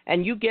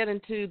and you get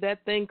into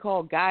that thing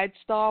called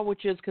GuideStar,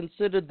 which is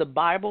considered the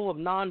Bible of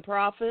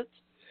nonprofits,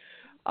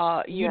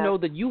 you know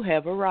that you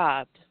have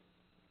arrived.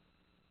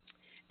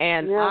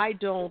 And I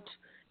don't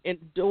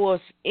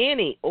endorse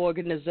any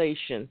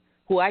organization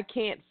who I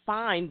can't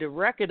find a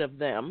record of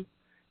them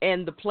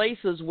and the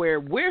places where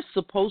we're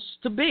supposed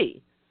to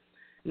be.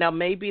 Now,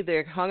 maybe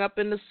they're hung up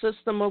in the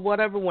system or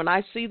whatever. When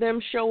I see them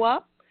show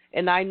up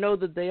and I know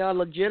that they are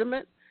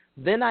legitimate,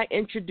 then I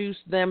introduce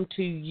them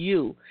to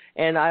you.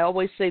 And I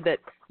always say that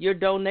your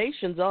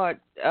donations are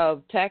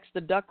tax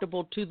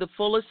deductible to the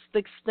fullest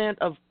extent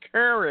of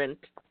current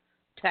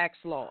tax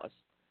laws.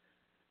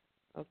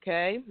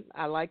 Okay?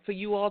 I like for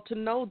you all to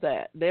know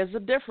that. There's a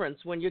difference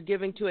when you're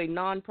giving to a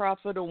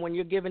nonprofit or when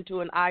you're giving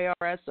to an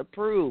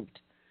IRS-approved,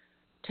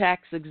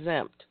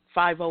 tax-exempt,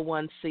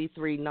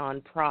 501c3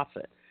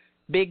 nonprofit.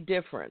 Big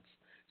difference.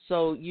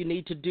 So you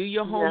need to do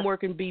your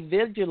homework and be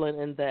vigilant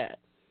in that.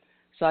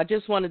 So I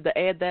just wanted to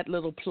add that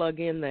little plug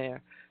in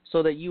there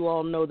so that you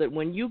all know that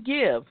when you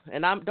give,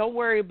 and don't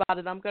worry about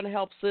it, I'm going to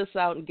help Sis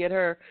out and get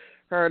her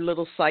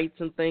little sites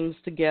and things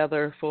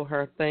together for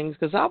her things,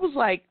 because I was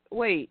like,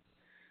 wait,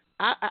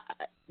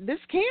 this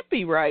can't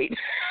be right.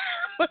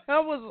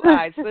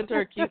 I sent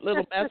her a cute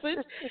little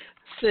message,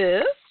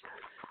 Sis,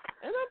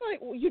 and I'm like,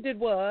 well, you did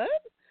what?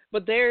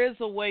 But there is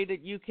a way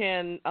that you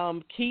can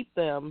keep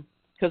them,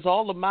 because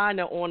all of mine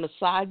are on the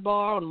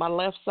sidebar, on my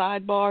left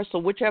sidebar. So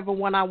whichever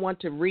one I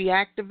want to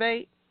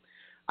reactivate,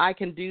 I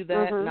can do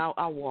that, and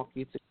I'll walk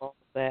you through all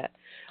of that.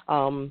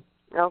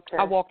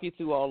 I'll walk you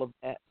through all of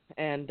that.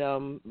 And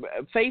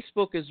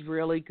Facebook is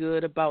really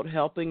good about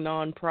helping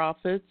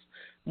nonprofits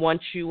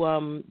once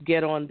you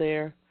get on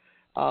their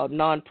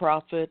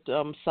nonprofit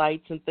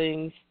sites and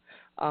things.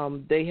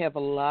 They have a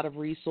lot of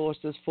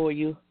resources for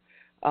you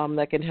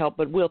that can help,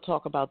 but we'll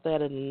talk about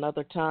that at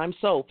another time.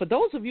 So for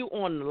those of you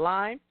on the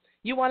line,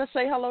 you want to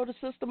say hello to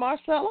Sister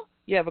Marcella?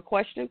 You have a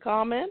question,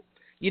 comment?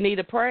 You need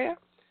a prayer?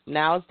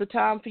 Now is the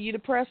time for you to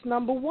press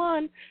number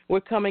 1.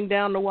 We're coming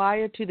down the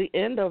wire to the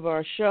end of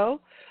our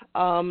show.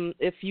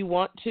 If you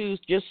want to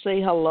just say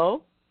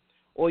hello,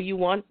 or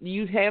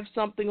you have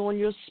something on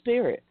your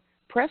spirit,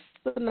 press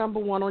the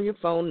number 1 on your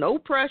phone. No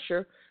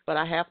pressure, but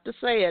I have to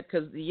say it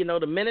because, you know,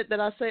 the minute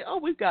that I say, oh,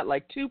 we've got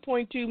like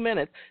 2.2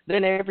 minutes,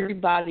 then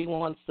everybody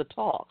wants to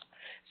talk.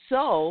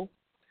 So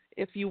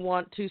if you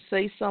want to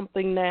say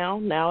something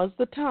now is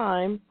the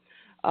time.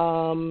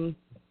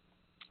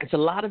 It's a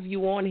lot of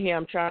you on here.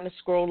 I'm trying to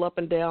scroll up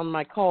and down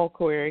my call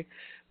query.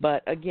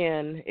 But,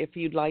 again, if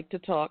you'd like to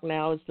talk,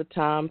 now is the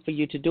time for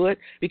you to do it,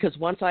 because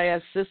once I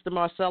ask Sister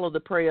Marcella to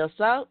pray us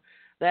out,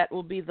 that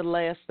will be the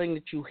last thing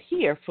that you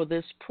hear for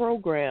this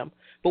program.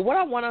 But what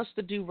I want us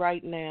to do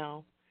right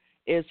now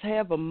is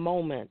have a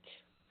moment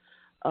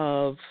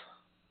of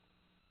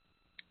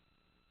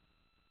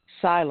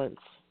silence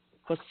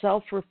for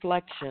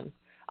self-reflection.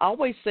 I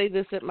always say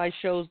this at my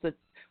shows, that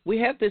we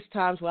have these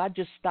times where I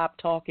just stop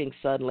talking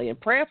suddenly, and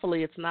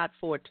prayerfully it's not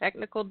for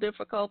technical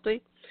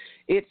difficulty.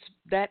 It's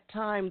that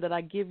time that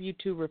I give you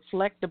to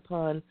reflect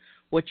upon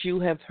what you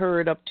have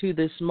heard up to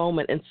this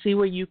moment and see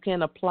where you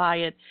can apply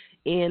it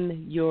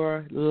in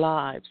your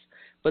lives.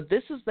 But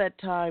this is that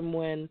time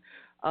when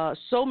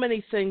so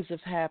many things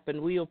have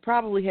happened. We'll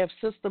probably have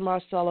Sister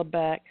Marcella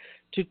back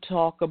to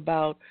talk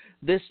about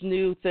this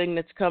new thing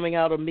that's coming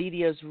out of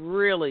media is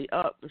really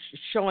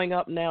showing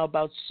up now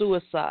about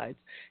suicides.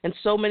 And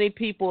so many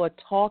people are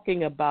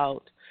talking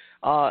about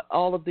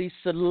all of these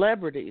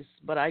celebrities.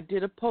 But I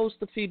did a post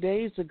a few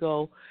days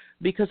ago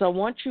because I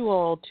want you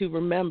all to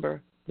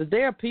remember that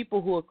there are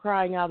people who are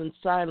crying out in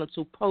silence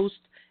who post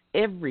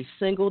every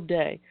single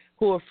day,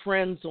 who are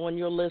friends on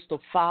your list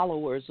of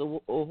followers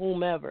or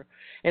whomever.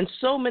 And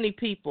so many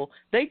people,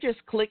 they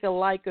just click a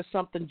like or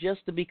something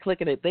just to be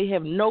clicking it. They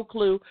have no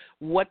clue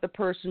what the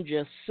person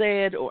just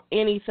said or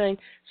anything.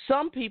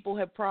 Some people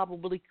have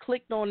probably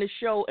clicked on the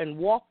show and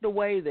walked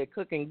away. They're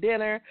cooking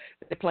dinner.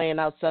 They're playing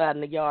outside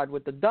in the yard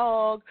with the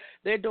dog.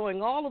 They're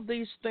doing all of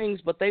these things,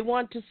 but they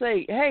want to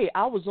say, hey,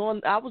 I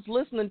was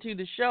listening to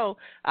the show.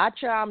 I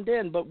chimed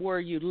in, but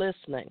were you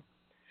listening?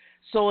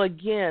 So,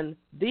 again,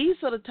 these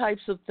are the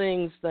types of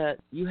things that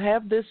you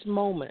have this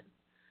moment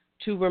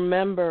to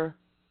remember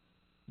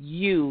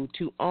you,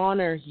 to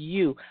honor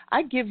you.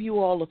 I give you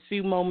all a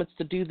few moments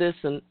to do this,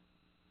 and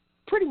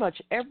pretty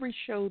much every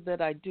show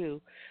that I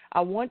do, I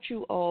want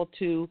you all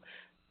to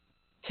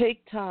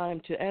take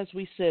time to, as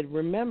we said,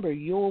 remember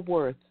your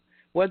worth.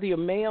 Whether you're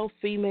male,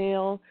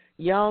 female,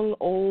 young,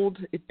 old,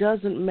 it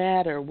doesn't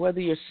matter. Whether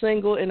you're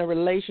single, in a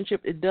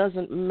relationship, it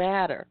doesn't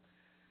matter.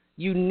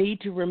 You need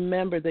to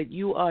remember that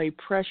you are a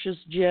precious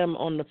gem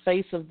on the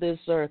face of this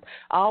earth.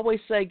 I always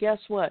say, guess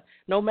what?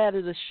 No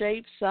matter the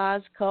shape,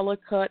 size, color,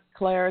 cut,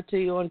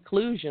 clarity, or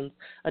inclusions,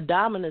 a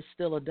diamond is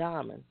still a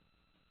diamond.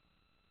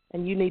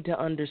 And you need to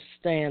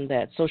understand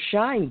that. So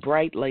shine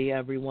brightly,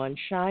 everyone.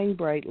 Shine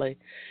brightly.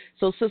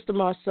 So, Sister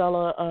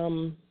Marcella,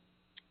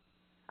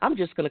 I'm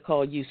just going to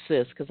call you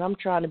sis because I'm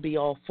trying to be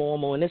all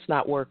formal, and it's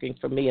not working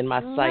for me and my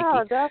psyche.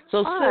 No, that's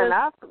so, fine.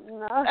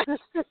 Sis,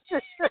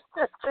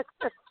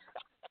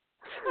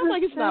 I'm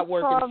like, it's not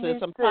working,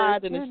 sis. I'm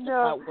tired, and it's just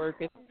not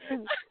working.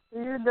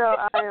 You know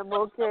I am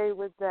okay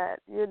with that.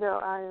 You know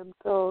I am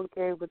so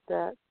okay with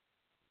that.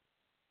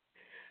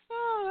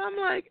 Oh, I'm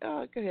like,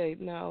 okay,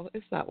 no,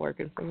 it's not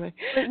working for me.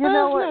 But you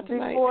know what?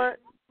 Before,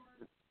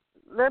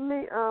 let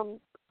me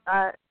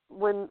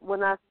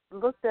when I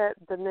looked at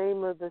the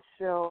name of the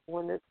show,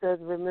 when it says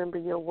 "Remember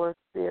Your Worth"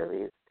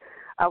 series,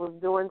 I was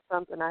doing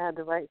something. I had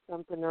to write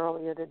something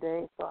earlier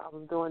today, so I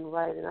was doing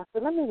writing. I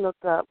said, let me look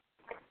up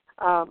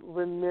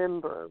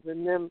remember.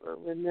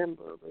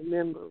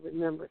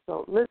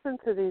 So listen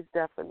to these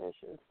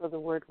definitions for the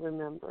word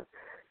remember.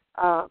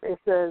 It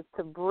says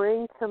to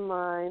bring to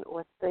mind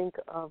or think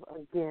of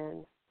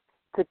again,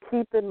 to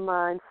keep in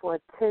mind for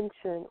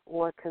attention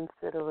or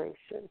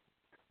consideration,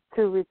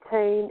 to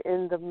retain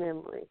in the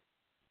memory,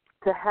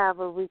 to have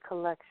a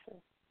recollection.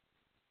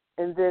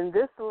 And then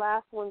this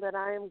last one that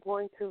I am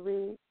going to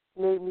read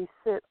made me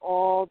sit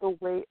all the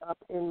way up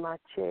in my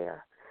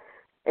chair.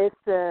 It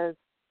says,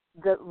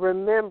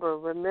 remember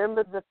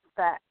the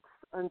facts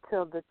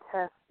until the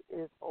test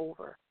is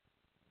over.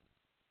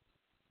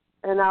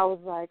 And I was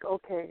like,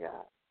 okay,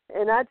 God.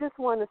 And I just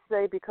want to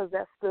say, because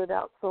that stood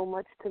out so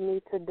much to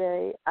me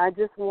today, I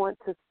just want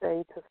to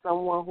say to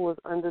someone who is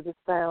under the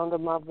sound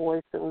of my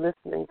voice and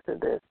listening to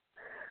this,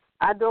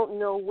 I don't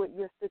know what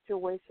your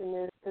situation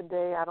is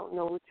today. I don't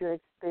know what you're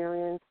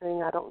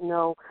experiencing. I don't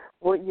know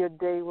what your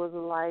day was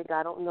like.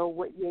 I don't know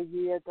what your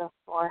year thus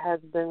far has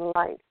been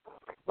like.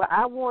 But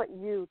I want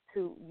you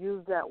to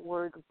use that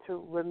word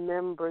to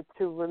remember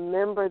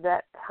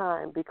that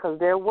time, because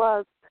there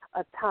was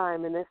a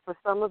time, and for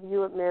some of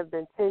you it may have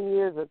been 10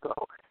 years ago.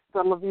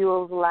 Some of you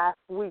it was last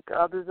week.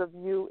 Others of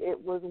you it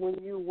was when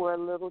you were a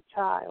little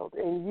child,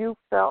 and you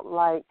felt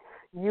like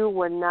you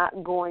were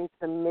not going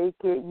to make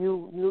it.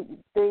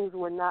 Things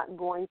were not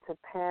going to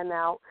pan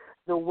out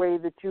the way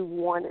that you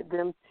wanted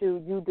them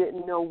to. You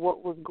didn't know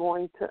what was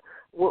going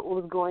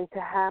to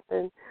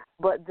happen.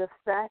 But the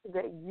fact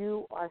that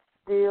you are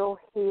still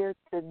here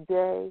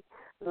today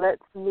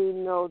lets me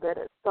know that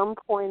at some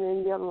point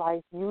in your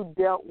life you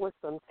dealt with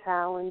some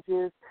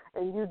challenges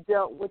and you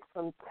dealt with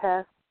some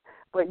tests,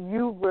 but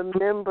you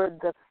remembered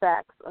the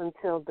facts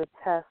until the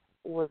test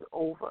was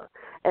over.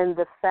 And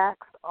the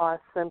facts are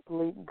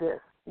simply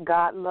this: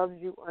 God loves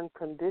you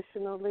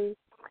unconditionally.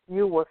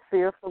 You were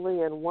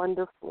fearfully and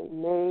wonderfully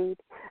made.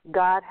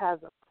 God has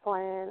a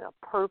plan, a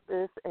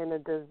purpose, and a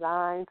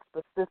design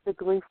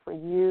specifically for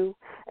you.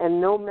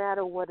 And no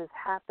matter what has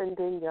happened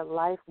in your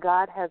life,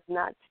 God has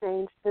not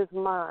changed his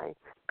mind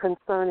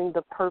concerning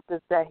the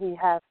purpose that he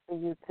has for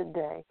you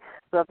today.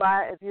 So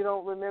if you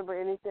don't remember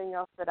anything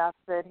else that I've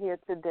said here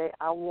today,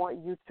 I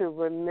want you to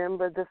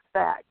remember the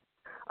facts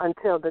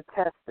until the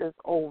test is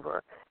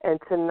over. And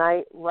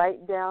tonight,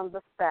 write down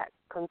the facts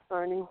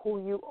concerning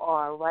who you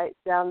are. Write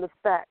down the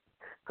facts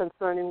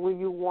concerning where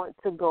you want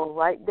to go.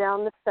 Write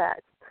down the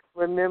facts,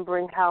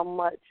 remembering how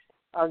much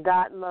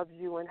God loves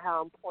you and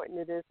how important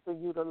it is for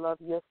you to love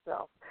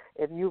yourself.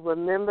 If you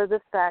remember the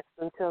facts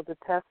until the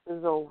test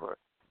is over,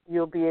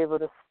 you'll be able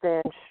to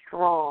stand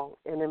strong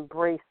and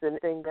embrace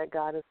anything that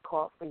God has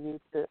called for you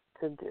to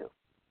do.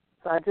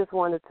 So I just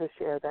wanted to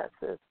share that,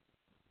 sis.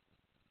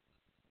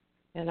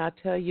 And I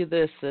tell you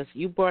this, sis,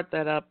 you brought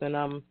that up,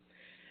 and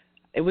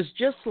it was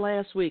just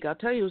last week. I'll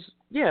tell you,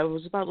 it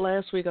was about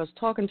last week. I was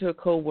talking to a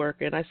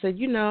coworker, and I said,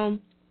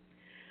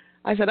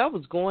 I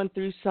was going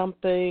through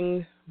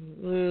something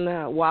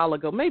a while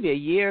ago, maybe a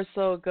year or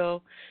so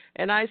ago,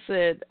 and I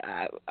said,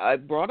 I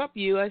brought up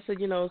you. I said,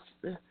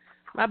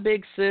 my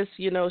big sis,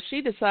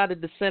 she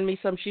decided to send me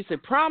something. She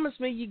said, promise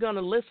me you're going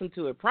to listen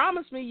to it.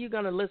 Promise me you're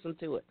going to listen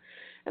to it.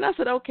 And I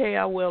said, okay,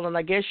 I will. And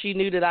I guess she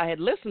knew that I had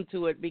listened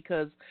to it,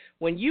 because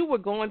when you were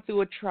going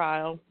through a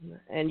trial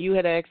and you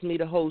had asked me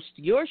to host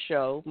your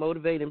show,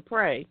 Motivate and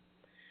Pray,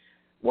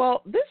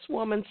 well, this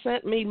woman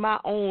sent me my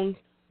own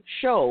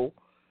show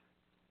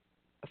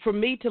for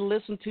me to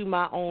listen to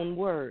my own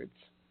words.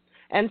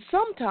 And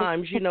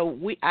sometimes,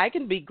 I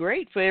can be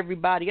great for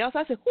everybody else.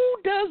 I said, who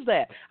does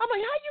that? I'm like,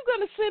 how are you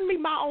going to send me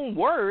my own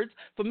words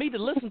for me to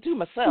listen to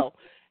myself?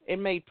 It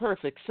made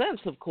perfect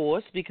sense, of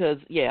course, because,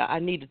 I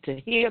needed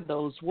to hear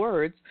those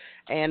words,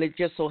 and it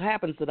just so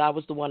happens that I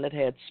was the one that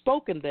had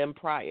spoken them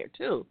prior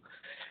to.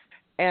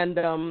 And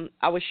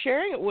I was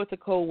sharing it with a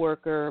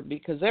coworker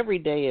because every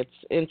day it's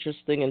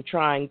interesting and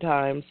trying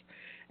times.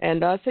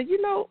 And I said,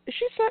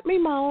 she sent me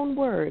my own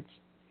words.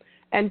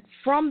 And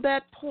from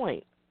that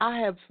point, I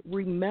have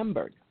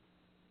remembered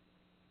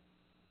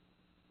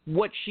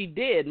what she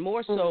did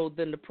more so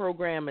than the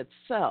program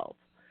itself.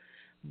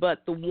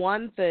 But the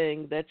one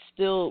thing that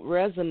still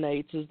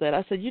resonates is that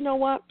I said, you know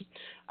what?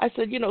 I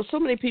said, so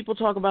many people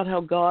talk about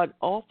how God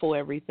awful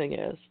everything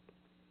is.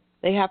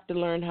 They have to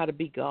learn how to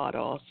be God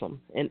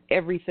awesome in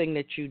everything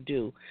that you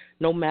do,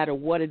 no matter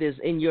what it is.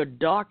 In your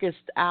darkest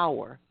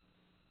hour,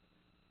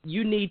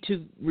 you need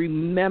to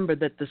remember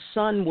that the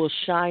sun will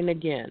shine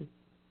again.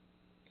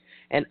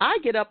 And I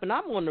get up and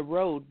I'm on the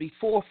road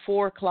before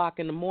 4 o'clock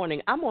in the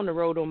morning. I'm on the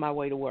road on my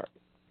way to work.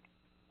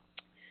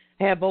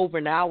 I have over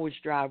an hour's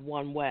drive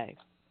one way.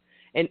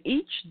 And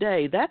each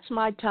day, that's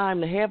my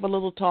time to have a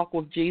little talk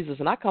with Jesus.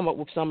 And I come up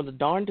with some of the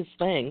darndest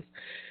things.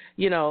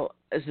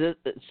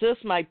 Sis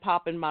might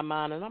pop in my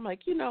mind, and I'm like,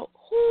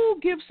 who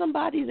gives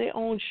somebody their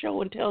own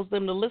show and tells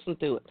them to listen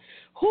to it?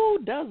 Who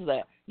does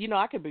that?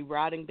 I could be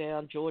riding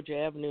down Georgia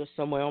Avenue or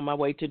somewhere on my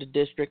way to the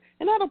district,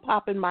 and that'll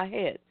pop in my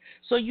head.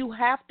 So you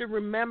have to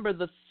remember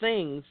the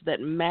things that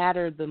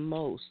matter the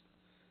most.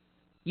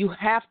 You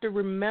have to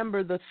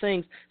remember the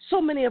things.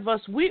 So many of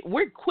us,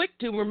 we're quick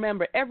to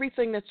remember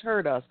everything that's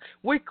hurt us.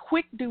 We're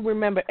quick to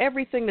remember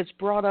everything that's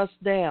brought us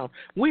down.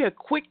 We are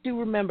quick to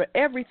remember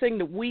everything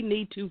that we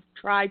need to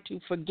try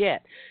to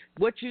forget.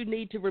 What you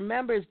need to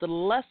remember is the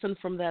lesson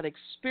from that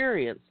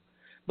experience.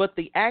 But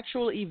the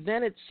actual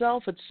event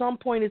itself, at some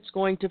point, it's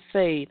going to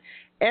fade.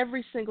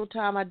 Every single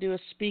time I do a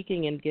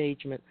speaking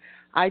engagement,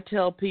 I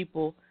tell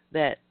people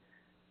that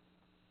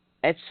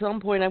at some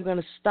point I'm going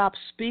to stop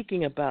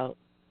speaking about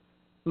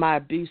my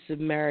abusive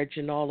marriage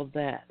and all of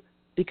that,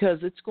 because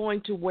it's going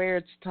to wear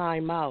its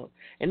time out.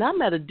 And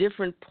I'm at a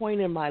different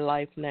point in my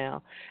life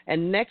now.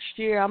 And next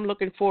year I'm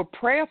looking forward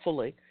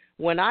prayerfully.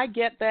 When I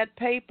get that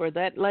paper,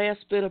 that last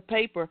bit of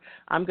paper,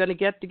 I'm going to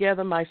get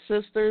together my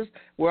sisters.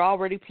 We're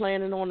already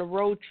planning on a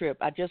road trip.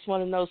 I just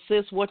want to know,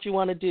 sis, what you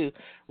want to do.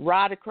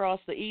 Ride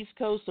across the East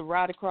Coast or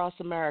ride across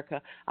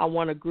America? I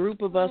want a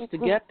group of us to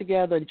get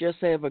together and just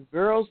have a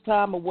girls'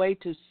 time away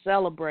to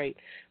celebrate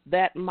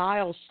that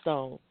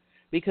milestone.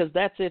 Because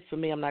that's it for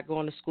me. I'm not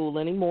going to school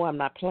anymore. I'm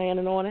not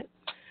planning on it.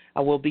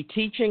 I will be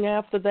teaching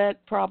after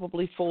that,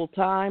 probably full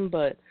time,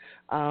 but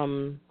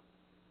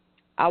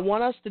I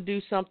want us to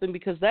do something,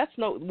 because that's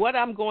what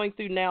I'm going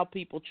through now,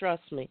 people,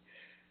 trust me.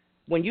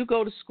 When you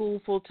go to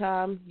school full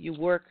time, you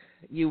work,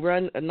 you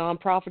run a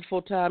nonprofit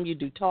full time, you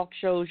do talk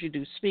shows, you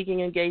do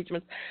speaking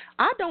engagements.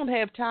 I don't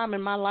have time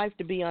in my life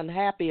to be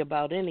unhappy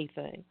about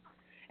anything.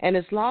 And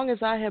as long as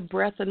I have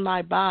breath in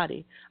my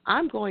body,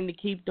 I'm going to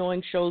keep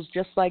doing shows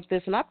just like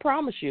this. And I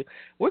promise you,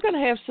 we're going to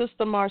have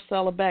Sister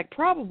Marcella back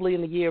probably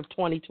in the year of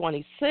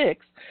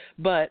 2026.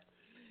 But,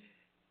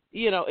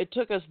 it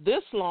took us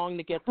this long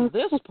to get to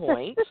this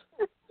point.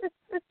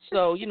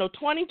 So,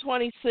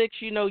 2026,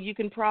 you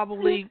can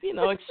probably,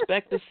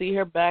 expect to see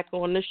her back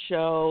on the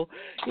show,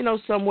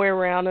 somewhere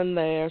around in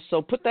there.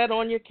 So put that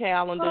on your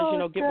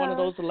calendars, get one of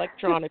those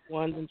electronic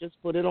ones and just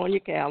put it on your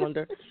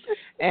calendar.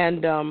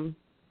 And,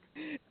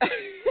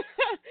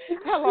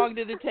 how long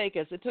did it take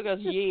us? It took us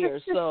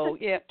years. So,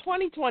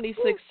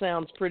 2026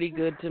 sounds pretty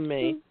good to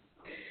me.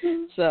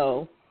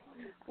 So,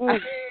 told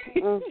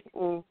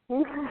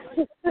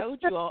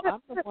you all, I'm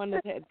the one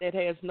that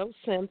has no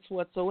sense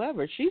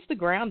whatsoever. She's the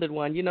grounded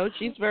one.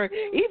 She's very,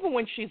 even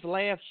when she's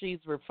laughed, she's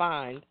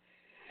refined.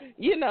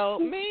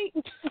 Me.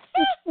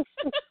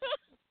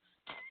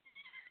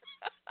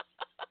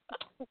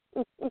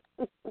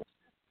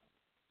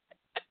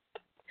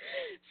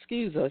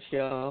 Excuse us,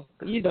 y'all.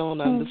 You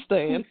don't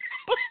understand.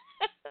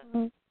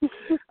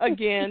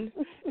 Again,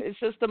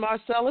 Sister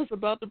Marcella's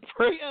about to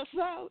pray us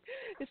out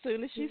as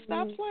soon as she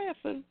stops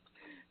laughing.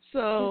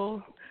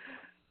 So,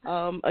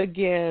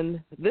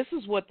 again, this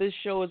is what this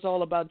show is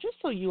all about. Just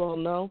so you all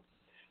know,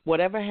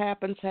 whatever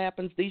happens,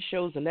 happens. These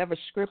shows are never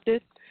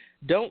scripted.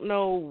 Don't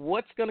know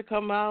what's going to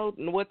come out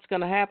and what's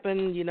going to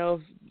happen.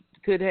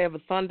 Could have a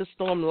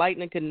thunderstorm,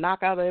 lightning could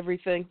knock out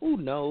everything. Who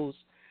knows?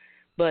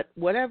 But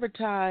whatever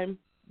time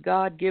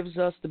God gives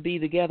us to be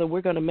together,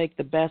 we're going to make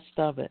the best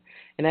of it.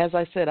 And as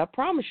I said, I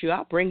promise you,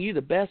 I'll bring you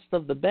the best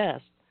of the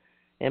best.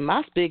 And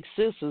my big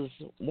sis is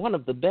one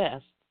of the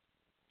best.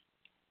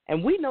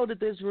 And we know that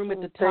there's room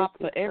at the top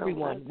for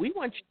everyone. We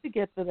want you to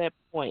get to that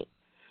point.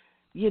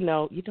 You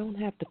don't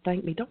have to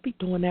thank me. Don't be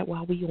doing that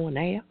while we on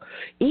air.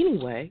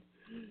 Anyway,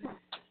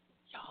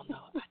 y'all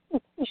know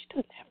she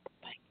doesn't have to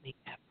thank me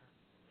ever.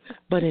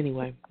 But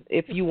anyway,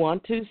 if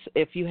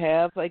you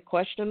have a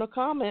question or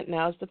comment,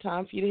 now's the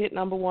time for you to hit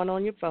number 1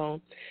 on your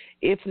phone.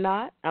 If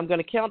not, I'm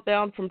going to count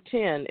down from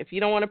 10. If you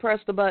don't want to press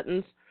the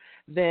buttons,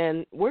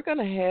 then we're going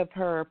to have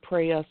her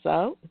pray us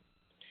out.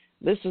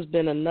 This has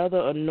been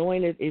another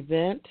anointed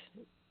event.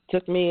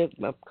 Took me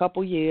a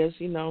couple years,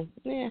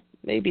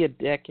 maybe a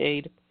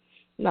decade,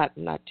 not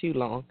too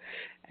long,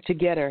 to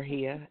get her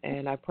here.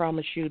 And I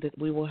promise you that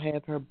we will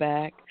have her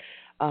back.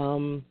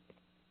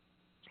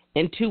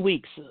 In 2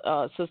 weeks,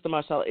 Sister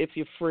Marcella, if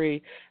you're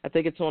free, I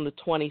think it's on the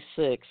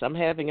 26th. I'm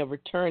having a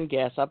return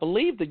guest. I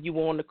believe that you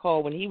were on the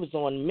call when he was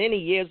on many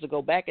years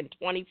ago, back in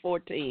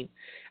 2014.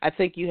 I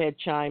think you had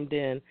chimed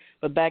in.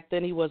 But back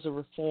then he was a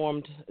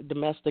reformed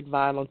domestic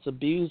violence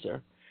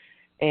abuser.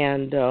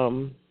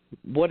 And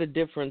what a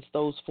difference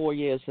those 4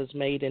 years has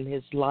made in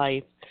his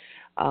life.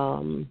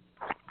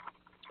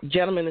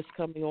 Gentleman is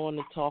coming on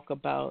to talk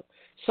about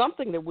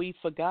something that we've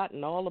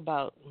forgotten all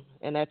about,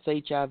 and that's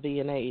HIV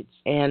and AIDS.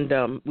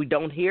 And we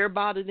don't hear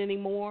about it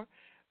anymore.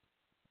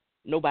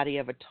 Nobody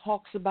ever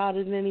talks about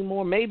it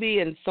anymore. Maybe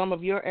in some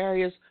of your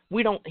areas,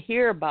 we don't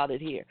hear about it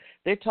here.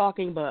 They're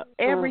talking about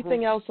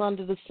everything else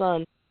under the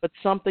sun, but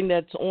something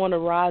that's on the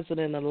rise at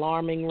an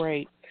alarming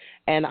rate.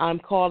 And I'm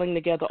calling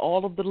together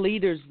all of the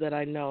leaders that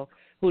I know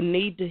who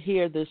need to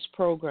hear this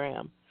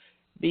program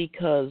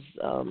because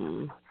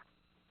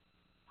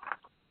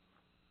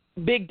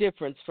big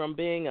difference from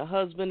being a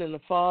husband and a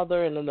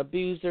father and an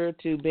abuser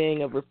to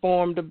being a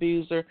reformed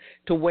abuser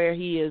to where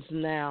he is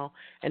now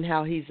and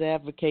how he's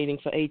advocating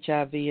for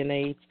HIV and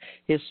AIDS.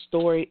 His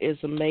story is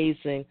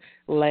amazing.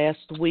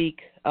 Last week,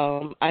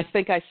 I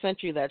think I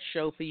sent you that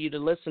show for you to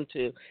listen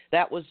to.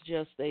 That was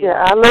just a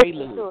I listened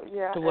prelude to it.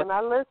 Yeah, to what, and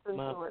I listened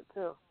to it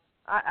too.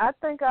 I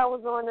think I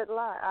was on it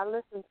live. I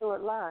listened to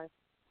it live.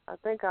 I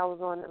think I was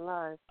on it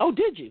live. Oh,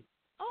 did you?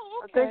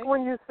 Oh, okay. I think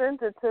when you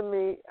sent it to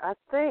me, I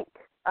think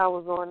I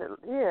was on it.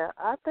 Yeah,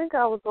 I think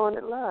I was on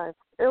it live.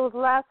 It was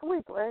last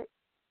week, right?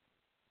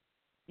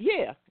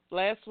 Yeah,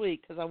 last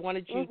week because I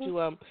wanted you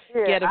to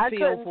get a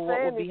feel for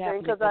what would be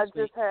happening because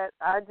this week.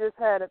 I just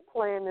had it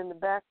playing in the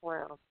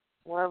background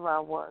wherever I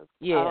was.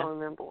 Yeah. I don't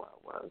remember where I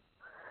was.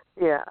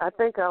 Yeah, I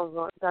think I was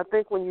on. I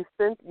think when you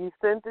sent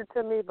it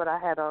to me, but I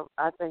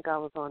think I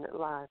was on it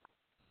live.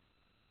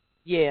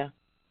 Yeah.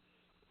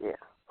 Yeah.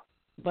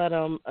 But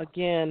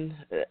again,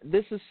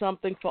 this is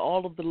something for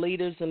all of the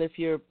leaders, and if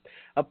you're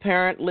a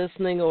parent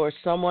listening or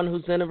someone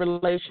who's in a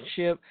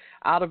relationship,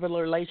 out of a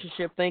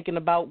relationship, thinking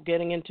about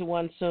getting into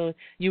one soon,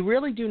 you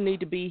really do need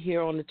to be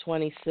here on the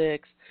 26th,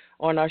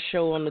 on our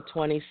show on the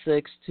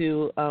 26th,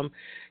 to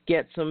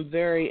get some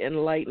very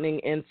enlightening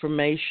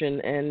information.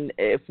 And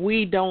if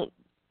we don't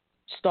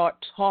start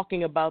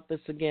talking about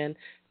this again,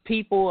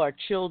 people, our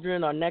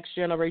children, our next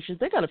generations,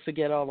 they're going to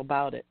forget all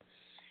about it.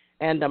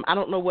 And I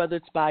don't know whether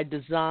it's by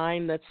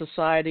design that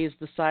society has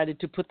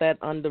decided to put that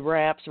under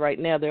wraps right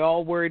now. They're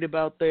all worried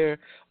about their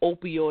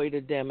opioid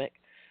epidemic.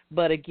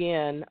 But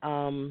again,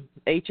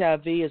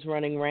 HIV is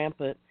running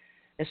rampant,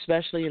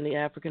 especially in the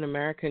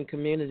African-American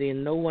community,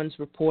 and no one's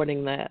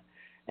reporting that.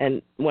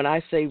 And when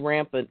I say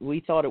rampant, we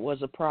thought it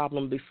was a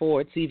problem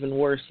before. It's even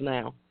worse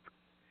now.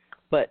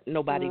 But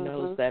nobody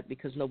knows that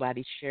because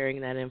nobody's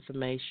sharing that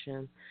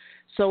information.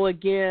 So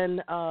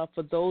again,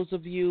 for those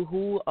of you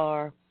who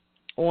are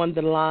on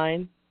the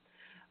line,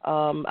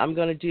 I'm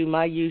going to do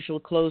my usual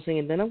closing,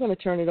 and then I'm going to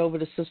turn it over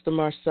to Sister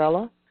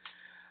Marcella.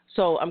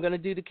 So I'm going to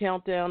do the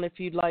countdown. If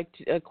you'd like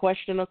a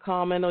question or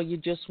comment, or you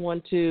just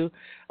want to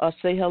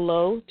say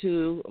hello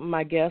to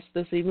my guest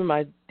this evening,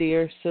 my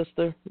dear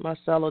sister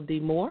Marcella D.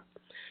 Moore,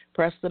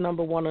 press the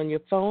number 1 on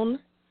your phone.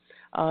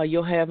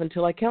 You'll have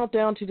until I count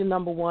down to the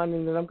number 1,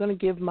 and then I'm going to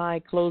give my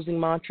closing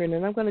mantra, and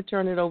then I'm going to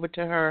turn it over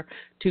to her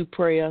to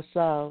pray us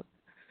out.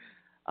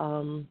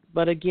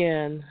 But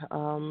again,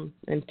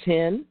 in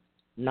 10,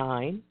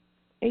 9,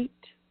 8,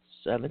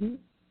 7,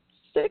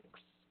 6,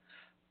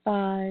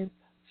 5,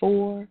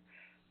 4,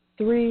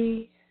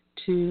 3,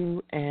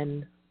 2,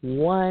 and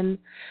 1.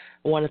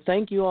 I want to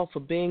thank you all for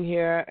being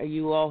here.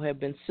 You all have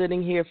been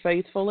sitting here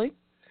faithfully.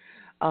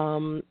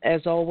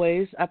 As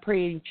always, I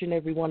pray each and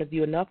every one of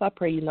you enough. I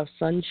pray enough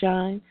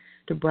sunshine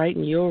to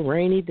brighten your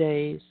rainy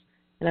days.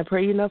 And I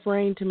pray enough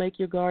rain to make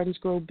your gardens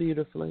grow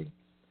beautifully.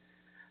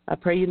 I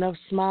pray enough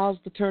smiles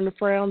to turn the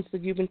frowns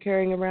that you've been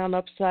carrying around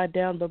upside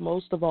down. But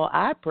most of all,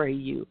 I pray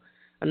you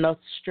enough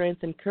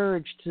strength and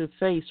courage to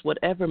face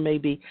whatever may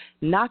be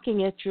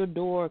knocking at your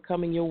door or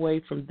coming your way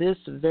from this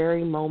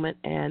very moment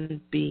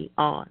and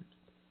beyond.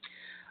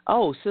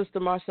 Oh, Sister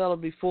Marcella,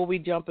 before we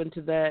jump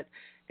into that,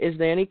 is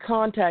there any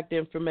contact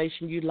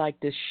information you'd like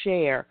to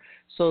share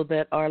so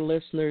that our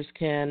listeners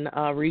can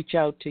reach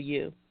out to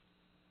you?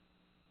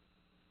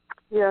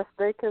 Yes,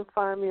 they can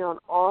find me on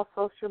all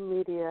social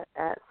media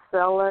at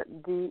Marcella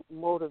D.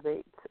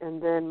 Motivates.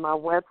 And then my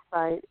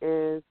website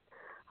is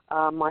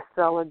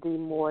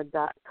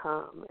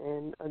marcelladmoore.com.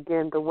 And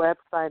again, the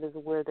website is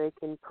where they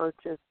can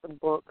purchase the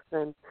books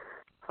and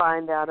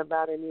find out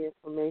about any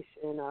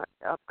information or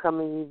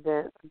upcoming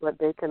events. But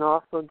they can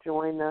also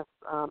join us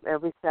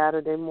every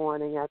Saturday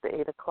morning at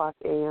the 8 o'clock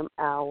a.m.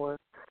 hour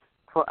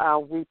for our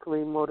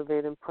weekly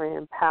Motivate and Pray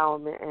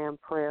Empowerment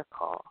and Prayer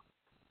Call.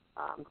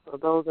 So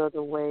those are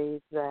the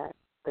ways that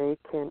they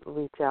can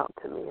reach out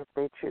to me if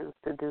they choose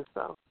to do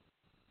so.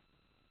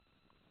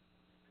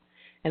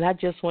 And I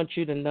just want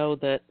you to know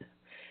that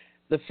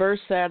the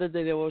first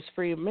Saturday that was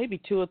free, maybe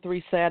 2 or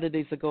 3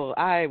 Saturdays ago,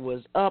 I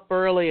was up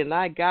early and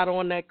I got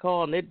on that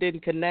call and it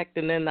didn't connect,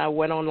 and then I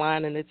went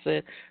online and it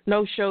said,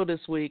 no show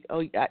this week.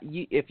 Oh,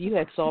 if you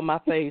had saw my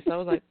face, I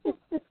was like,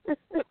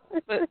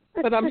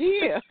 but I'm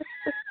here.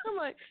 I'm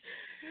like,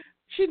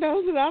 she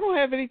knows that I don't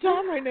have any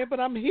time right now,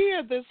 but I'm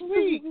here this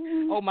week.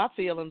 Oh, my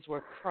feelings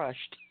were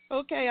crushed.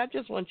 Okay, I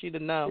just want you to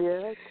know.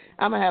 Yes.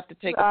 I'm going to have to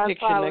take a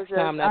picture next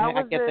time that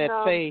I get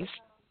that face.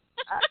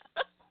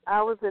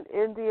 I was in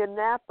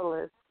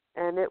Indianapolis,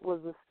 and it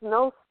was a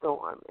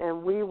snowstorm,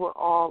 and we were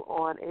all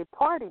on a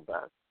party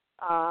bus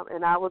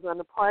And I was on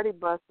the party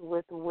bus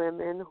with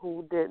women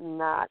who did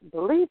not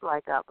believe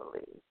like I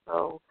believe.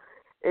 So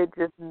it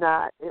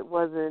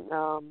wasn't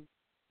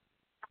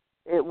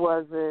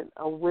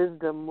a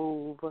wisdom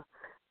move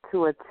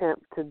to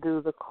attempt to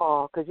do the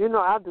call. Because,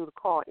 I'll do the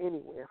call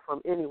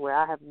from anywhere.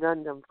 I have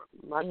done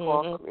my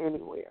call from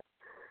anywhere.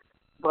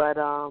 But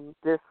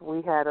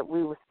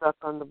we were stuck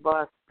on the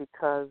bus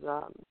because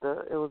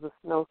it was a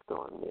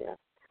snowstorm there.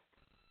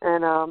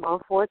 And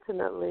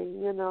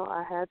unfortunately,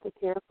 I had to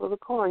cancel the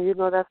call.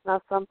 And that's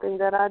not something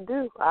that I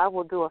do. I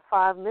will do a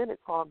 5-minute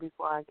call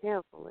before I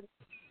cancel it.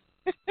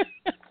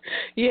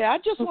 Yeah, I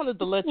just wanted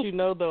to let you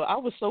know, though, I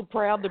was so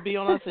proud to be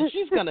on. I said,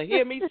 she's going to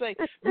hear me say,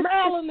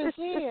 Marilyn is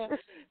here.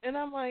 And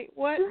I'm like,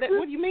 what?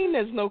 What do you mean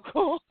there's no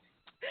call?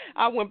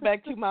 I went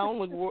back to my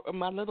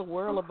little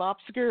world of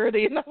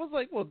obscurity, and I was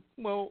like,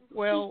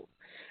 well,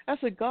 I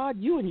said, God,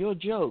 you and your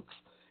jokes.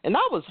 And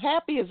I was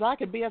happy as I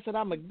could be. I said,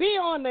 I'm going to be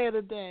on there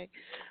today.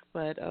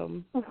 But,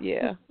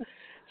 yeah.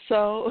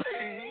 So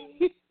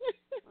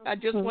I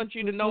just want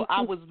you to know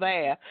I was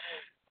there.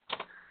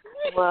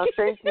 Well,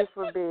 thank you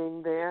for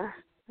being there.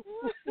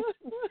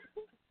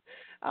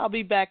 I'll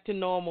be back to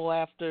normal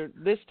after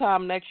this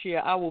time next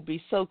year. I will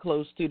be so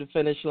close to the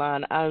finish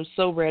line. I'm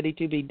so ready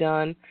to be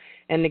done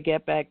and to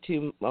get back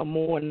to a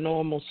more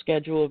normal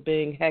schedule of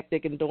being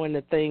hectic and doing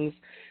the things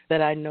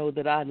that I know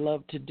that I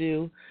love to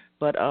do.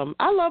 But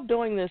I love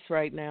doing this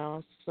right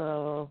now.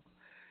 So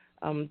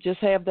just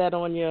have that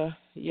on your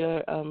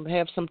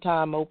have some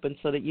time open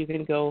so that you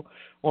can go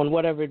on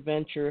whatever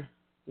adventure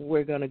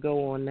we're going to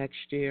go on next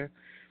year.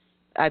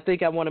 I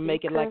think I want to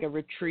make it like a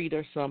retreat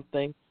or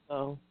something.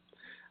 So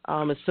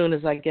as soon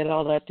as I get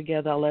all that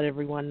together, I'll let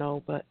everyone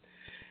know. But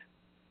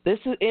this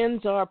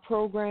ends our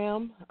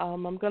program.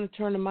 I'm going to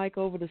turn the mic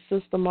over to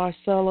Sister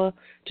Marcella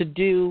to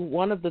do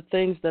one of the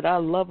things that I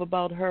love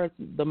about her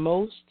the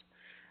most.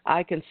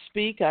 I can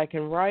speak, I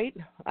can write,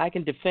 I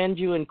can defend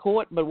you in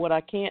court, but what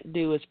I can't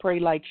do is pray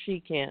like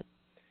she can.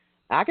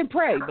 I can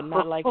pray, but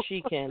not like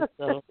she can.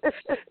 So,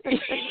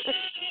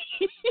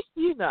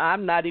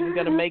 I'm not even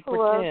going to make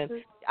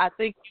pretend. I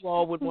think you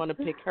all would want to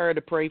pick her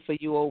to pray for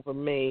you over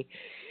me.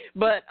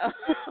 But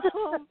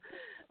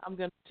I'm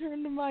going to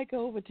turn the mic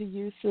over to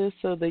you, sis,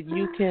 so that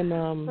you can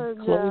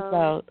close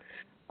out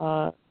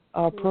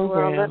our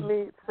program. Well, let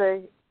me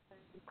say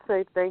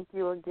thank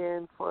you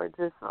again for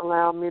just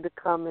allowing me to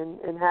come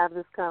and have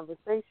this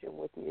conversation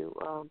with you.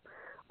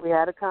 We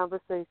had a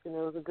conversation. It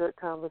was a good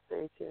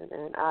conversation,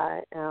 and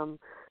I am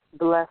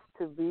blessed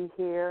to be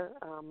here.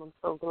 I'm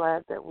so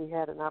glad that we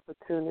had an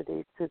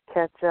opportunity to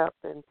catch up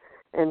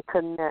and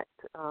connect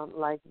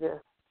like this.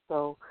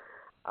 So,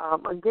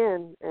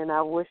 again, and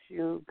I wish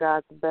you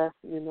God's best.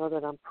 You know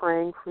that I'm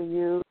praying for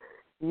you.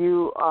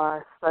 You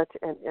are such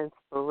an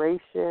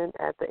inspiration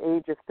at the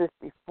age of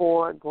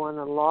 54, going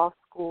to law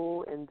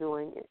school and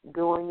doing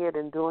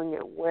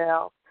it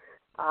well.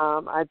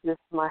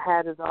 My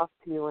hat is off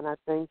to you, and I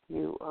thank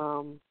you,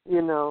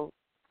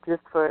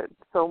 just for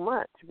so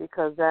much,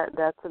 because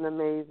that's an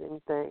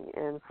amazing thing.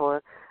 And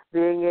for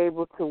being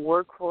able to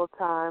work full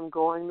time,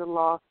 going to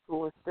law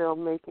school, and still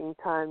making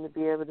time to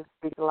be able to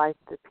speak life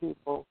to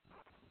people,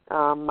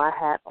 my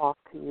hat off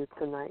to you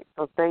tonight.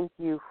 So thank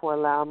you for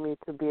allowing me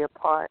to be a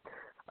part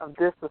of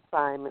this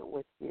assignment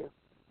with you.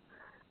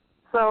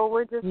 So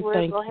we'll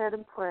go ahead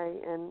and pray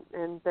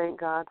and thank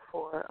God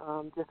for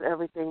just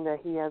everything that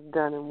he has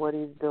done and what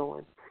he's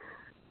doing.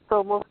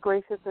 So most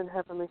gracious and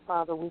heavenly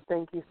Father, we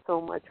thank you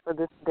so much for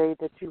this day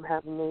that you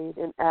have made.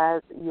 And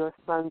as your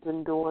sons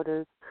and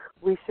daughters,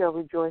 we shall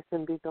rejoice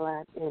and be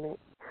glad in it.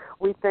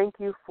 We thank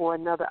you for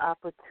another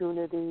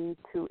opportunity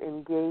to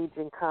engage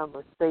in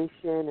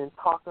conversation and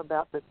talk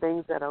about the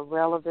things that are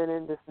relevant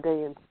in this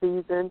day and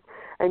season.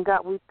 And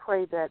God, we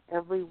pray that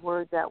every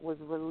word that was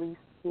released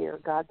here,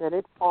 God, that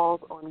it falls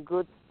on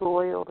good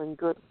soil and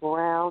good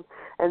ground,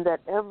 and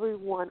that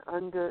everyone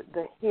under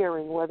the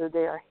hearing, whether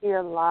they are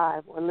here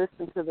live or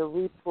listen to the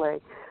replay,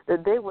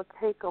 that they will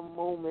take a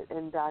moment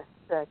and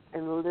dissect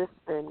and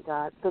listen,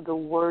 God, to the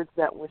words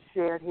that were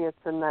shared here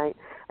tonight,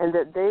 and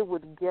that they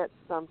would get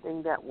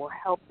something that will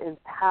help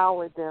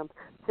empower them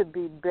to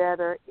be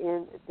better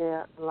in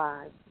their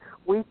lives.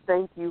 We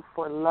thank you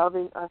for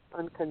loving us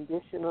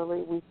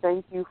unconditionally. We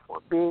thank you for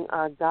being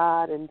our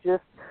God and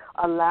just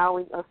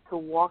allowing us to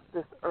walk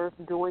this earth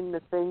doing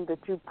the thing that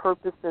you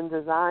purposed and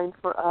designed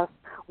for us.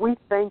 We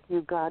thank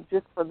you, God,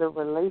 just for the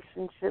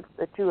relationships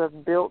that you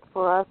have built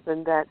for us,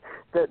 and that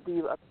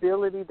the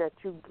ability that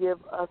you give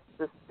us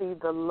to see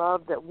the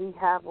love that we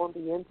have on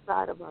the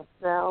inside of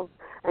ourselves.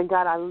 And,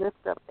 God, I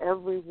lift up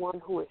everyone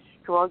who is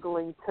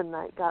struggling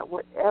tonight, God,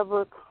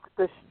 whatever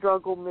the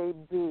struggle may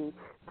be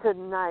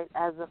tonight,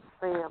 as a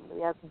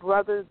family, as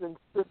brothers and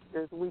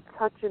sisters, we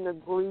touch and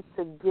agree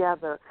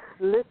together,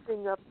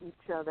 lifting up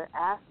each other,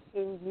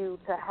 asking you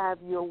to have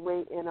your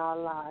way in our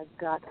lives,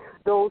 God.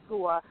 Those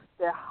who are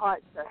their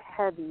hearts are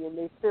heavy and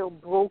they feel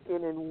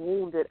broken and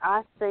wounded.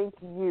 I thank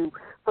you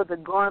for the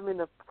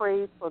garment of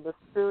praise, for the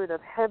spirit of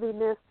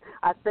heaviness.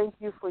 I thank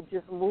you for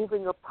just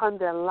moving upon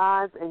their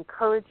lives,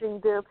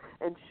 encouraging them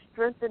and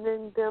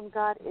strengthening them,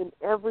 God, in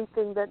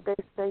everything that they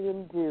say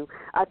and do.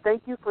 I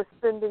thank you for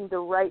sending the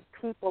right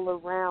people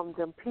around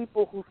them,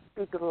 people who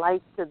speak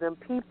life to them,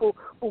 people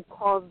who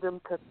cause them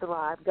to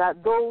thrive.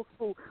 God, those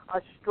who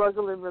are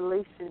struggling in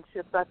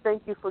relationships, I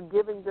thank you for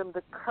giving them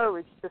the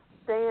courage to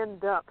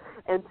stand up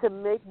and to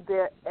make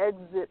their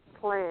exit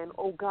plan,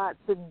 oh God,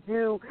 to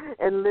do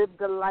and live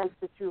the life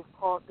that you've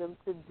called them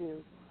to do.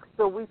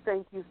 So we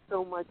thank you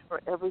so much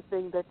for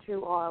everything that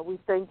you are. We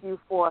thank you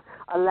for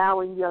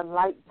allowing your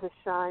light to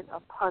shine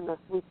upon us.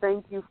 We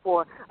thank you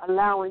for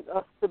allowing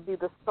us to be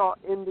the salt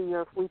in the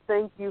earth. We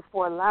thank you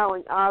for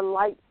allowing our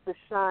light to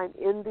shine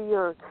in the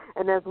earth.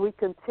 And as we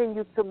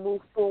continue to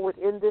move forward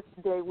in this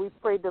day, we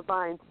pray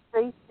divine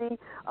safety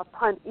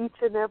upon each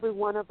and every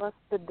one of us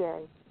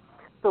today.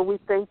 So we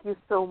thank you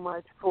so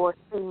much for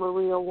C.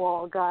 Maria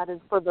Wall, God, and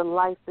for the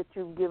life that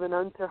you've given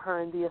unto her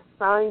and the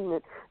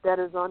assignment that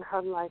is on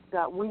her life,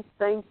 God. We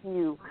thank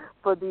you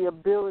for the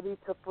ability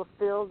to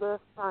fulfill the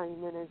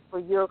assignment and for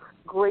your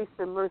grace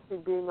and mercy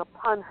being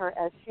upon her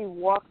as she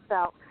walks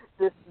out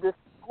this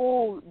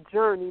school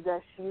journey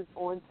that she's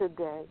on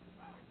today.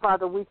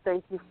 Father, we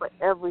thank you for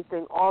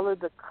everything, all of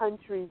the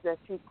countries that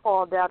she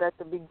called out at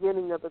the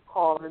beginning of the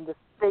call and the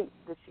states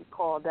that she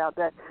called out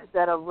that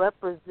are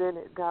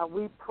represented. God,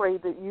 we pray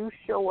that you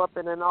show up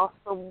in an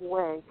awesome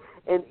way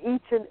in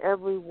each and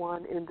every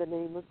one in the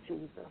name of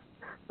Jesus.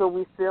 So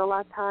we fill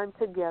our time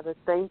together,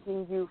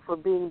 thanking you for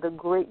being the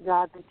great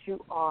God that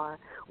you are.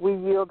 We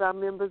yield our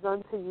members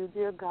unto you,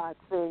 dear God,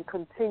 saying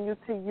continue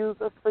to use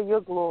us for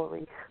your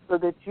glory so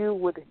that you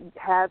would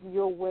have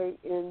your way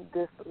in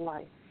this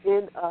life,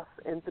 in us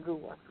and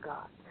through us,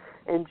 God.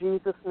 In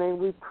Jesus' name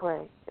we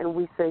pray, and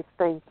we say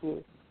thank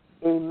you.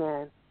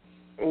 Amen,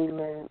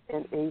 amen,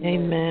 and amen.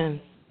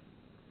 Amen.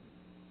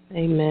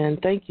 Amen.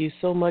 Thank you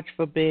so much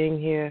for being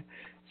here,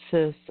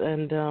 sis.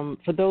 And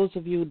for those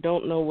of you who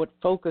don't know what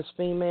Focus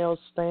Females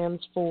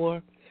stands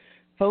for,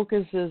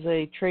 Focus is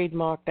a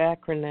trademarked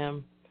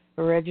acronym,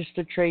 a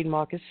registered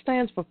trademark. It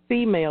stands for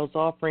Females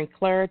Offering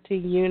Clarity,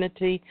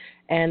 Unity,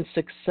 and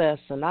Success.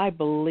 And I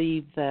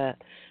believe that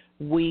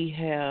we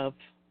have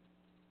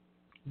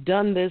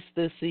done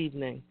this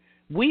evening.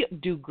 We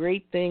do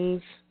great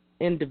things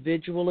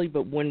individually,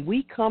 but when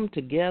we come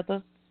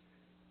together,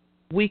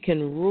 we can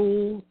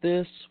rule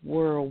this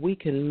world. We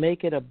can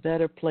make it a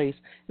better place,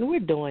 and we're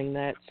doing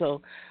that.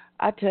 So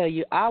I tell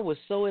you, I was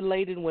so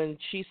elated when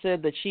she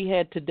said that she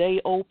had today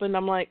open.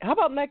 I'm like, how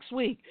about next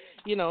week?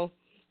 You know,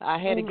 I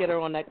had to get her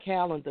on that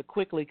calendar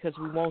quickly because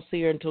we won't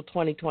see her until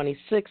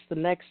 2026 the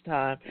next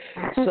time.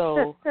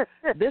 So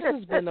this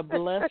has been a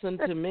blessing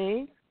to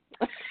me.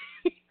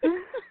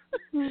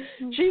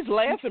 She's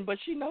laughing, but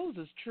she knows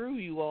it's true,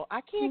 you all.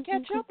 I can't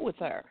catch up with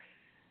her.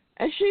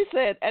 And she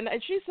said,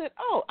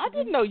 oh, I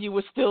didn't know you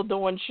were still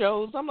doing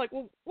shows. I'm like,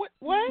 well, what?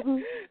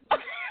 I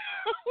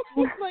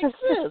was like,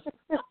 sis,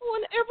 I'm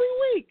on every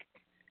week.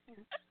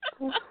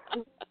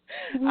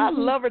 I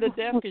love her to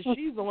death because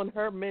she's on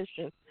her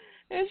mission.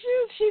 And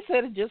she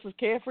said it just as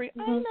carefree.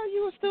 I didn't know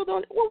you were still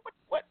doing it. Well,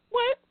 what?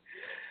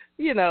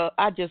 You know,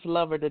 I just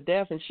love her to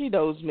death, and she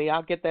knows me.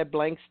 I'll get that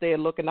blank stare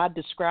look, and I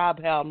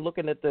describe how I'm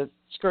looking at the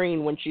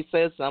screen when she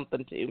says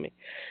something to me.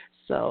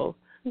 So,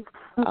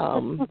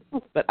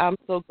 but I'm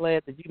so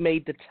glad that you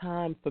made the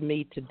time for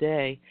me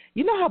today.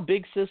 You know how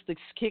big sisters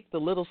kick the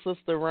little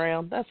sister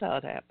around? That's how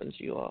it happens,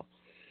 you all.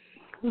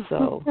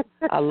 So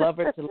I love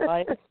her to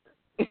life.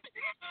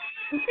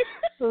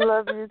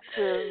 Love you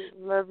too.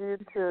 Love you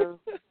too.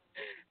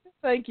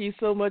 Thank you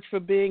so much for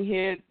being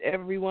here,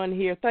 everyone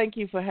here. Thank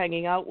you for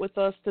hanging out with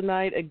us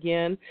tonight.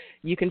 Again,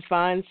 you can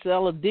find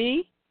Cella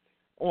D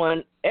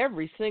on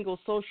every single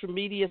social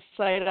media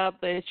site out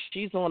there.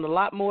 She's on a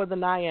lot more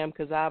than I am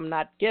because I'm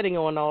not getting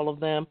on all of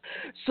them.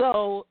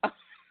 So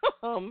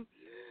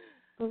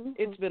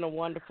it's been a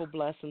wonderful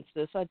blessing,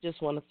 sis. I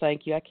just want to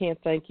thank you. I can't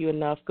thank you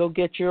enough. Go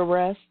get your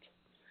rest.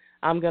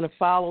 I'm going to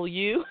follow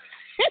you.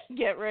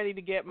 Get ready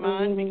to get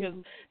mine because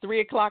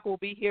 3 o'clock will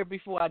be here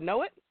before I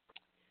know it.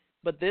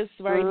 But this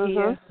right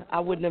here,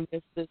 I wouldn't have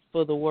missed this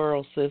for the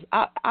world, sis.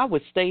 I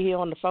would stay here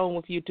on the phone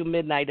with you till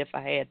midnight if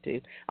I had to.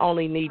 I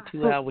only need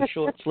 2 hours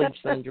short sleep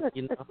syndrome,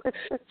 you know.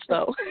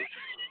 So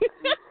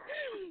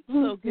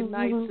good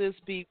night, sis.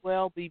 Be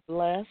well, be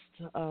blessed.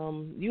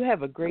 You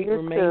have a great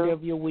remainder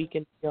of your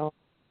weekend.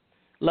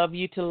 Love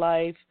you to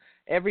life.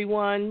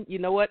 Everyone, you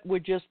know what? We're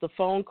just a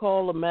phone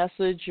call, a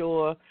message,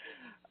 or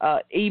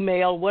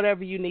email,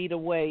 whatever you need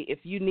away. If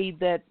you need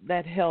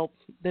that help,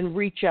 then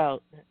reach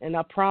out, and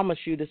I promise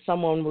you that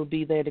someone will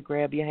be there to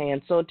grab your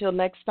hand. So until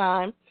next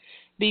time,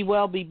 be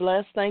well, be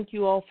blessed. Thank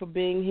you all for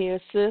being here,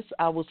 sis.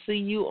 I will see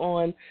you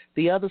on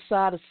the other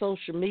side of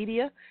social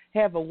media.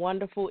 Have a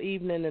wonderful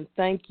evening, and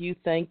thank you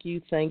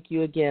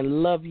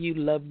again. Love you,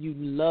 love you,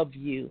 love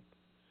you.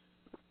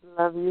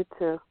 Love you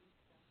too.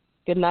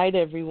 Good night,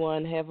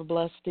 everyone. Have a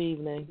blessed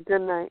evening.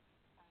 Good night.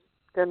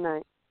 Good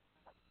night.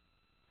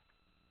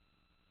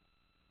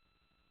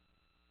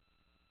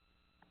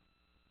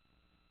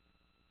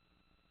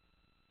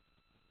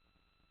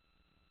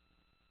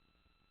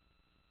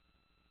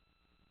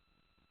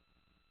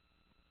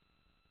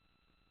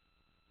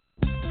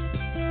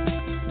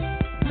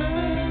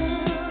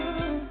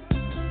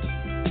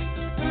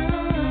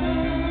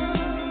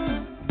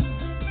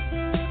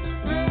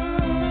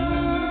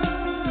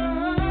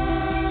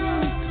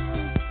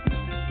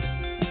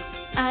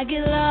 I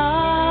get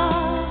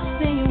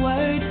lost in your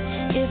words.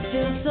 It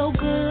feels so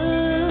good